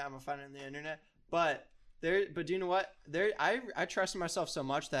the internet, I'm gonna find it on the internet. But do you know what? I trust in myself so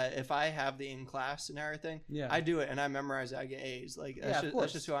much that if I have the in class and everything, Yeah. I do it and I memorize it. I get A's. Like Yeah, that's, of course.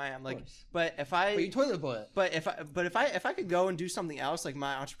 that's just who I am. Like, course. but if But you I. toilet bowl it. But if I could go and do something else like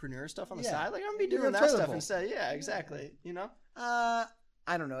my entrepreneur stuff on the Yeah. side, like I'm gonna be You're doing a that toilet stuff bowl. instead. Yeah, exactly. You know. I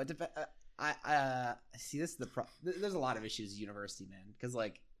don't know. It I see. This is there's a lot of issues at university, man. Because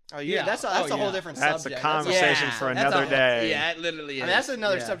like, Oh yeah, that's a whole different That's a subject. conversation a- for that's another a- day. Yeah, it literally is. I mean, that's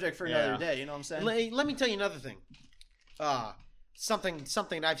another Yeah. subject for Yeah. another day. You know what I'm saying? Let me tell you another thing.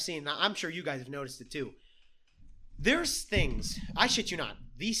 Something I've seen. I'm sure you guys have noticed it too. There's things. I shit you not.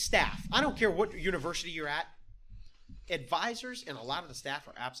 These staff. I don't care what university you're at. Advisors and a lot of the staff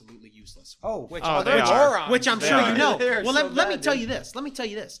are absolutely useless. Oh, Which, Oh, they're they are. morons. which I'm They sure are. you know. They're Well, so let me bad, tell dude. you this. Let me tell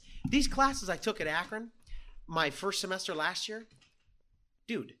you this. These classes I took at Akron, my first semester last year,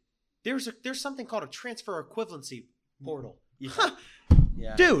 dude, there's something called a transfer equivalency portal.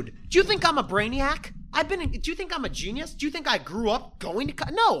 yeah. Dude, do you think I'm a brainiac? Do you think I'm a genius? Do you think I grew up going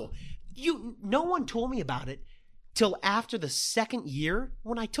to no. No one told me about it till after the second year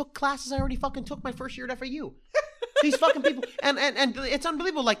when I took classes I already fucking took my first year at FAU. These fucking people and it's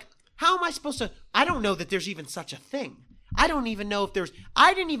unbelievable. Like, how am I supposed to I don't know that there's even such a thing. I don't even know if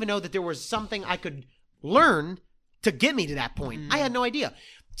I didn't even know that there was something I could learn to get me to that point. I had no idea.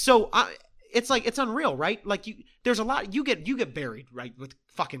 So it's like it's unreal, right? Like there's a lot you get buried, right, with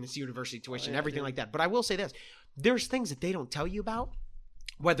fucking this university tuition, everything like that. But I will say this: there's things that they don't tell you about,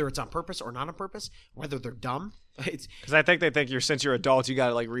 whether it's on purpose or not on purpose, whether they're dumb. It's Because I think they think since you're adults, you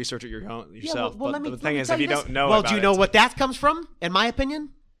gotta like research it yourself. well, But let me the thing is, tell if you this. don't know, well, about do you know it, what that comes from? In my opinion,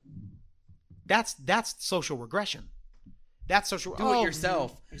 that's social regression. That's social. Do it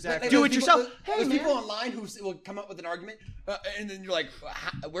yourself. exactly. Do There's it yourself. people- Hey, there's man. people online who will come up with an argument, and then you're like,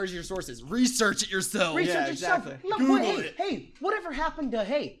 "Where's your sources? Research it yourself." Research Yeah, yourself. exactly. Look, Google hey, it. hey, whatever happened to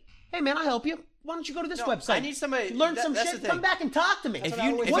hey, man, I'll help you. Why don't you go to this No, website? I need somebody. Learn some that's shit. the Come thing. back and talk to me. If what I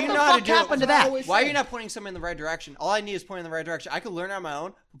you, always if what you the know how to fuck do it, happened to that's what I that? always why are say. you not pointing somebody in the right direction? All I need is point in the right direction. I could learn on my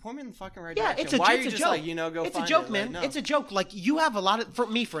own, but point me in the fucking right Yeah, direction. it's a, why it's are you a just joke. like, go it's find a joke, it? man. Like, no. It's a joke. Like, you have a lot of, for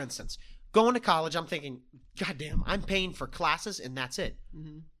me, for instance, going to college, I'm thinking, God damn, I'm paying for classes and that's it.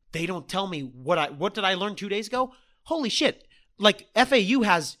 Mhm. They don't tell me what did I learn 2 days ago? Holy shit. Like, FAU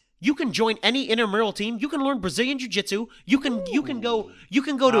has, you can join any intramural team. You can learn Brazilian jiu-jitsu. You can go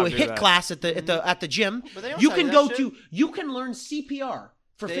to I'll a do hit that. class at the gym. But they don't You tell can you go that to shit. you can learn CPR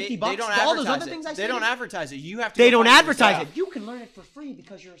for $50. They don't For all those advertise other things it. I They said. don't advertise it. You have to. They go don't find advertise yourself. it. You can learn it for free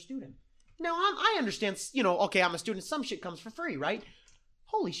because you're a student. Now, I understand, okay, I'm a student. Some shit comes for free, right?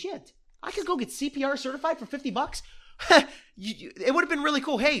 Holy shit. I could go get CPR certified for $50. It would have been really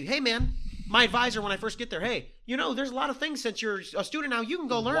cool. Hey, man, my advisor when I first get there, hey, there's a lot of things since you're a student now, you can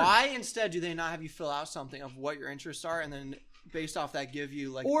go learn. Why instead do they not have you fill out something of what your interests are, and then based off that give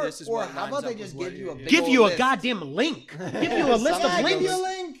you like Or- this is or what how lines about they up just with give what you a you're- big Give old you a list. goddamn link. Give you a list of Yeah, give links you a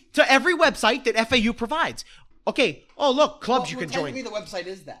link. to every website that FAU provides. Okay, look, clubs you can join. Technically, the website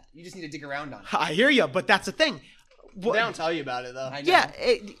is that. You just need to dig around on it. I hear you, but that's the thing. They don't tell you about it though. I know. Yeah,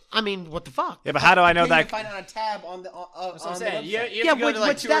 I mean, what the fuck? yeah, but how do I know You that? can find it on a tab on the That's what on I'm the saying. website. You have Yeah, to go to like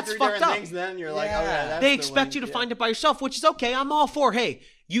which 2 or that's 3 fucked different up. things. Then you're like, Yeah. oh yeah, that's They the expect link. you to Yeah. find it by yourself, which is okay. I'm all for, hey,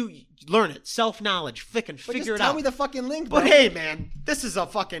 you learn it, self-knowledge, But figure just it tell out. me the fucking link, bro. But hey, man, this is a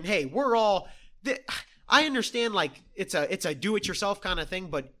fucking, hey, we're all, I understand like it's a do it yourself kind of thing,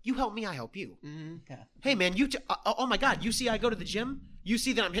 but you help me, I help you. Mm-hmm. Yeah. Hey man, oh my God, you see I go to the gym? You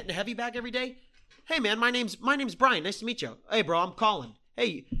see that I'm hitting a heavy bag every day? Hey man, my name's Brian. Nice to meet you. Hey bro, I'm Colin.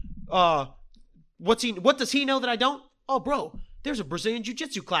 Hey, what does he know that I don't? Oh bro, there's a Brazilian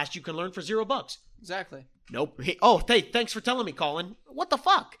jiu-jitsu class you can learn for $0. Exactly. Nope. Hey, thanks for telling me, Colin. What the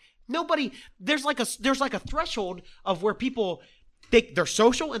fuck? Nobody. There's like a threshold of where people think they're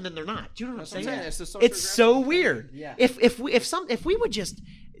social and then they're not. Do you know what I'm saying? It's the social It's so weird. Yeah. If we would just,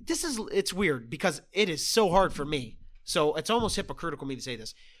 it's weird because it is so hard for me. So it's almost hypocritical of me to say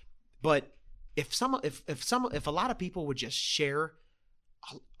this, but if a lot of people would just share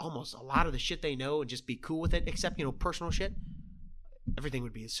almost a lot of the shit they know and just be cool with it, except personal shit, everything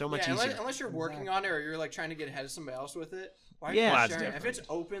would be so much easier. Unless you're working on it or you're like trying to get ahead of somebody else with it. Why are Yeah. you Well, sharing that's it? If it's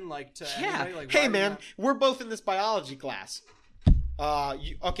open like to Yeah. anybody, like, Hey why man, not? we're both in this biology class.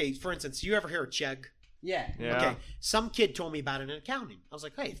 Okay, for instance, you ever hear of Chegg? Yeah. Yeah. Okay, some kid told me about it in accounting. I was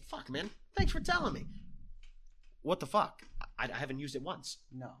like, hey, fuck, man, thanks for telling me. What the fuck? I haven't used it once.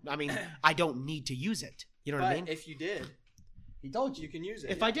 No. I mean, I don't need to use it. You know what I mean? But if you did, He told you. you can use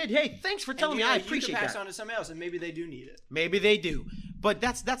it. If I did, hey, thanks for telling me. I appreciate you can pass that. on to somebody else, and maybe they do need it. Maybe they do, but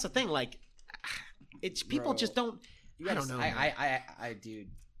that's the thing. Like, it's people Bro. just don't. You I gotta- don't know. dude.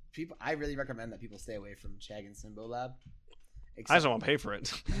 People, I really recommend that people stay away from Chegg and Simbo Lab. I just don't want to pay for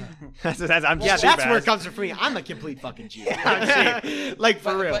it. I'm Yeah, cheap that's where it ass. comes from for me. I'm a complete fucking G. Like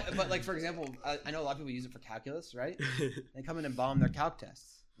for real. But like for example, I know a lot of people use it for calculus, right? They come in and bomb their calc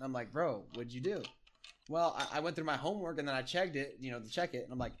tests. And I'm like, bro, what'd you do? Well, I went through my homework and then I checked it, to check it.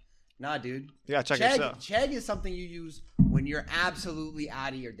 And I'm like, nah, dude. Yeah, check Chegg, yourself. Chegg is something you use when you're absolutely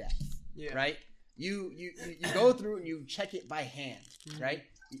out of your depth, Yeah. right? You go through and you check it by hand, right?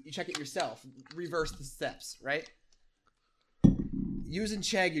 You check it yourself, reverse the steps, right? Using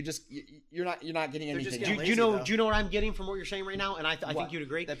Chegg, you're not getting They're just anything. getting do lazy, though. you know what I'm getting from what you're saying right now? And I think What? you'd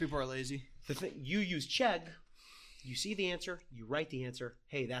agree. That people are lazy. The thing, you use Chegg, you see the answer, you write the answer.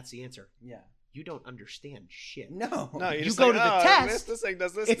 Hey, that's the answer. Yeah. You don't understand shit. No. No, you You just go like, to the oh, test, This thing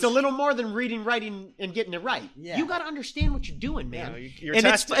does this. It's a little more than reading, writing, and getting it right. Yeah. You got to understand what you're doing, man. Yeah, you're and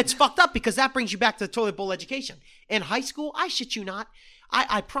tested. it's fucked up because that brings you back to the toilet bowl education. In high school, I shit you not.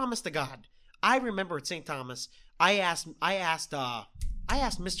 I promise to God, I remember at St. Thomas, I asked Mr.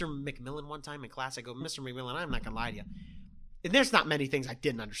 McMillan one time in class. I go, Mr. McMillan, I'm not gonna lie to you. And there's not many things I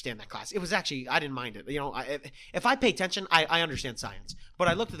didn't understand in that class. It was actually, I didn't mind it. If I pay attention, I understand science. But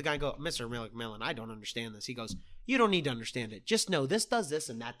I looked at the guy and go, Mr. McMillan, I don't understand this. He goes, you don't need to understand it. Just know this does this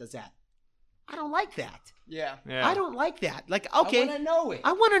and that does that. I don't like that. Yeah. Yeah. I don't like that. Like, okay, I want to know it.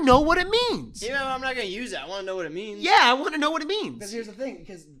 I want to know what it means. Even if I'm not gonna use it, I want to know what it means. Yeah, I want to know what it means. Because here's the thing,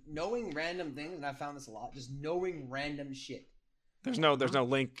 because knowing random things, and I found this a lot, just knowing random shit. There's no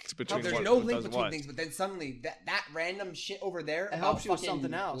link between. There's what, no what link does between what. things, but then suddenly that random shit over there It about helps you with fucking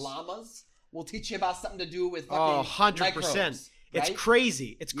something else. llamas will teach you about something to do with Oh, fucking 100%. microbes, It's right?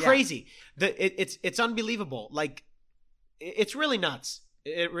 crazy. It's Yeah. crazy. It's unbelievable. Like, it's really nuts.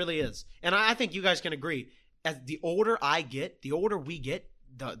 It really is. And I think you guys can agree. As the older I get, the older we get,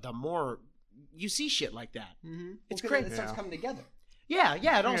 the more you see shit like that. Mm-hmm. It's Well, 'cause crazy. It starts Yeah. coming together. Yeah,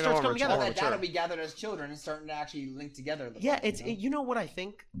 it all You starts know, coming we're All together. that mature. data we gathered as children is starting to actually link together. a little Yeah, bit, you know what I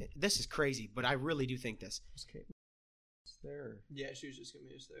think? This is crazy, but I really do think this. There. Yeah, she was just gonna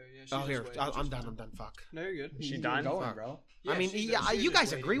be there. Yeah. She Oh, was here, just waiting. I'm She's done. fine. I'm done. Fuck. No, you're good. Is she You done? Going, Fuck. bro. Yeah, I mean, she's yeah, just- she's you just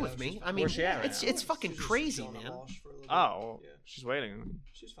guys waiting, agree though. with me. She's I fine. mean, Where's she at right it's now? it's fucking She's just crazy, on the man. wash for a little bit. Oh, Yeah. she's waiting.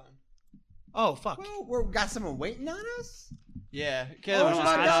 She's fine. Oh fuck. Well, we got someone waiting on us. Yeah. Oh Caleb was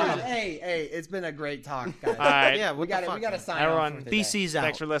my just god! gonna Hey, it's been a great talk, guys. All right. Yeah, we what got the to fuck, man? sign Everyone, off for today. BC's out.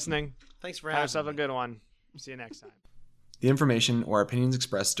 Thanks for listening. Thanks for Have having yourself me. a good one. See you next time. The information or opinions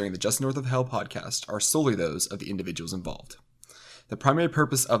expressed during the Just North of Hell podcast are solely those of the individuals involved. The primary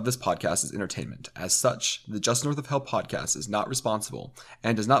purpose of this podcast is entertainment. As such, the Just North of Hell podcast is not responsible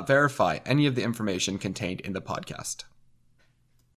and does not verify any of the information contained in the podcast.